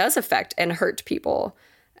because it does affect and hurt people.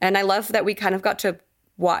 And I love that we kind of got to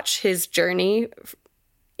watch his journey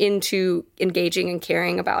into engaging and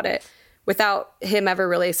caring about it without him ever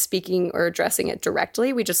really speaking or addressing it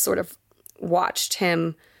directly. We just sort of watched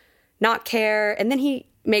him not care. And then he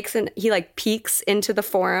like peeks into the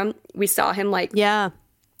forum. We saw him like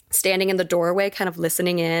standing in the doorway, kind of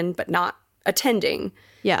listening in, but not attending.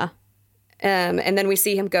 Yeah. And then we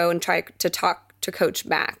see him go and try to talk to Coach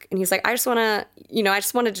Mack. And he's like, I just wanted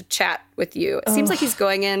to chat with you. It seems like he's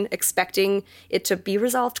going in expecting it to be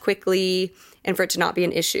resolved quickly and for it to not be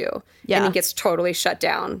an issue. Yeah. And he gets totally shut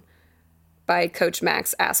down by Coach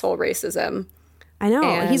Mack's asshole racism. I know.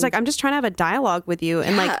 And he's like, I'm just trying to have a dialogue with you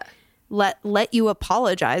and like let you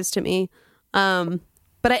apologize to me. But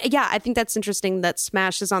I think that's interesting that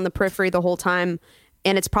Smash is on the periphery the whole time.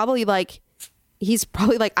 And it's probably like, he's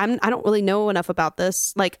probably like, I don't really know enough about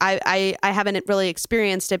this. Like, I haven't really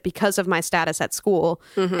experienced it because of my status at school.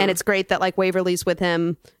 Mm-hmm. And it's great that like Waverly's with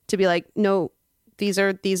him to be like, no, these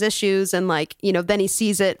are these issues. And like, then he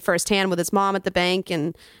sees it firsthand with his mom at the bank.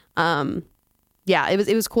 And yeah,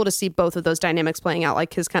 it was cool to see both of those dynamics playing out,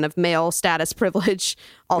 like his kind of male status privilege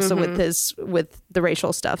also with the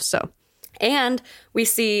racial stuff. So, and we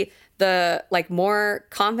see the like more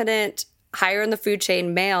confident, higher in the food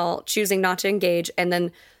chain male choosing not to engage, and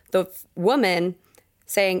then the woman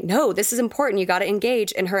saying, no, this is important, you got to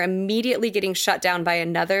engage, and her immediately getting shut down by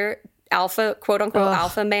another alpha, quote unquote,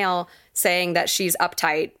 alpha male saying that she's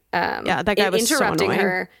uptight. That guy was interrupting so annoying.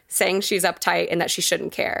 her, saying she's uptight and that she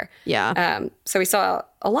shouldn't care. Yeah. So we saw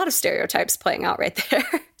a lot of stereotypes playing out right there.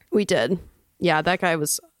 We did. Yeah, that guy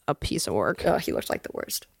was a piece of work. Oh, he looked like the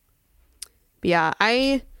worst. But yeah,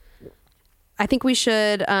 I think we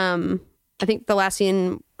should. I think the last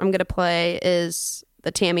scene I'm gonna play is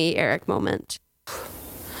the Tammy Eric moment.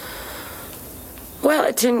 Well,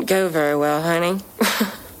 it didn't go very well, honey.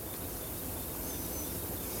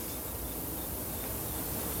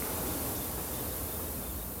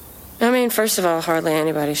 I mean, first of all, hardly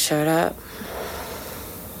anybody showed up.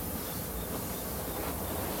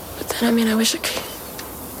 But then, I mean, I wish you could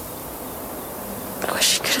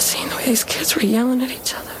have seen the way these kids were yelling at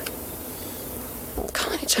each other.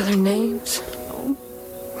 Calling each other names.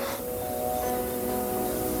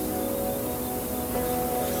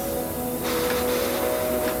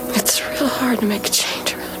 It's real hard to make a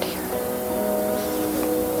change around here.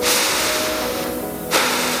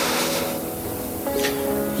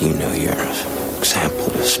 You know you're an example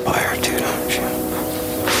to aspire to, don't you?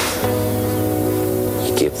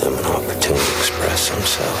 You give them an opportunity to express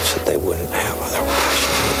themselves that they wouldn't have otherwise, you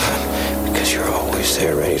know that, because you're always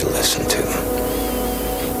there ready to listen to them.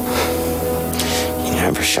 You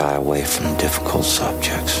never shy away from difficult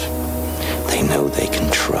subjects. They know they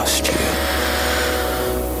can trust you.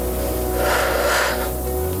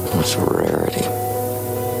 It's a rarity.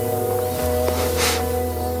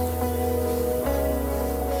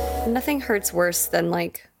 Nothing hurts worse than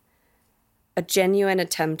like a genuine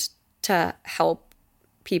attempt to help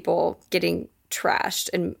people getting trashed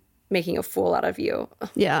and making a fool out of you.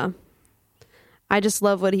 Yeah. I just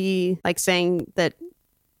love what he like saying that,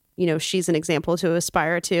 you know, she's an example to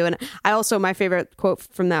aspire to. And I also, my favorite quote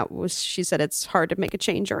from that was, she said, it's hard to make a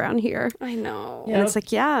change around here. I know. And it's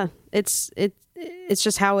like, yeah, it's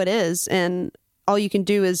just how it is. And all you can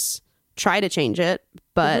do is try to change it.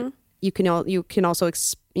 But you can also,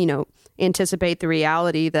 anticipate the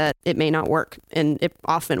reality that it may not work, and it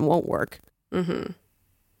often won't work. Mm-hmm.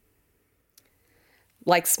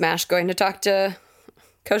 Like Smash going to talk to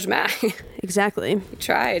Coach Mac. Exactly. He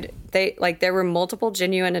tried. There were multiple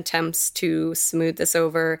genuine attempts to smooth this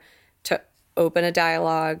over, to open a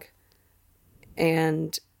dialogue.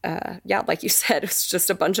 And like you said, it's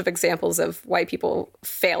just a bunch of examples of white people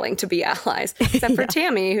failing to be allies, except for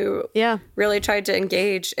Tammy, who really tried to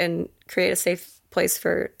engage and create a safe place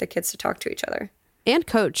for the kids to talk to each other. And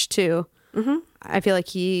Coach too. Mm-hmm. I feel like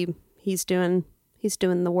he's doing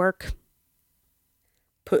the work.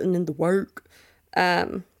 Putting in the work.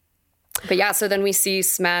 But yeah, so then we see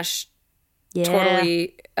Smash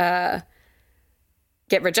totally get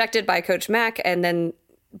rejected by Coach Mac, and then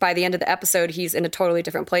by the end of the episode, he's in a totally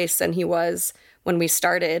different place than he was when we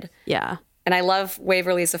started. Yeah. And I love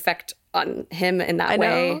Waverly's effect on him in that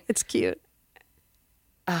way. Know. It's cute.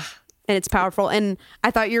 And it's powerful. And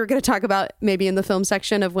I thought you were going to talk about maybe in the film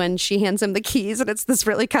section of when she hands him the keys and it's this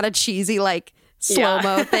really kind of cheesy, like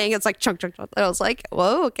slow-mo thing. It's like chunk, chunk, chunk. And I was like,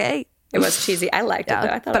 whoa, okay. It was cheesy. I liked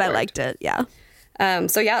it though. I liked it. Yeah.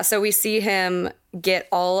 So we see him get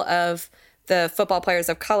all of the football players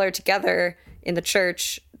of color together in the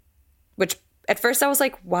church, which at first I was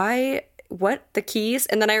like, why? What? The keys?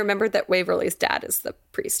 And then I remembered that Waverly's dad is the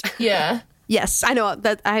priest. Yeah. Yes, I know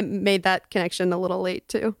that. I made that connection a little late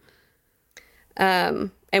too.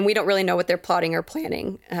 And we don't really know what they're plotting or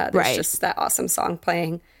planning. There's just that awesome song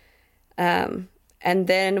playing. And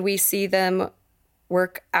then we see them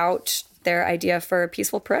work out their idea for a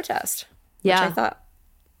peaceful protest, which I thought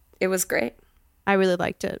it was great. I really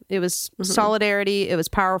liked it. It was solidarity. It was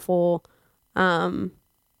powerful. And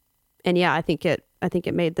yeah, I think it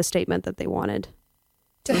made the statement that they wanted.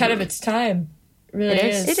 It's ahead of its time. It really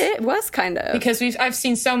is. It was kind of. Because I've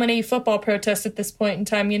seen so many football protests at this point in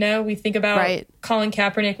time, you know? We think about Colin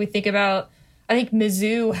Kaepernick. We think about, I think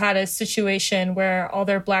Mizzou had a situation where all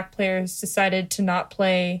their black players decided to not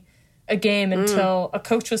play a game until a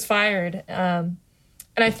coach was fired. And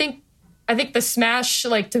I think the Smash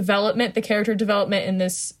development, the character development in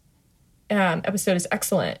this episode is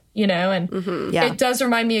excellent, you know, and it does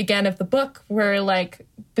remind me again of the book where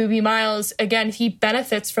Boobie Miles, again, he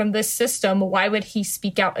benefits from this system. Why would he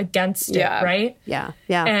speak out against it, right? Yeah,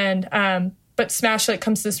 yeah. And but Smash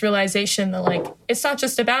comes to this realization that it's not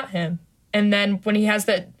just about him. And then when he has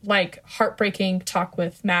that like heartbreaking talk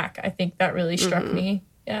with Mac, I think that really struck me.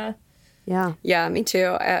 Yeah. Yeah. Yeah, me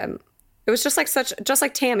too. It was just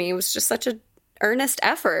like Tammy, it was just such an earnest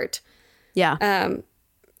effort. Yeah.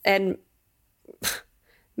 And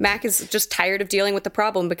Mac is just tired of dealing with the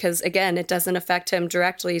problem because, again, it doesn't affect him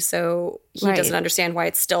directly, so he doesn't understand why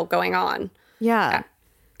it's still going on. Yeah.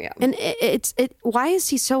 Yeah. And why is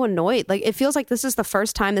he so annoyed? Like, it feels like this is the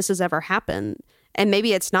first time this has ever happened. And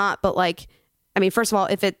maybe it's not, but like, I mean, first of all,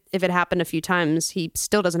 if it happened a few times, he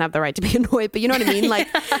still doesn't have the right to be annoyed. But you know what I mean? Like,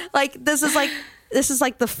 like this is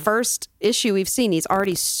like the first issue we've seen. He's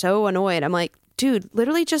already so annoyed. I'm like, dude,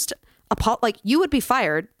 literally just like you would be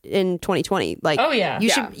fired in 2020. Like, oh yeah,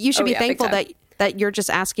 you should be thankful that you're just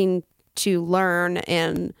asking to learn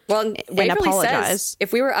and apologize. Says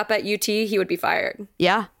if we were up at UT, he would be fired.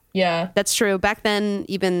 Yeah, yeah, that's true. Back then,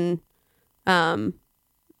 even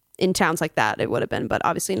in towns like that, it would have been, but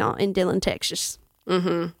obviously not in Dillon, Texas.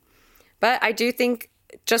 Mm-hmm. But I do think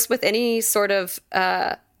just with any sort of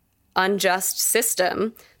unjust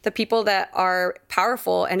system, the people that are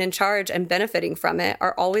powerful and in charge and benefiting from it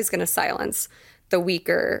are always going to silence the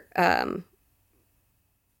weaker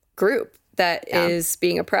group that is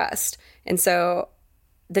being oppressed. And so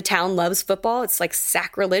the town loves football. It's like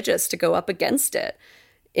sacrilegious to go up against it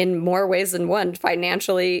in more ways than one,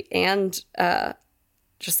 financially and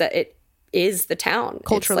just that it is the town.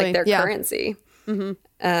 Culturally, it's like their currency. Mm-hmm.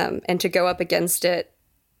 And to go up against it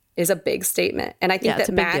is a big statement. And I think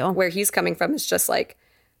that Mac, where he's coming from, is just like,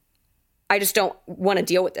 I just don't want to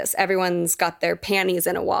deal with this. Everyone's got their panties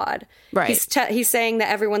in a wad. Right. He's saying that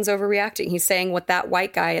everyone's overreacting. He's saying what that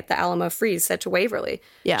white guy at the Alamo Freeze said to Waverly.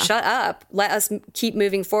 Yeah. Shut up. Let us keep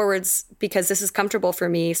moving forwards because this is comfortable for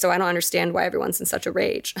me. So I don't understand why everyone's in such a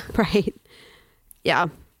rage. Right. Yeah.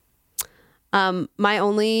 My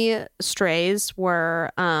only strays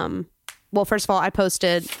were, well, first of all, I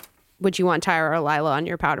posted, would you want Tyra or Lila on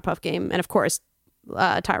your Powder Puff game? And of course,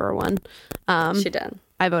 Tyra won. She did.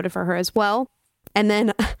 I voted for her as well. And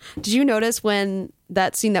then did you notice when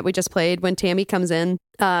that scene that we just played, when Tammy comes in,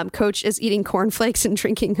 Coach is eating cornflakes and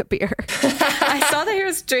drinking a beer. I saw that he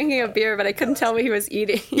was drinking a beer, but I couldn't tell what he was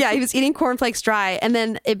eating. Yeah, he was eating cornflakes dry. And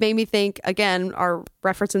then it made me think, again, our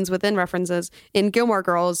references within references, in Gilmore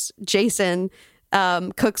Girls, Jason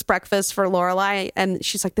cooks breakfast for Lorelai, and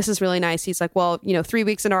she's like, this is really nice. He's like, well, 3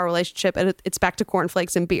 weeks into our relationship and it's back to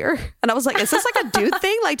cornflakes and beer. And I was like, is this like a dude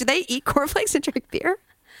thing? Like, do they eat cornflakes and drink beer?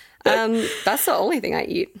 That's the only thing I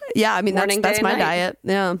eat. Yeah, I mean, morning, that's my night. diet.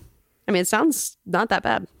 Yeah. I mean, it sounds not that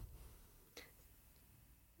bad.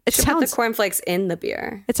 It sounds put the cornflakes in the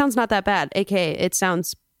beer. It sounds not that bad. AKA, it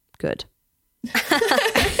sounds good.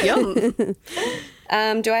 Yum.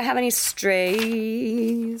 Do I have any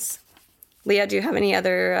strays? Leah, do you have any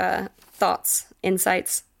other thoughts,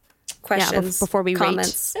 insights, questions, before we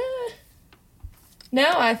comments?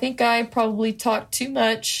 No, I think I probably talked too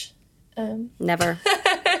much. Never.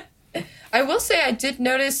 I will say I did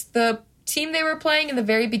notice the team they were playing in the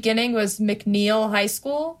very beginning was McNeil High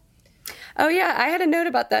School. Oh, yeah. I had a note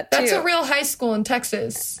about that, too. That's a real high school in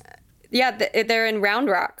Texas. Yeah, they're in Round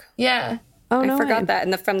Rock. Yeah. Oh, no I forgot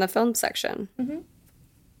that from the film section. Mm-hmm.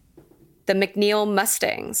 The McNeil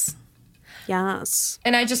Mustangs. Yes.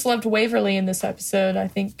 And I just loved Waverly in this episode, I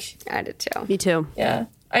think. I did, too. Me, too. Yeah.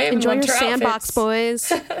 I even enjoy loved your her sandbox, outfits.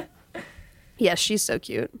 boys. Yes, she's so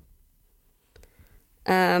cute.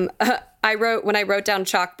 When I wrote down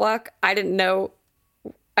chalk block, I didn't know,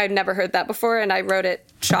 I'd never heard that before, and I wrote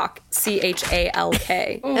it chalk,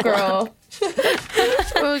 CHALK. Ooh, girl.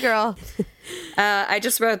 Ooh, girl. I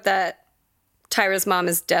just wrote that Tyra's mom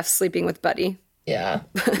is deaf, sleeping with Buddy. Yeah.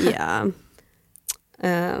 Yeah.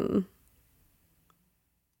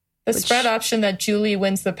 The spread option that Julie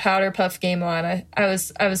wins the Powder Puff game on, I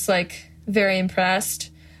was like very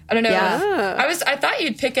impressed. I don't know. Yeah. I thought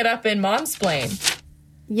you'd pick it up in Momsplain.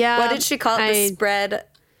 Yeah. What did she call it? The spread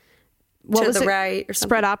to the right or something?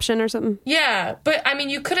 Spread option or something? Yeah. But I mean,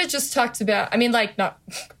 you could have just talked about,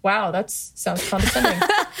 wow, that sounds condescending.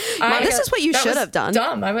 This is what you should have done.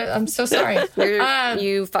 Dumb. I'm so sorry.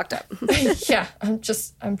 You fucked up. Yeah. I'm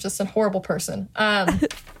just a horrible person.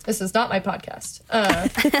 This is not my podcast.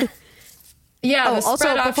 Yeah. Oh, the also,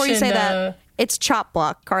 spread before you option, say that, it's chop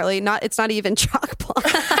block, Carly. It's not even chalk block.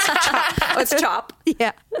 It's chop.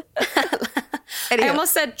 Yeah. I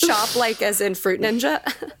almost said chop like as in Fruit Ninja.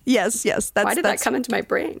 Yes. Why did that come into my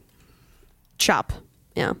brain? Chop.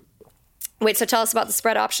 Yeah. Wait, so tell us about the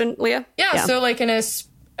spread option, Leah. Yeah. So like in a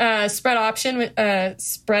spread option,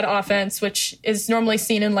 spread offense, which is normally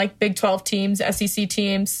seen in like Big 12 teams, SEC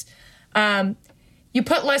teams, you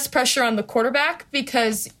put less pressure on the quarterback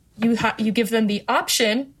because you give them the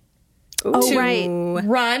option to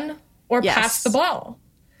run or pass the ball.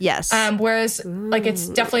 Yes. Whereas, like, it's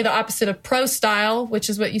definitely the opposite of pro style, which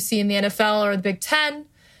is what you see in the NFL or the Big Ten,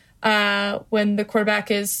 when the quarterback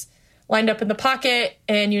is lined up in the pocket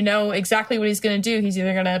and you know exactly what he's going to do. He's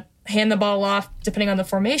either going to hand the ball off, depending on the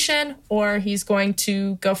formation, or he's going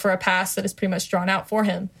to go for a pass that is pretty much drawn out for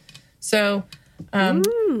him. So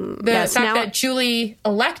the fact that Julie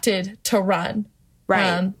elected to run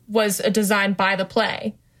was a design by the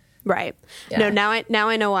play. Right. Yeah. No, now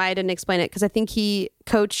I know why I didn't explain it, because I think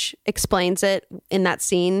Coach explains it in that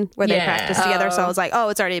scene where they practice together. So I was like, oh,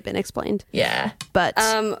 it's already been explained. Yeah. But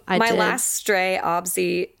my last stray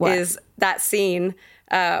obsy is that scene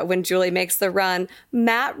when Julie makes the run,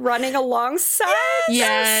 Matt running alongside.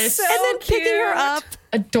 Yes. So and then picking her up.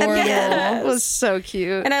 Adorable. It was so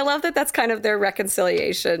cute. And I love that that's kind of their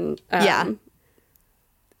reconciliation.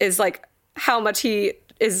 Is like how much he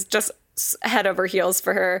is just head over heels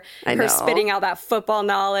for her. Her spitting out that football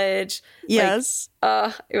knowledge. Yes.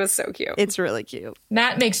 It was so cute. It's really cute.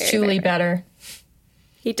 Matt makes Julie better.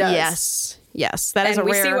 He does. Yes. That is and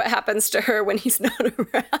a rare... we see what happens to her when he's not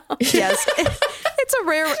around. Yes. It's a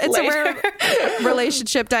rare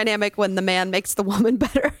relationship dynamic when the man makes the woman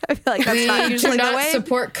better. I feel like that's not usually the way. We do not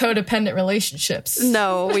support codependent relationships.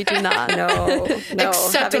 No, we do not. No.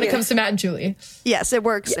 Except when it comes to Matt and Julie. Yes, it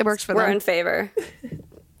works. Yes, it works for them. We're in favor.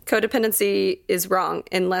 Codependency is wrong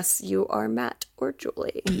unless you are Matt or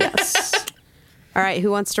Julie. Yes. All right,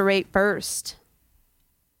 who wants to rate first?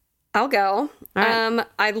 I'll go. Right.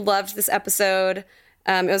 I loved this episode.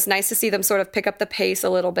 It was nice to see them sort of pick up the pace a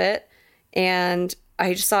little bit. And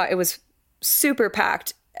I just thought it was super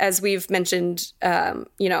packed, as we've mentioned,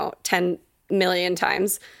 10 million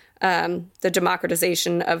times, the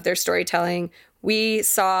democratization of their storytelling. We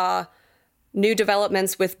saw new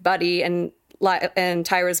developments with Buddy and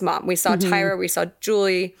Tyra's mom. We saw Tyra, we saw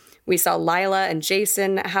Julie, we saw Lila and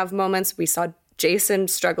Jason have moments. We saw Jason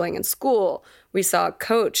struggling in school. We saw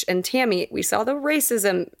Coach and Tammy. We saw the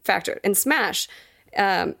racism factor in Smash,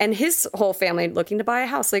 and his whole family looking to buy a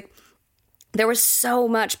house. Like, there was so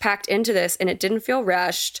much packed into this, and it didn't feel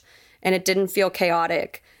rushed, and it didn't feel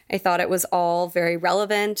chaotic. I thought it was all very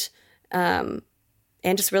relevant, and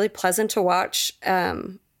just really pleasant to watch.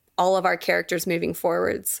 All of our characters moving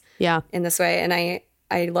forwards in this way. And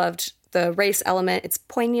I loved the race element. It's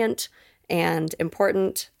poignant and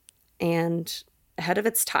important and ahead of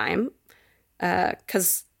its time,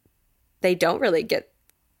 because they don't really get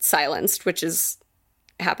silenced, which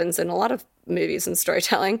happens in a lot of movies and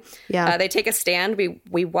storytelling. Yeah. They take a stand.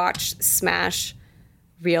 We watch Smash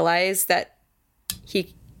realize that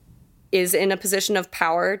he is in a position of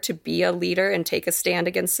power to be a leader and take a stand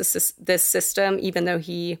against this system, even though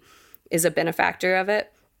he is a benefactor of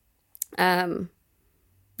it. I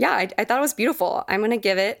thought it was beautiful. I'm going to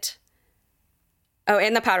give it... Oh,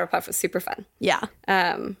 and the Powder Puff was super fun. Yeah.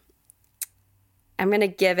 I'm going to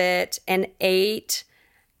give it an 8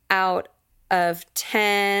 out of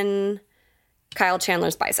 10 Kyle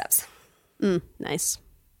Chandler's biceps. Nice.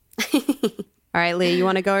 All right, Leah, you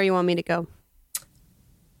want to go or you want me to go?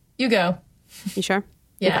 You go. You sure?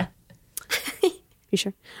 Yeah. Okay. You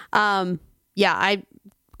sure? Carly,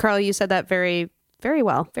 you said that very, very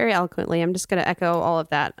well, very eloquently. I'm just going to echo all of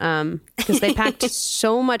that, because they packed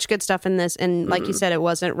so much good stuff in this. And like you said, it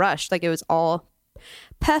wasn't rushed. Like, it was all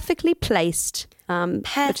perfectly placed,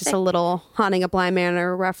 which is a little Haunting of Bly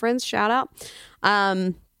Manor reference. Shout out.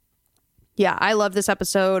 I love this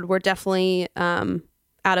episode. We're definitely out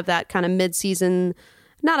of that kind of mid-season,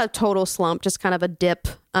 not a total slump, just kind of a dip.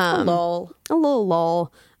 A lull. A little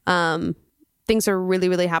lull. Things are really,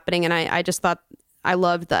 really happening. And I just thought I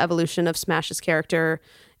loved the evolution of Smash's character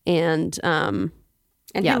and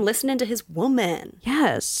him listening to his woman.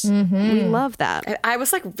 Yes. We love that. I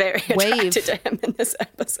was like very attracted to him in this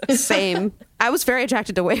episode. Same. I was very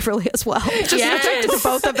attracted to Waverly as well. Just attracted to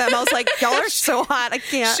both of them. I was like, y'all are so hot. I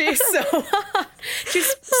can't. She's so hot.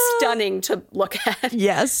 She's stunning to look at.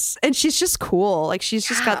 Yes. And she's just cool. Like, she's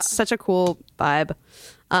just got such a cool vibe.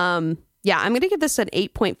 I'm going to give this an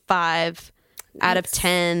 8.5 out of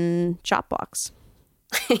 10 chop blocks.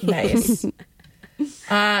 Nice.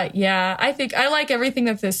 I think I like everything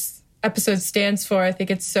that this episode stands for. I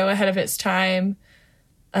think it's so ahead of its time.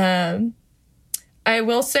 I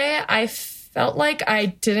will say I felt like I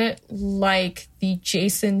didn't like the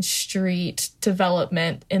Jason Street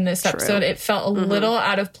development in this episode. It felt a little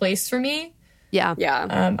out of place for me. Yeah.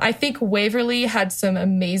 I think Waverly had some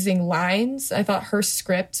amazing lines. I thought her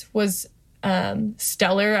script was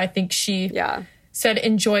stellar. I think she said,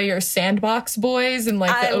 "Enjoy your sandbox, boys," and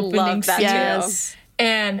like the opening scene. Yes.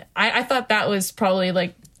 And I thought that was probably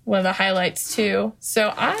like one of the highlights too. So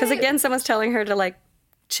because again, someone's telling her to like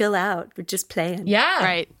chill out, we're just playing. Yeah,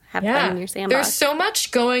 right. Have fun in your sandbox. There's so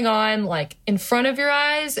much going on like in front of your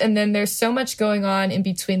eyes, and then there's so much going on in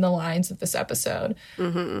between the lines of this episode.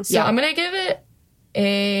 Mm-hmm. So I'm gonna give it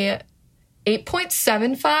a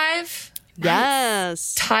 8.75.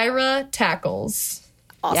 Yes. Tyra tackles.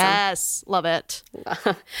 Awesome. Yes, love it.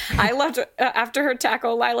 I loved after her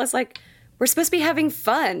tackle, Lila's like, we're supposed to be having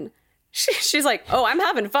fun. She's like, oh, I'm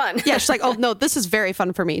having fun. Yeah, she's like, oh, no, this is very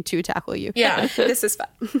fun for me to tackle you. Yeah. This is fun.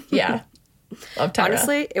 Yeah. Love Tyra.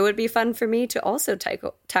 Honestly, it would be fun for me to also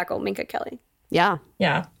tackle Minka Kelly. Yeah.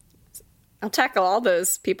 Yeah. I'll tackle all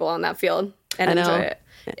those people on that field and enjoy it.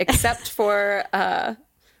 Except for, what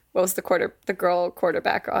was the girl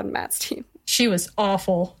quarterback on Matt's team? She was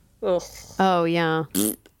awful. Ugh. Oh, yeah.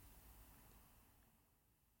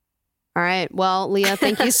 All right. Well, Leah,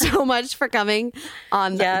 thank you so much for coming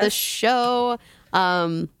on the show.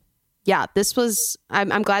 Yeah, this was,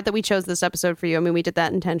 I'm glad that we chose this episode for you. I mean, we did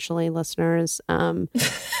that intentionally, listeners.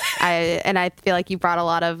 I feel like you brought a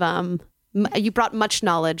lot of, you brought much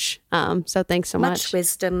knowledge. So thanks so much. Much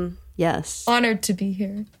wisdom. Yes. Honored to be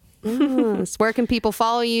here. Yes. Where can people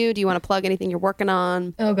follow you? Do you want to plug anything you're working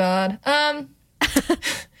on? Oh, God.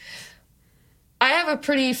 I have a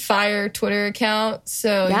pretty fire Twitter account,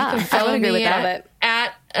 so you can follow me at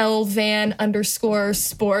 @lvan_sports.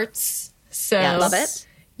 So love it.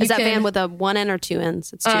 Is that van with a 1 N or 2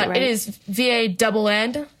 N's? It's 2, right? It is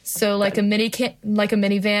VA_N, so like a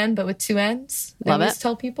minivan, but with 2 N's. Love I always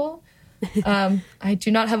tell people. I do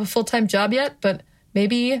not have a full-time job yet, but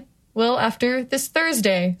maybe will after this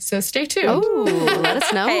Thursday. So stay tuned. Oh, let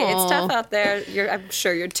us know. Hey, it's tough out there. I'm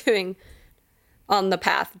sure you're on the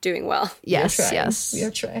path, doing well. Yes, we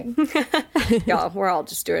are trying. Y'all, we're all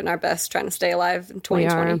just doing our best, trying to stay alive in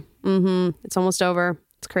 2020. Mm-hmm. It's almost over.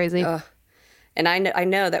 It's crazy. And I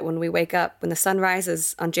know that when we wake up, when the sun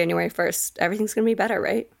rises on January 1st, everything's going to be better,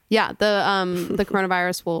 right? Yeah, the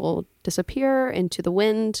coronavirus will disappear into the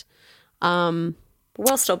wind.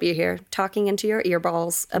 We'll still be here talking into your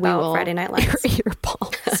earballs about Friday Night Lights. Your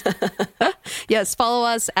earballs. Yes, follow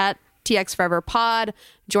us at TX Forever Pod.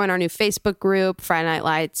 Join our new Facebook group, Friday Night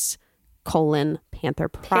Lights, Panther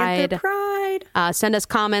Pride. Panther Pride. Send us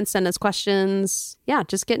comments, send us questions. Yeah,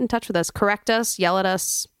 just get in touch with us. Correct us, yell at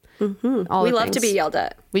us. Mm-hmm. We love to be yelled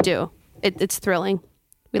at. We do. It's thrilling.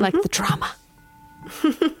 We like the drama.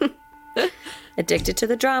 Addicted to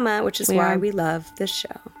the drama, which is why we love this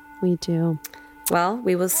show. We do. Well,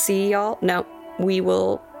 we will see y'all. No, we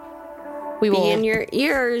will be in your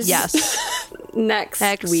ears. Yes.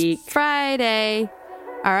 next week. Friday.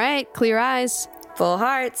 All right. Clear eyes. Full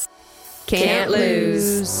hearts. Can't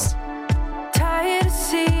lose.